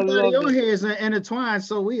 Everybody on here is intertwined,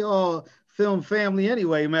 so we all film family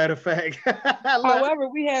anyway, matter of fact. However,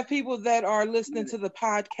 we have people that are listening to the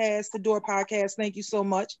podcast, the Door Podcast. Thank you so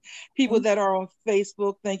much. People that are on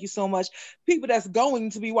Facebook, thank you so much. People that's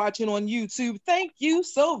going to be watching on YouTube, thank you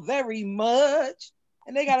so very much.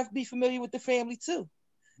 And they got to be familiar with the family too.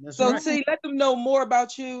 That's so right. T, let them know more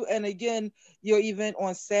about you and again, your event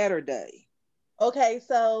on Saturday. Okay,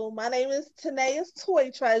 so my name is Tanea's Toy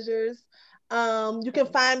Treasures. You can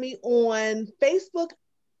find me on Facebook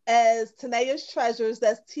as Tanea's Treasures.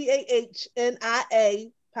 That's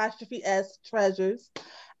TAHNIA 'S Treasures.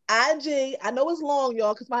 IG, I know it's long,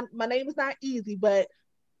 y'all, because my name is not easy, but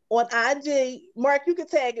on IG, Mark, you can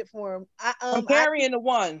tag it for him. I'm carrying the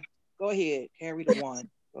one. Go ahead, carry the one.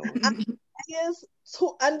 Is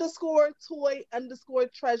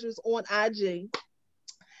 _toy_treasures on IG.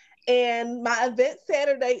 And my event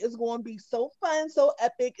Saturday is going to be so fun, so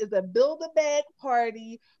epic. It's a Build-A-Bag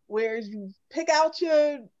party where you pick out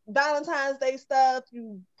your Valentine's Day stuff,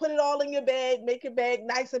 you put it all in your bag, make your bag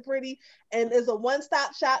nice and pretty, and it's a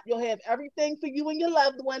one-stop shop. You'll have everything for you and your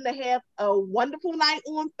loved one to have a wonderful night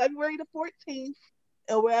on February the 14th.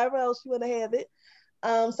 and wherever else you want to have it.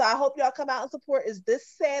 So I hope y'all come out and support. It's this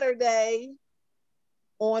Saturday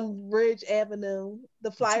on Ridge Avenue.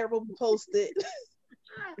 The flyer will be posted.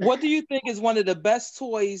 What do you think is one of the best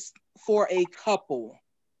toys for a couple?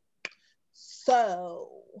 So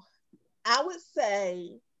I would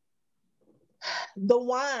say the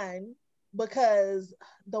wine, because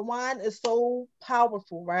the wine is so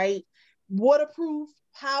powerful, right? Waterproof,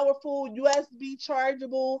 powerful, USB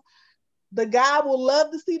chargeable. The guy will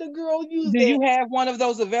love to see the girl use Do it. you have one of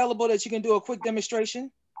those available that you can do a quick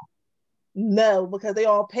demonstration? No, because they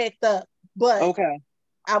all packed up. But okay,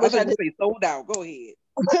 I wish I did say sold out. Go ahead.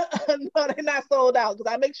 No, they're not sold out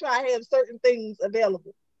because I make sure I have certain things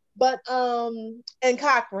available. But and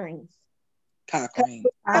cock rings. Cock ring.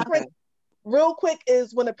 Okay. Real quick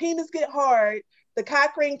is when the penis get hard, the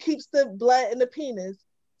cock ring keeps the blood in the penis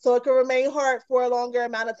so it can remain hard for a longer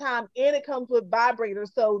amount of time, and it comes with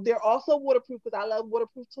vibrators, so they're also waterproof because I love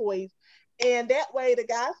waterproof toys, and that way the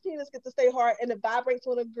guy's penis gets to stay hard and it vibrates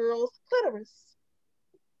on a girl's clitoris.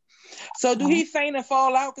 So do he faint and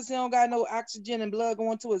fall out because he don't got no oxygen and blood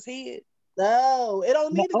going to his head? No, it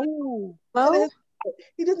don't need to. Oh.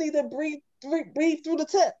 He just needs to breathe through the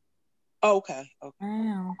tip. Okay.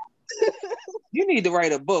 Wow. You need to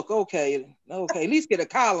write a book. Okay. At least get a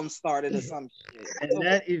column started or some shit. And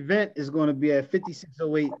that event is going to be at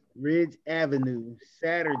 5608 Ridge Avenue,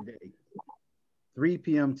 Saturday, 3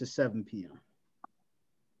 p.m. to 7 p.m.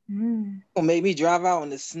 Gonna make me drive out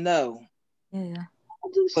in the snow. Yeah.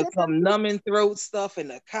 Put some numbing throat stuff in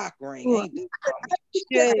the cock ring. Ain't that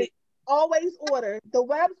shit? Always order. The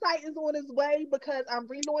website is on its way because I'm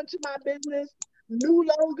relaunching my business. New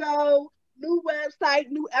logo, new website,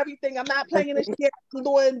 new everything. I'm not playing this shit. I'm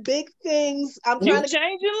doing big things. I'm trying to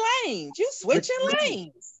changing lanes. You switching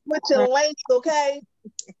lanes. Switching lanes, okay?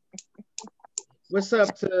 What's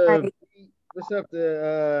up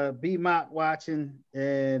to B Mock watching,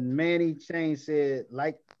 and Manny Chain said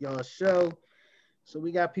like y'all show. So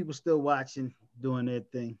we got people still watching, doing their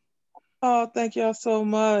thing. Oh, thank y'all so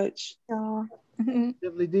much.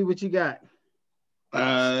 Simply D, what you got?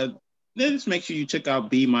 Just make sure you check out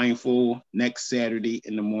Be Mindful next Saturday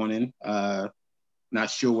in the morning. Not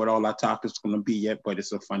sure what all our topics are going to be yet, but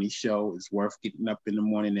it's a funny show. It's worth getting up in the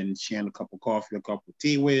morning and sharing a cup of coffee, a cup of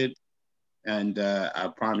tea with. And I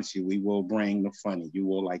promise you, we will bring the funny. You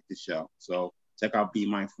will like the show. So check out Be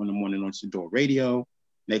Mindful in the morning on Shador Radio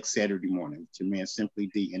next Saturday morning with your man Simply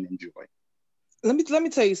D, and enjoy. Let me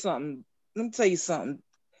tell you something.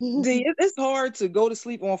 D, it's hard to go to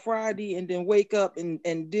sleep on Friday and then wake up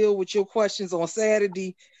and deal with your questions on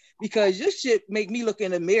Saturday, because your shit make me look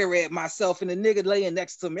in the mirror at myself and the nigga laying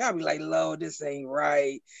next to me. I'll be like, Lord, this ain't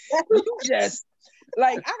right. You just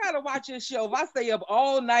like, I gotta watch your show. If I stay up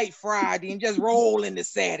all night Friday and just roll into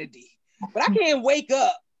Saturday, but I can't wake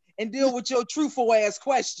up and deal with your truthful ass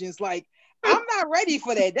questions. Like, I'm not ready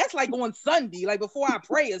for that. That's like on Sunday, like before I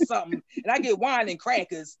pray or something, and I get wine and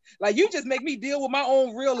crackers. Like, you just make me deal with my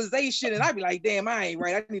own realization, and I be like, damn, I ain't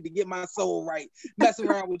right. I need to get my soul right. Messing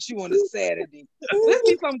around with you on a Saturday. This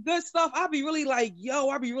be some good stuff. I'll be really like,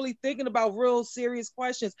 I'll be really thinking about real serious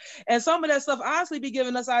questions. And some of that stuff honestly be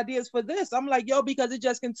giving us ideas for this. I'm like, because it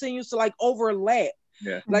just continues to like overlap.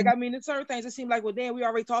 Yeah. Like, I mean, in certain things, it seems like, well, damn, we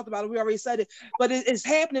already talked about it. We already said it. But it's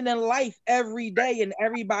happening in life every day, and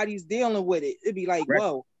everybody's dealing with it. It'd be like,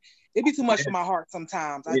 whoa, it'd be too much for my heart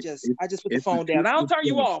sometimes. I just put the phone down. I don't turn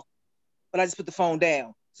you off, but I just put the phone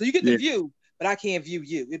down. So you get the view, but I can't view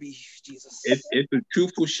you. It'd be, Jesus. It's a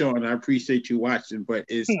truthful show, and I appreciate you watching, but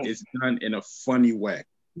it's done in a funny way.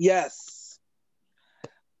 Yes.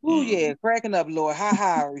 Oh yeah, cracking up, Lord. Ha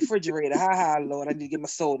ha, refrigerator. Ha ha, Lord. I need to get my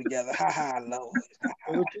soul together. Ha ha, Lord.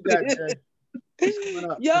 What you got, Jay?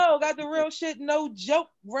 Yo, got the Real Shit No Joke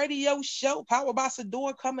radio show powered by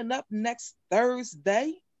Sador coming up next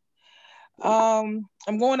Thursday. I'm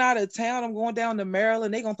going out of town. I'm going down to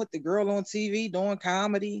Maryland. They're gonna put the girl on TV doing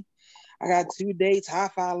comedy. I got 2 dates,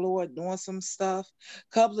 Hi-Fi Lord doing some stuff.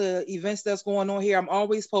 Couple of events that's going on here. I'm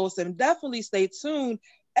always posting. Definitely stay tuned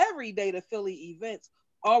every day to Philly events.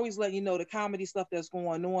 Always let you know the comedy stuff that's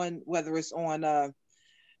going on, whether it's on, I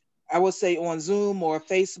would say on Zoom or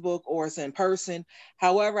Facebook or it's in person.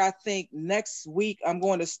 However, I think next week I'm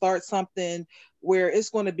going to start something where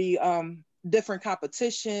it's going to be different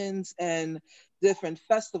competitions and different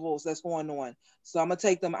festivals that's going on. So I'm going to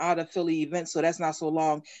take them out of Philly events, so that's not so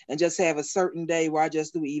long, and just have a certain day where I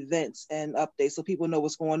just do events and updates so people know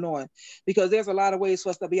what's going on. Because there's a lot of ways for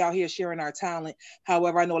us to be out here sharing our talent.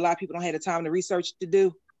 However, I know a lot of people don't have the time to research to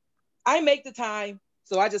do. I make the time.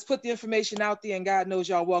 So I just put the information out there, and God knows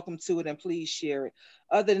y'all welcome to it, and please share it.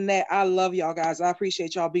 Other than that, I love y'all guys. I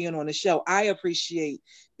appreciate y'all being on the show. I appreciate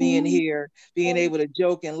being here, being able to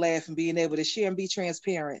joke and laugh, and being able to share and be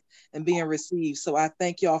transparent and being received. So I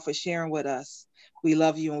thank y'all for sharing with us. We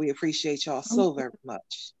love you and we appreciate y'all so very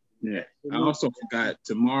much. Yeah. I also forgot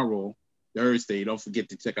tomorrow, Thursday, don't forget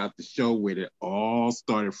to check out the show where it all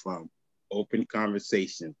started from. Open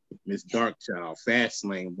Conversation, Miss Darkchild, Fast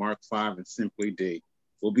Lane, Mark 5, and Simply D.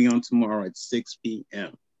 We'll be on tomorrow at 6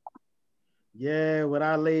 p.m. Yeah, with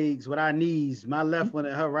our legs, with our knees, my left one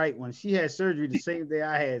and her right one. She had surgery the same day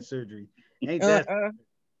I had surgery. Ain't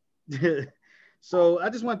that? So I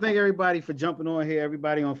just want to thank everybody for jumping on here,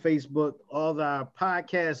 everybody on Facebook, all our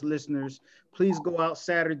podcast listeners. Please go out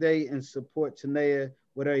Saturday and support Tanea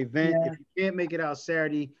with her event. Yeah. If you can't make it out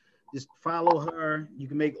Saturday, just follow her. You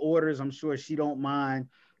can make orders. I'm sure she don't mind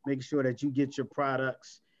making sure that you get your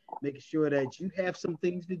products, making sure that you have some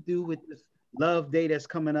things to do with this love day that's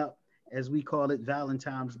coming up, as we call it,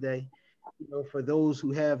 Valentine's Day. You know, for those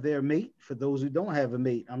who have their mate, for those who don't have a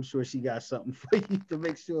mate, I'm sure she got something for you to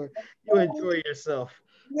make sure you enjoy yourself.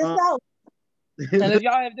 And if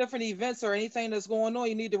y'all have different events or anything that's going on,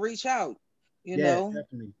 you need to reach out. You know,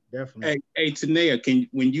 definitely. Hey, Tanea,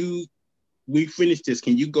 when we finish this,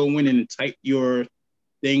 can you go in and type your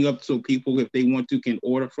thing up so people, if they want to, can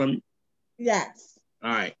order from you? Yes.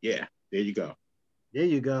 All right. Yeah. There you go. There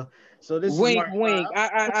you go. So this wink, is wink.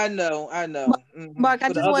 I know. Mark, I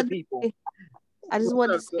just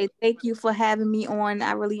want to say thank you for having me on.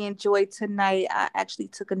 I really enjoyed tonight. I actually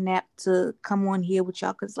took a nap to come on here with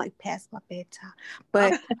y'all because like past my bedtime.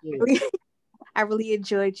 But I really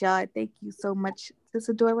enjoyed y'all. Thank you so much to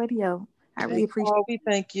Sador Radio. I really appreciate it. We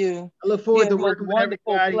thank you. I look forward to working with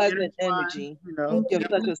wonderful, everybody. Pleasant energy. You have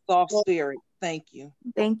such a soft spirit. Thank you.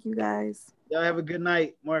 Thank you, guys. Y'all have a good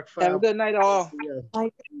night. Mark 5. Have a good night, all. Good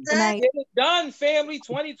night. Get it done, family.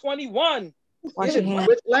 2021. Wash your hands.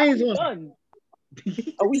 Which lanes done.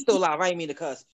 Oh, we still live. I ain't mean to cuss.